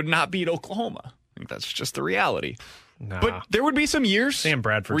years, you would not beat Oklahoma. I think that's just the reality. Nah. But there would be some years Sam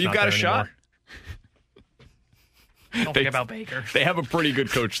Bradford's where you've got a shot. Don't think about Baker. They have a pretty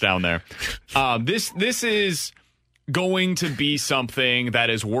good coach down there. This is going to be something that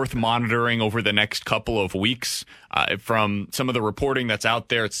is worth monitoring over the next couple of weeks. From some of the reporting that's out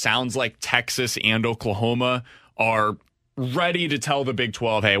there, it sounds like Texas and Oklahoma are ready to tell the Big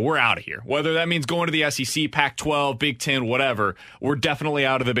 12, hey, we're out of here. Whether that means going to the SEC, Pac-12, Big 10, whatever, we're definitely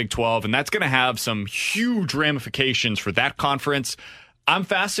out of the Big 12, and that's going to have some huge ramifications for that conference. I'm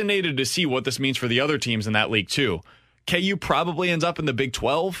fascinated to see what this means for the other teams in that league, too. KU probably ends up in the Big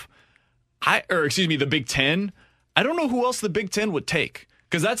 12, the Big 10. I don't know who else the Big 10 would take,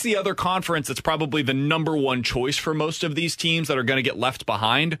 because that's the other conference that's probably the number one choice for most of these teams that are going to get left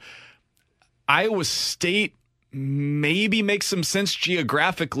behind. Iowa State maybe makes some sense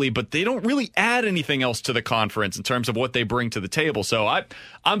geographically, but they don't really add anything else to the conference in terms of what they bring to the table. So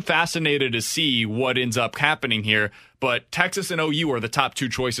I'm fascinated to see what ends up happening here. But Texas and OU are the top 2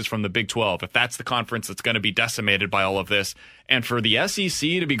 choices from the Big 12, if that's the conference that's going to be decimated by all of this. And for the SEC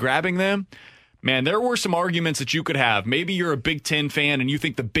to be grabbing them, man, there were some arguments that you could have. Maybe you're a Big 10 fan and you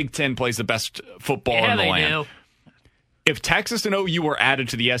think the Big 10 plays the best football in the land. Do. If Texas and OU are added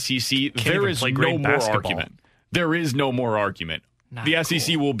to the SEC, there is no more argument. There is no more argument. The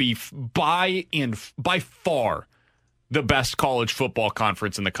SEC will be by far the best college football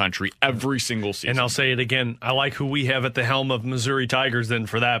conference in the country every single season. And I'll say it again, I like who we have at the helm of Missouri Tigers then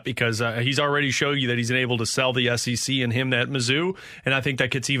for that, because he's already showed you that he's able to sell the SEC and him at Mizzou, and I think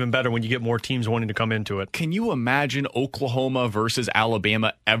that gets even better when you get more teams wanting to come into it. Can you imagine Oklahoma versus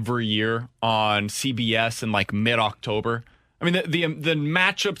Alabama every year on CBS in like mid-October? I mean, the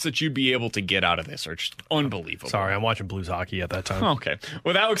matchups that you'd be able to get out of this are just unbelievable. Sorry, I'm watching Blues hockey at that time. Okay.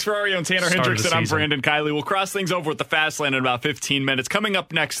 With Alex Ferrario and Tanner Hendrickson, I'm Brandon Kiley. We'll cross things over with the Fast Lane in about 15 minutes. Coming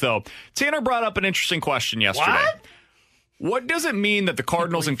up next, though, Tanner brought up an interesting question yesterday. What does it mean that the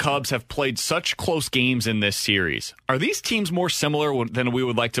Cardinals and Cubs have played such close games in this series? Are these teams more similar than we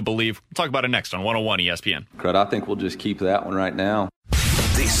would like to believe? We'll talk about it next on 101 ESPN. Crud, I think we'll just keep that one right now.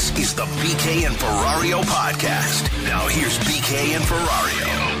 This is the BK and Ferrario podcast. Now here's BK and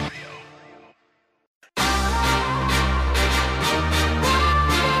Ferrario.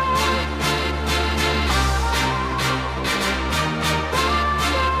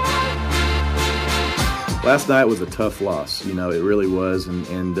 Last night was a tough loss. You know, it really was. And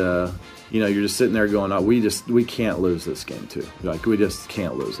you know, you're just sitting there going, oh, we can't lose this game too. Like, we just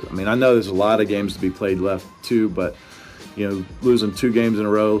can't lose it. I mean, I know there's a lot of games to be played left too, but you know, losing 2 games in a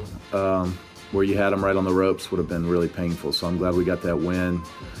row where you had them right on the ropes would have been really painful. So I'm glad we got that win.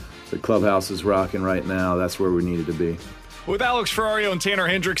 The clubhouse is rocking right now. That's where we needed to be. With Alex Ferrario and Tanner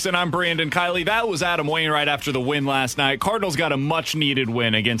Hendrickson, I'm Brandon Kiley. That was Adam Wainwright after the win last night. Cardinals got a much-needed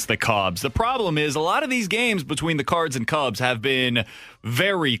win against the Cubs. The problem is a lot of these games between the Cards and Cubs have been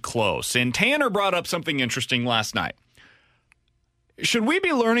very close. And Tanner brought up something interesting last night. Should we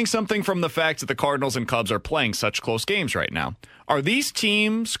be learning something from the fact that the Cardinals and Cubs are playing such close games right now? Are these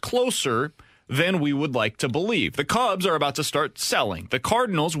teams closer than we would like to believe? The Cubs are about to start selling. The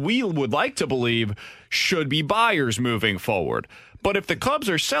Cardinals, we would like to believe, should be buyers moving forward. But if the Cubs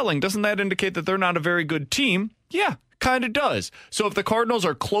are selling, doesn't that indicate that they're not a very good team? Yeah, kind of does. So if the Cardinals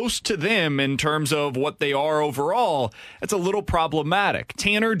are close to them in terms of what they are overall, it's a little problematic.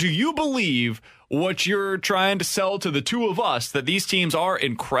 Tanner, do you believe what you're trying to sell to the two of us, that these teams are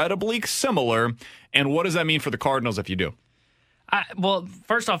incredibly similar, and what does that mean for the Cardinals if you do? Well,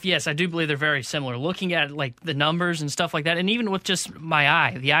 first off, yes, I do believe they're very similar. Looking at like the numbers and stuff like that, and even with just the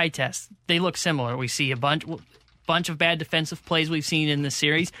eye test, they look similar. We see a bunch of bad defensive plays we've seen in this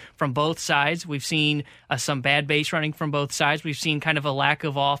series from both sides. We've seen some bad base running from both sides. We've seen kind of a lack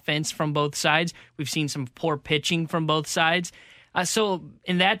of offense from both sides. We've seen some poor pitching from both sides. So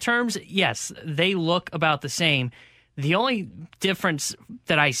in that terms, yes, they look about the same. The only difference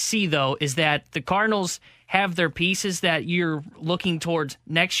that I see, though, is that the Cardinals have their pieces that you're looking towards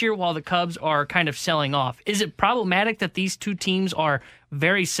next year while the Cubs are kind of selling off. Is it problematic that these two teams are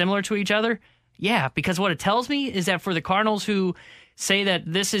very similar to each other? Yeah, because what it tells me is that for the Cardinals who say that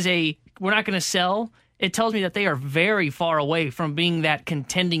this is we're not going to sell, it tells me that they are very far away from being that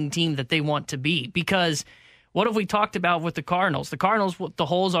contending team that they want to be. Because what have we talked about with the Cardinals? The Cardinals, what the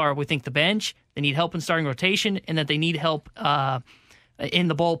holes are, we think the bench, they need help in starting rotation, and that they need help in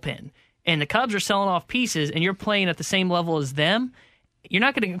the bullpen. And the Cubs are selling off pieces, and you're playing at the same level as them. You're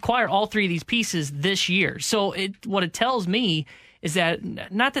not going to acquire all 3 of these pieces this year. So what it tells me is that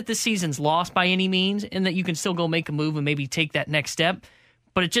not that this season's lost by any means, and that you can still go make a move and maybe take that next step,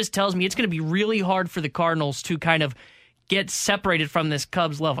 but it just tells me it's going to be really hard for the Cardinals to kind of get separated from this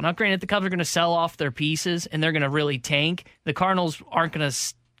Cubs level. Now, granted, the Cubs are going to sell off their pieces, and they're going to really tank. The Cardinals aren't going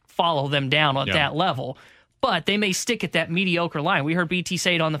to follow them down at that level, but they may stick at that mediocre line. We heard BT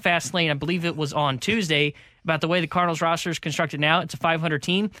say it on the Fast Lane, I believe it was on Tuesday, about the way the Cardinals roster is constructed now. It's a 500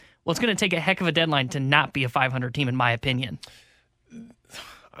 team. Well, it's going to take a heck of a deadline to not be a 500 team, in my opinion.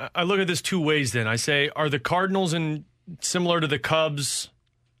 I look at this 2 ways then. I say, are the Cardinals similar to the Cubs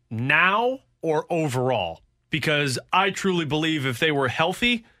now or overall? Because I truly believe if they were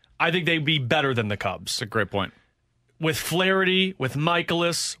healthy, I think they'd be better than the Cubs. That's a great point. With Flaherty, with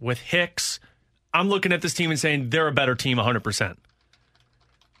Michaelis, with Hicks, I'm looking at this team and saying they're a better team 100%.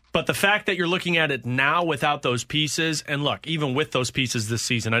 But the fact that you're looking at it now without those pieces, and look, even with those pieces this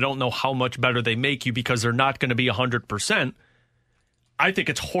season, I don't know how much better they make you because they're not going to be 100%. I think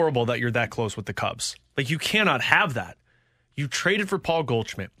it's horrible that you're that close with the Cubs. Like, you cannot have that. You traded for Paul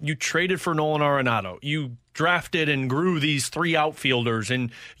Goldschmidt. You traded for Nolan Arenado. You drafted and grew these 3 outfielders,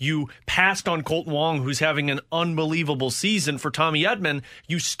 and you passed on Colton Wong, who's having an unbelievable season, for Tommy Edman.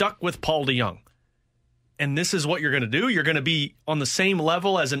 You stuck with Paul DeJong. And this is what you're going to do? You're going to be on the same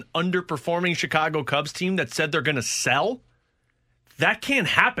level as an underperforming Chicago Cubs team that said they're going to sell? That can't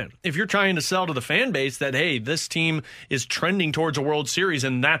happen if you're trying to sell to the fan base that, hey, this team is trending towards a World Series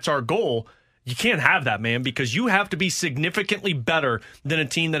and that's our goal. You can't have that, man, because you have to be significantly better than a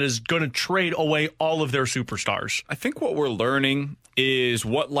team that is going to trade away all of their superstars. I think what we're learning is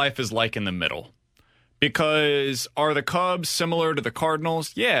what life is like in the middle. Because are the Cubs similar to the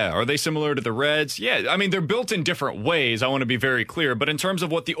Cardinals? Yeah. Are they similar to the Reds? Yeah. I mean, they're built in different ways. I want to be very clear. But in terms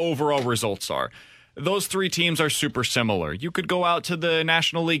of what the overall results are, those three teams are super similar. You could go out to the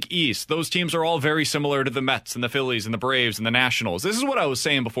National League East. Those teams are all very similar to the Mets and the Phillies and the Braves and the Nationals. This is what I was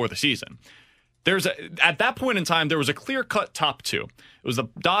saying before the season. At that point in time, there was a clear-cut top two. It was the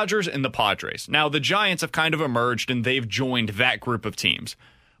Dodgers and the Padres. Now, the Giants have kind of emerged, and they've joined that group of teams.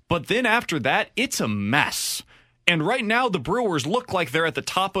 But then after that, it's a mess. And right now, the Brewers look like they're at the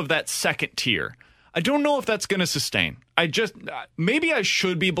top of that second tier. I don't know if that's going to sustain. Maybe I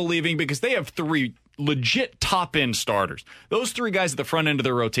should be believing because they have three legit top-end starters. Those three guys at the front end of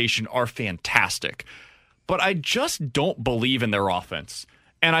their rotation are fantastic. But I just don't believe in their offense.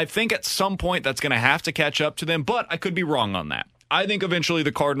 And I think at some point that's going to have to catch up to them, but I could be wrong on that. I think eventually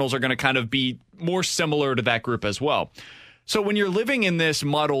the Cardinals are going to kind of be more similar to that group as well. So when you're living in this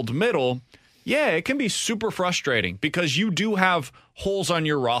muddled middle, yeah, it can be super frustrating because you do have holes on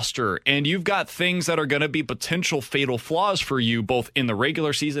your roster and you've got things that are going to be potential fatal flaws for you both in the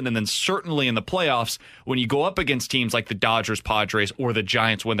regular season and then certainly in the playoffs when you go up against teams like the Dodgers, Padres, or the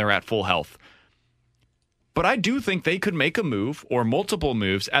Giants when they're at full health. But I do think they could make a move or multiple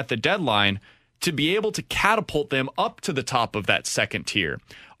moves at the deadline to be able to catapult them up to the top of that second tier.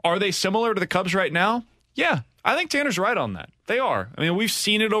 Are they similar to the Cubs right now? Yeah, I think Tanner's right on that. They are. I mean, we've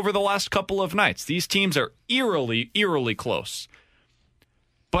seen it over the last couple of nights. These teams are eerily close.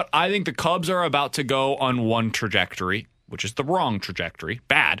 But I think the Cubs are about to go on one trajectory, which is the wrong trajectory.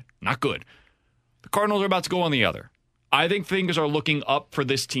 Bad, not good. The Cardinals are about to go on the other. I think things are looking up for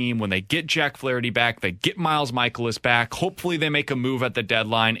this team when they get Jack Flaherty back, they get Miles Mikolas back. Hopefully they make a move at the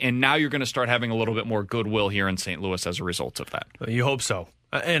deadline, and now you're going to start having a little bit more goodwill here in St. Louis as a result of that. You hope so.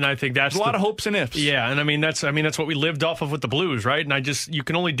 And I think that's a lot of hopes and ifs. Yeah, and I mean that's what we lived off of with the Blues, right? And you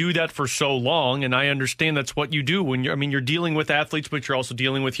can only do that for so long, and I understand that's what you do when you're dealing with athletes, but you're also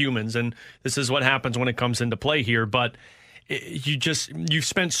dealing with humans, and this is what happens when it comes into play here. But you've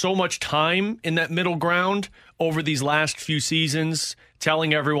spent so much time in that middle ground over these last few seasons,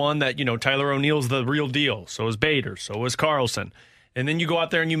 telling everyone that Tyler O'Neill's the real deal. So is Bader. So is Carlson. And then you go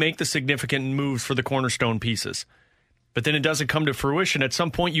out there and you make the significant moves for the cornerstone pieces. But then it doesn't come to fruition. At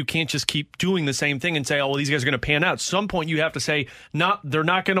some point, you can't just keep doing the same thing and say, oh, well, these guys are going to pan out. At some point, you have to say, no, they're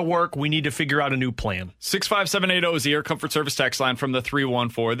not going to work. We need to figure out a new plan. 65780 is the Air Comfort Service text line from the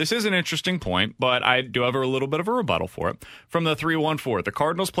 314. This is an interesting point, but I do have a little bit of a rebuttal for it. From the 314, the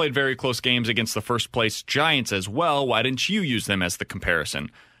Cardinals played very close games against the first-place Giants as well. Why didn't you use them as the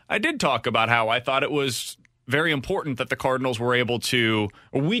comparison? I did talk about how I thought it was very important that the Cardinals were able to,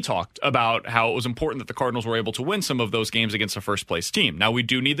 or we talked about how it was important that the Cardinals were able to win some of those games against a first-place team. Now, we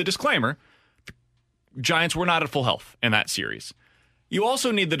do need the disclaimer. The Giants were not at full health in that series. You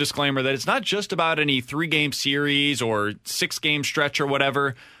also need the disclaimer that it's not just about any 3-game series or 6-game stretch or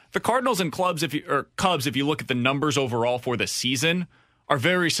whatever. The Cardinals and Cubs, if you look at the numbers overall for the season, are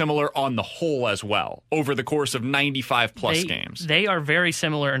very similar on the whole as well over the course of 95-plus games. They are very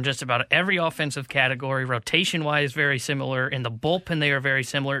similar in just about every offensive category. Rotation-wise, very similar. In the bullpen, they are very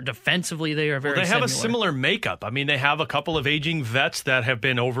similar. Defensively, they are very similar. They have a similar makeup. I mean, they have a couple of aging vets that have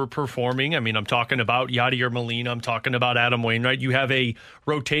been overperforming. I mean, I'm talking about Yadier Molina. I'm talking about Adam Wainwright. You have a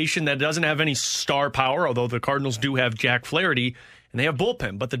rotation that doesn't have any star power, although the Cardinals do have Jack Flaherty. And they have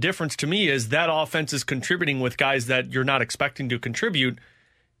bullpen. But the difference to me is that offense is contributing with guys that you're not expecting to contribute,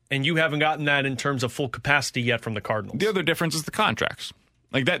 and you haven't gotten that in terms of full capacity yet from the Cardinals. The other difference is the contracts.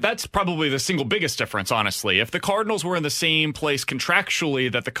 Like that's probably the single biggest difference, honestly. If the Cardinals were in the same place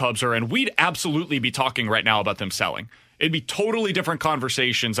contractually that the Cubs are in, we'd absolutely be talking right now about them selling. It'd be totally different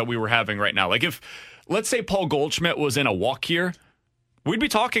conversations that we were having right now. Like if, let's say Paul Goldschmidt was in a walk here, we'd be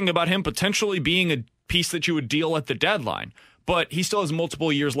talking about him potentially being a piece that you would deal at the deadline. But he still has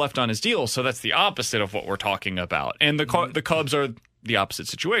multiple years left on his deal, so that's the opposite of what we're talking about. And the Cubs are the opposite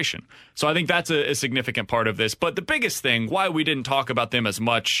situation. So I think that's a significant part of this. But the biggest thing, why we didn't talk about them as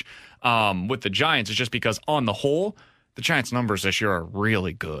much with the Giants, is just because on the whole, the Giants' numbers this year are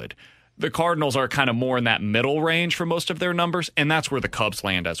really good. The Cardinals are kind of more in that middle range for most of their numbers, and that's where the Cubs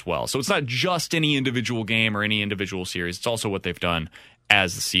land as well. So it's not just any individual game or any individual series. It's also what they've done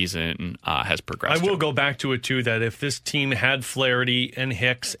as the season has progressed. I will go back to it, too, that if this team had Flaherty and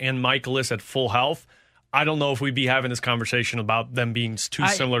Hicks and Mikolas at full health, I don't know if we'd be having this conversation about them being too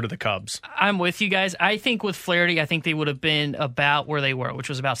similar to the Cubs. I'm with you guys. I think with Flaherty, I think they would have been about where they were, which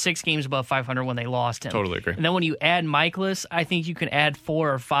was about 6 games above 500 when they lost him. Totally agree. And then when you add Michaelis, I think you can add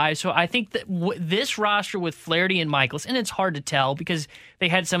 4 or 5. So I think that this roster with Flaherty and Michaelis, and it's hard to tell because they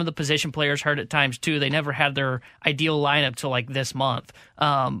had some of the position players hurt at times too. They never had their ideal lineup till like this month.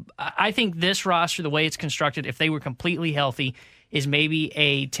 I think this roster, the way it's constructed, if they were completely healthy, is maybe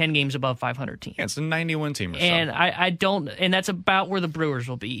a 10 games above 500 team. Yeah, it's a 90-win team or so. And I don't, and that's about where the Brewers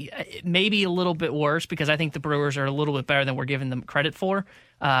will be. Maybe a little bit worse because I think the Brewers are a little bit better than we're giving them credit for.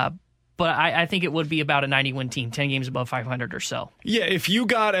 But I think it would be about a 90-win team, 10 games above 500 or so. Yeah, if you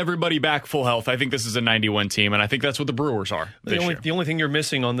got everybody back full health, I think this is a 90-win team, and I think that's what the Brewers are this year. The only thing you're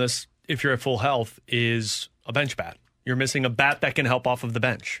missing on this, if you're at full health, is a bench bat. You're missing a bat that can help off of the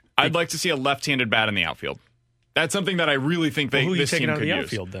bench. I'd like to see a left-handed bat in the outfield. That's something that I really think who are you this taking team out of could the use.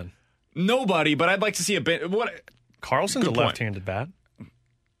 outfield then? Nobody, but I'd like to see a bit. Carlson's a left-handed bat.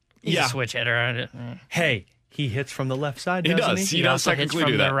 He's a switch hitter. Hey, he hits from the left side, He doesn't does. he? He does technically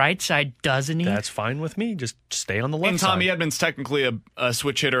do that. From the right side, doesn't he? That's fine with me. Just stay on the left And side. Tommy Edmonds technically a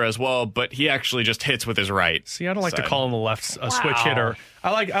switch hitter as well, but he actually just hits with his right. See, I don't like to side. call him a switch hitter.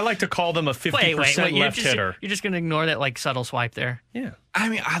 I like to call them a 50% left hitter. You're just going to ignore that like subtle swipe there. Yeah. I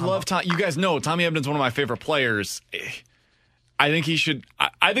mean, I love Tom. You guys know Tommy Edmonds is one of my favorite players. I think he should.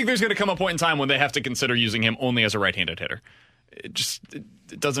 I think there's going to come a point in time when they have to consider using him only as a right-handed hitter. It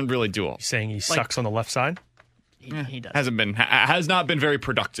doesn't really do all. You're saying he sucks on the left side? He does. Has not been very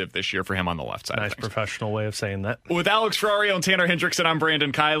productive this year for him on the left side. Nice professional way of saying that. With Alex Ferrario and Tanner Hendrickson, I'm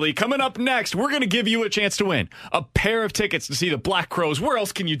Brandon Kiley. Coming up next, we're going to give you a chance to win a pair of tickets to see the Black Crows. Where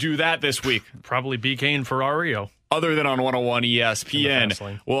else can you do that this week? Probably BK and Ferrario. Other than on 101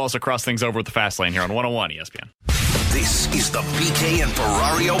 ESPN. We'll also cross things over with the Fast Lane here on 101 ESPN. This is the BK and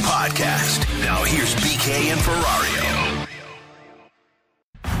Ferrario podcast. Now here's BK and Ferrario.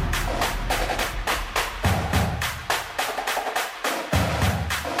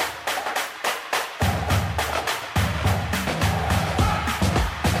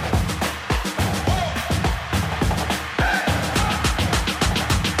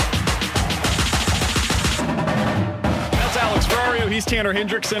 He's Tanner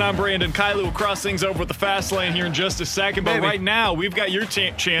Hendrickson. I'm Brandon Kiley. We'll cross things over with the Fast Lane here in just a second. But right now, we've got your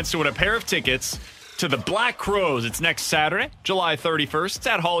chance to win a pair of tickets to the Black Crows. It's next Saturday, July 31st. It's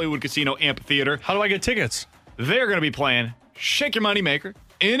at Hollywood Casino Amphitheater. How do I get tickets? They're going to be playing Shake Your Money Maker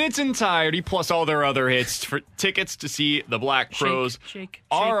in its entirety, plus all their other hits. For tickets to see the Black Crows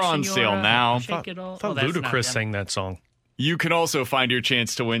are on sale now. I thought Ludacris sang that song. You can also find your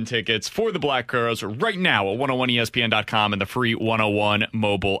chance to win tickets for the Black Crows right now at 101ESPN.com and the free 101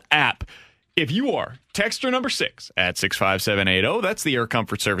 mobile app. If you are texter number 6 at 65780, that's the Air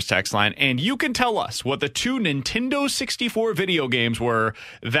Comfort Service text line, and you can tell us what the 2 Nintendo 64 video games were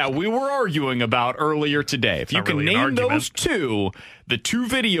that we were arguing about earlier today. If you can name those two, the 2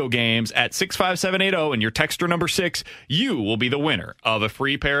 video games at 65780 and your texter number 6, you will be the winner of a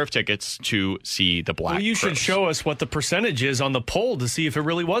free pair of tickets to see the Black Crows. Well, you should show us what the percentage is on the poll to see if it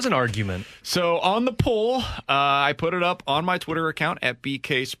really was an argument. So on the poll, I put it up on my Twitter account at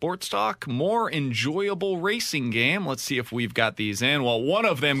BK Sports Talk. More enjoyable racing game. Let's see if we've got these in. Well, one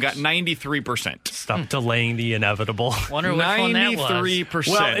of them got 93%. Stop delaying the inevitable. Wonder which one that was. 93%.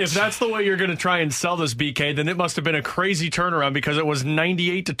 Well, if that's the way you're going to try and sell this, BK, then it must have been a crazy turnaround because it was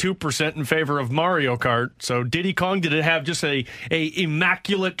 98-2% in favor of Mario Kart. So Diddy Kong, did it have just a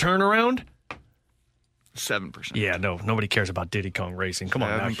immaculate turnaround? 7%. Yeah, no, nobody cares about Diddy Kong Racing. Come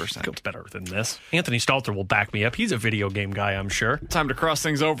on, 7%. Go better than this. Anthony Stalter will back me up. He's a video game guy, I'm sure. Time to cross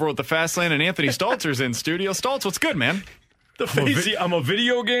things over with the Fast Lane, and Anthony Stalter's in studio. Staltz, what's good, man? I'm a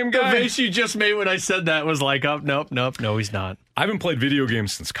video game guy. The face you just made when I said that was like, oh, nope, no, he's not. I haven't played video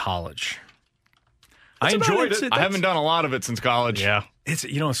games since college. I enjoyed it. I haven't done a lot of it since college. Yeah. It's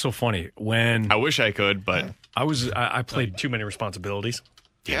it's so funny when I wish I could, but I played too many responsibilities.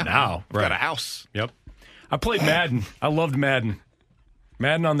 Yeah, now got a house. Yep. I played Madden. I loved Madden.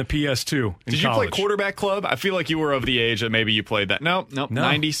 Madden on the PS2. Did you play Quarterback Club? I feel like you were of the age that maybe you played that. No.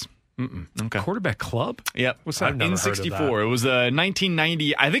 90s. Okay. Quarterback Club? Yep. What's that? In 64. It was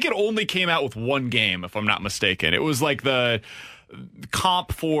 1990. I think it only came out with one game, if I'm not mistaken. It was like the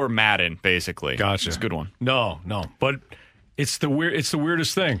comp for Madden, basically. Gotcha. It's a good one. No. But it's the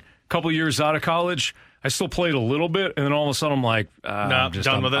weirdest thing. A couple of years out of college, I still played a little bit, and then all of a sudden I'm like, I'm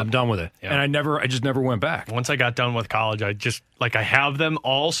done with it. Yeah. And I just never went back. Once I got done with college, I just I have them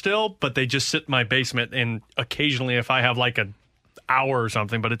all still, but they just sit in my basement. And occasionally, if I have like an hour or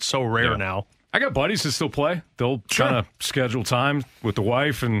something, but it's so rare now. I got buddies that still play. They'll kind of schedule time with the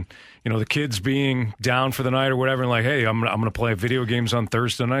wife and the kids being down for the night or whatever, and like, hey, I'm going to play video games on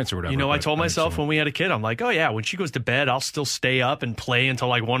Thursday nights or whatever. I told myself when we had a kid, I'm like, oh yeah, when she goes to bed, I'll still stay up and play until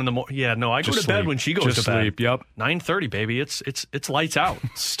like 1 a.m. Yeah, no, I go to bed when she goes to bed. Yep, 9:30, baby. It's lights out.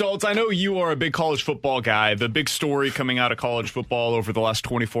 Stoltz, I know you are a big college football guy. The big story coming out of college football over the last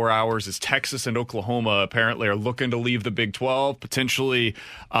 24 hours is Texas and Oklahoma apparently are looking to leave the Big 12, potentially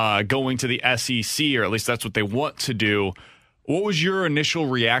going to the SEC, or at least that's what they want to do. What was your initial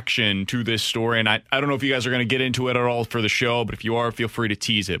reaction to this story? And I don't know if you guys are going to get into it at all for the show, but if you are, feel free to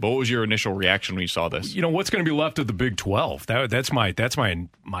tease it. But what was your initial reaction when you saw this? What's going to be left of the Big 12? That's my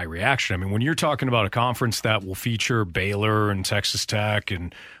reaction. I mean, when you're talking about a conference that will feature Baylor and Texas Tech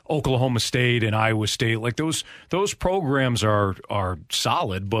and Oklahoma State and Iowa State, like those programs are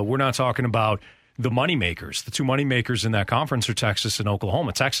solid, but we're not talking about the moneymakers. The two moneymakers in that conference are Texas and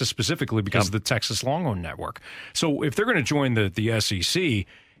Oklahoma. Texas specifically because of the Texas Longhorn Network. So if they're going to join the SEC,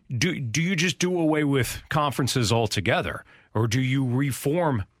 do you just do away with conferences altogether, or do you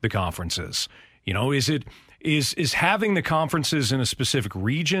reform the conferences? Is having the conferences in a specific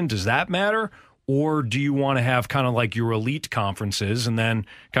region, does that matter? Or do you want to have kind of like your elite conferences and then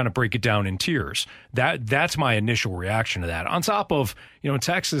kind of break it down in tiers? That's my initial reaction to that. On top of,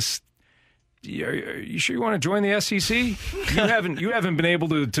 Texas, are you sure you want to join the SEC? You haven't been able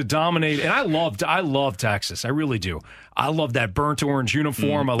to dominate. And I love Texas. I really do. I love that burnt orange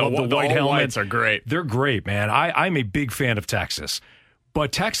uniform. I love the white helmets. Are great. They're great, man. I'm a big fan of Texas.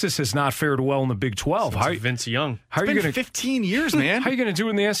 But Texas has not fared well in the Big 12. Vince Young. How are you going to 15 years, man? How are you going to do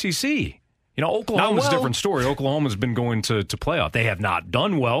it in the SEC? Oklahoma's a different story. Oklahoma's been going to playoff. They have not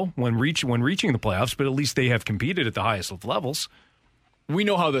done well when reaching the playoffs, but at least they have competed at the highest of levels. We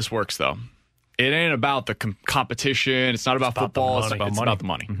know how this works, though. It ain't about the competition. It's not about football. It's about the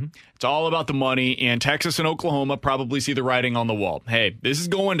money. Mm-hmm. It's all about the money. And Texas and Oklahoma probably see the writing on the wall. Hey, this is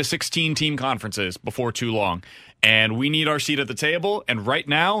going to 16-team conferences before too long. And we need our seat at the table. And right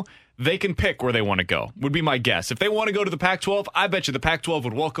now, they can pick where they want to go, would be my guess. If they want to go to the Pac-12, I bet you the Pac-12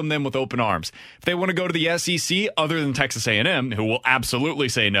 would welcome them with open arms. If they want to go to the SEC, other than Texas A&M, who will absolutely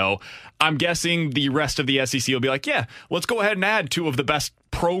say no, I'm guessing the rest of the SEC will be like, yeah, let's go ahead and add two of the best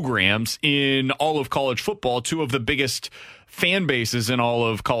programs in all of college football, two of the biggest fan bases in all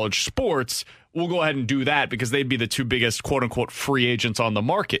of college sports. We'll go ahead and do that because they'd be the two biggest, quote-unquote, free agents on the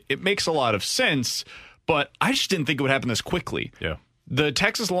market. It makes a lot of sense, but I just didn't think it would happen this quickly. Yeah. The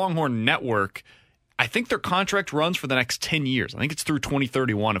Texas Longhorn Network, I think their contract runs for the next 10 years. I think it's through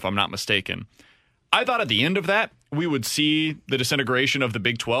 2031, if I'm not mistaken. I thought at the end of that, we would see the disintegration of the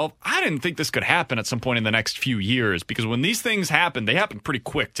Big 12. I didn't think this could happen at some point in the next few years, because when these things happen, they happen pretty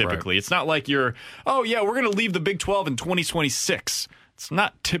quick typically. Right. It's not like we're going to leave the Big 12 in 2026. It's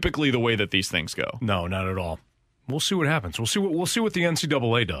not typically the way that these things go. No, not at all. We'll see what happens. We'll see what the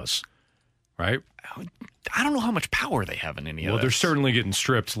NCAA does, right? I don't know how much power they have in any of this. Well, they're certainly getting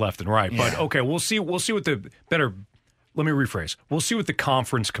stripped left and right. Yeah. But okay, we'll see what let me rephrase. We'll see what the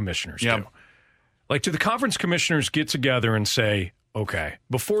conference commissioners do. Like, do the conference commissioners get together and say, okay,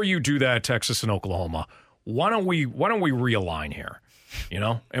 before you do that, Texas and Oklahoma, why don't we realign here?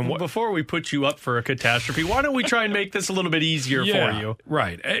 And before we put you up for a catastrophe, why don't we try and make this a little bit easier for you?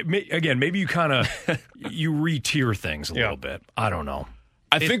 Right. Again, maybe you kind of you re-tier things a little bit. I don't know.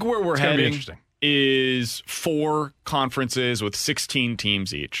 I think where we're heading is 4 conferences with 16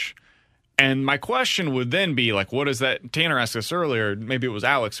 teams each. And my question would then be, like, what is that? Tanner asked us earlier. Maybe it was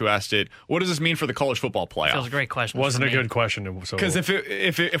Alex who asked it. What does this mean for the college football playoff? That was a great question. Wasn't a good question. Because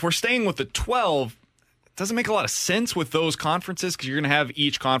if we're staying with the 12, it doesn't make a lot of sense with those conferences, because you're going to have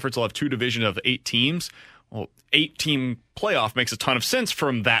each conference will have 2 divisions of 8 teams. Well, 8-team playoff makes a ton of sense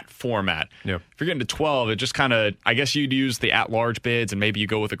from that format. Yep. If you're getting to 12, it just kind of, I guess you'd use the at-large bids and maybe you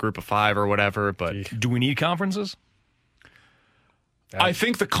go with a group of 5 or whatever. But do we need conferences? I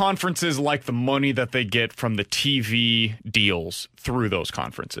think the conferences like the money that they get from the TV deals through those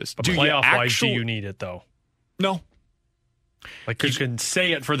conferences. Playoff-wise, do you need it, though? No. Like, you can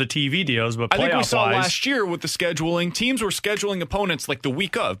say it for the TV deals, but playoff-wise... I think we saw last year with the scheduling, teams were scheduling opponents like the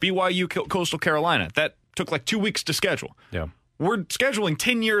week of. BYU, Coastal Carolina. That took like 2 weeks to schedule. Yeah. We're scheduling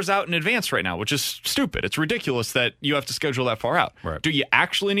 10 years out in advance right now, which is stupid. It's ridiculous that you have to schedule that far out. Right. Do you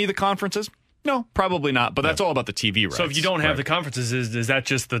actually need the conferences? No, probably not, but that's all about the TV rights. So if you don't have the conferences, is that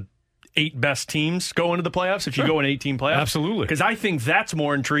just the 8 best teams go into the playoffs if you go in 18 playoffs? Absolutely. Because I think that's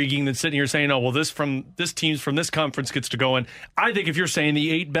more intriguing than sitting here saying, oh, well, this teams from this conference gets to go in. I think if you're saying the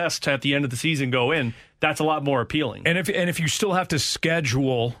 8 best at the end of the season go in, that's a lot more appealing. And if you still have to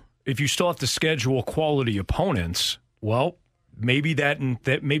schedule quality opponents, well, maybe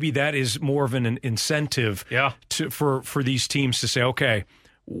that is more of an incentive for these teams to say, okay,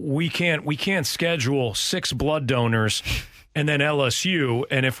 we can't schedule 6 blood donors and then LSU,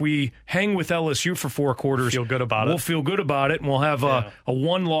 and if we hang with LSU for 4 quarters, feel good about we'll feel good about it, and we'll have a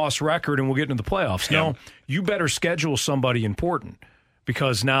 1-loss record, and we'll get into the playoffs. No, you better schedule somebody important,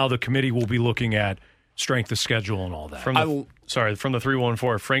 because now the committee will be looking at strength of schedule and all that. From the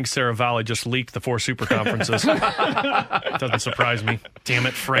 314, Frank Saravalli just leaked the 4 super conferences. Doesn't surprise me. Damn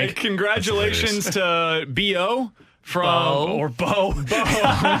it, Frank. Hey, congratulations to B.O. Bo.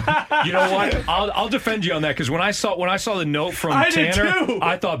 You know what? I'll defend you on that, because when I saw the note from Tanner,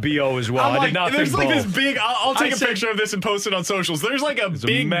 I thought BO as well. I did not think there's like this big. I'll take a picture of this and post it on socials. There's like a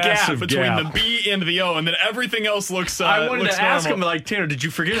big gap between the B and the O, and then everything else looks. I wanted looks to ask normal. him, like, Tanner, did you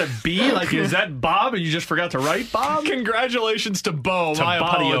forget a B? Like, is that Bob, and you just forgot to write Bob? Congratulations to Bo. My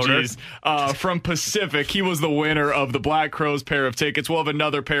apologies. From Pacific, he was the winner of the Black Crows pair of tickets. We'll have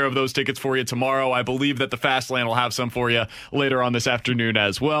another pair of those tickets for you tomorrow. I believe that the Fastlane will have some for you later on this afternoon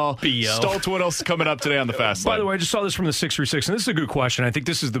as well. Stoltz, what else is coming up today on the Fastlane? By the way, I just saw this from the 636, and this is a good question. I think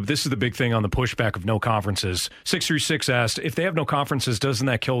this is the big thing on the pushback of no conferences. 636 asked, if they have no conferences, doesn't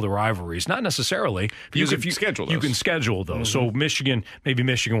that kill the rivalries? Not necessarily, because if you schedule those. You can schedule those. So maybe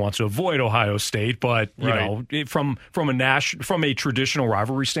Michigan wants to avoid Ohio State, but you know, from a traditional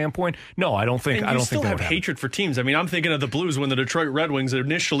rivalry standpoint, no, I don't think. And you still have hatred for teams. I mean, I'm thinking of the Blues when the Detroit Red Wings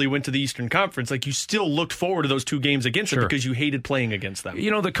initially went to the Eastern Conference. Like, you still looked forward to those 2 games against it because you hated playing against them. You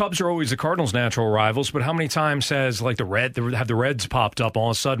know, the Cubs are always the Cardinals' natural rivals, but how many times has like the Reds popped up?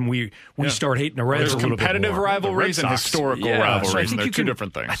 All of a sudden, we start hating the Reds. There's a little competitive bit more. rivalries and historical rivalries, so and they're 2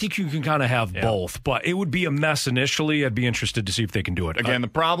 different things. I think you can kind of have both, but it would be a mess initially. I'd be interested to see if they can do it. Again, the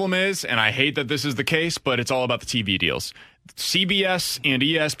problem is, and I hate that this is the case, but it's all about the TV deals. CBS and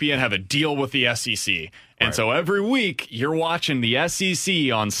ESPN have a deal with the SEC. And so every week you're watching the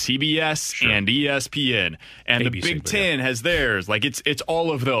SEC on CBS and ESPN, and the Big Ten has theirs. Like it's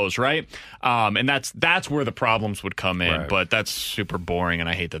all of those, right? And that's where the problems would come in. But that's super boring, and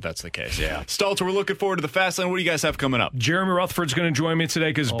I hate that that's the case. Yeah, Stelter, we're looking forward to the Fastlane. What do you guys have coming up? Jeremy Rutherford's going to join me today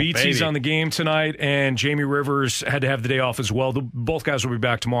because Beatsy's on the game tonight, and Jamie Rivers had to have the day off as well. Both guys will be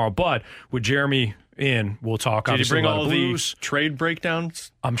back tomorrow, but with Jeremy in, we'll talk. Did he bring all the trade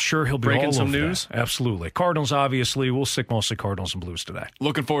breakdowns? I'm sure he'll be breaking all some over news. That. Absolutely. Cardinals, obviously. We'll stick mostly Cardinals and Blues today.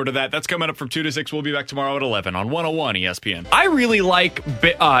 Looking forward to that. That's coming up from 2 to 6. We'll be back tomorrow at 11 on 101 ESPN. I really like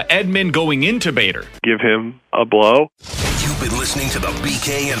Edmund going into Bader. Give him a blow. You've been listening to the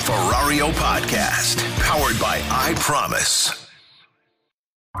BK and Ferrario podcast, powered by I Promise.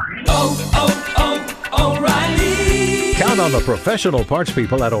 O'Reilly. Count on the professional parts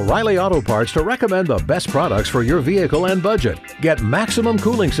people at O'Reilly Auto Parts to recommend the best products for your vehicle and budget. Get maximum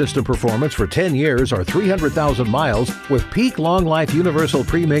cooling system performance for 10 years or 300,000 miles with Peak Long Life Universal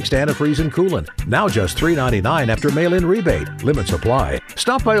Pre-Mixed Antifreeze and Coolant. Now just $3.99 after mail-in rebate. Limits apply.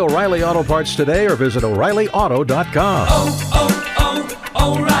 Stop by O'Reilly Auto Parts today or visit O'ReillyAuto.com.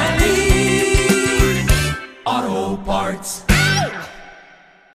 O'Reilly Auto Parts.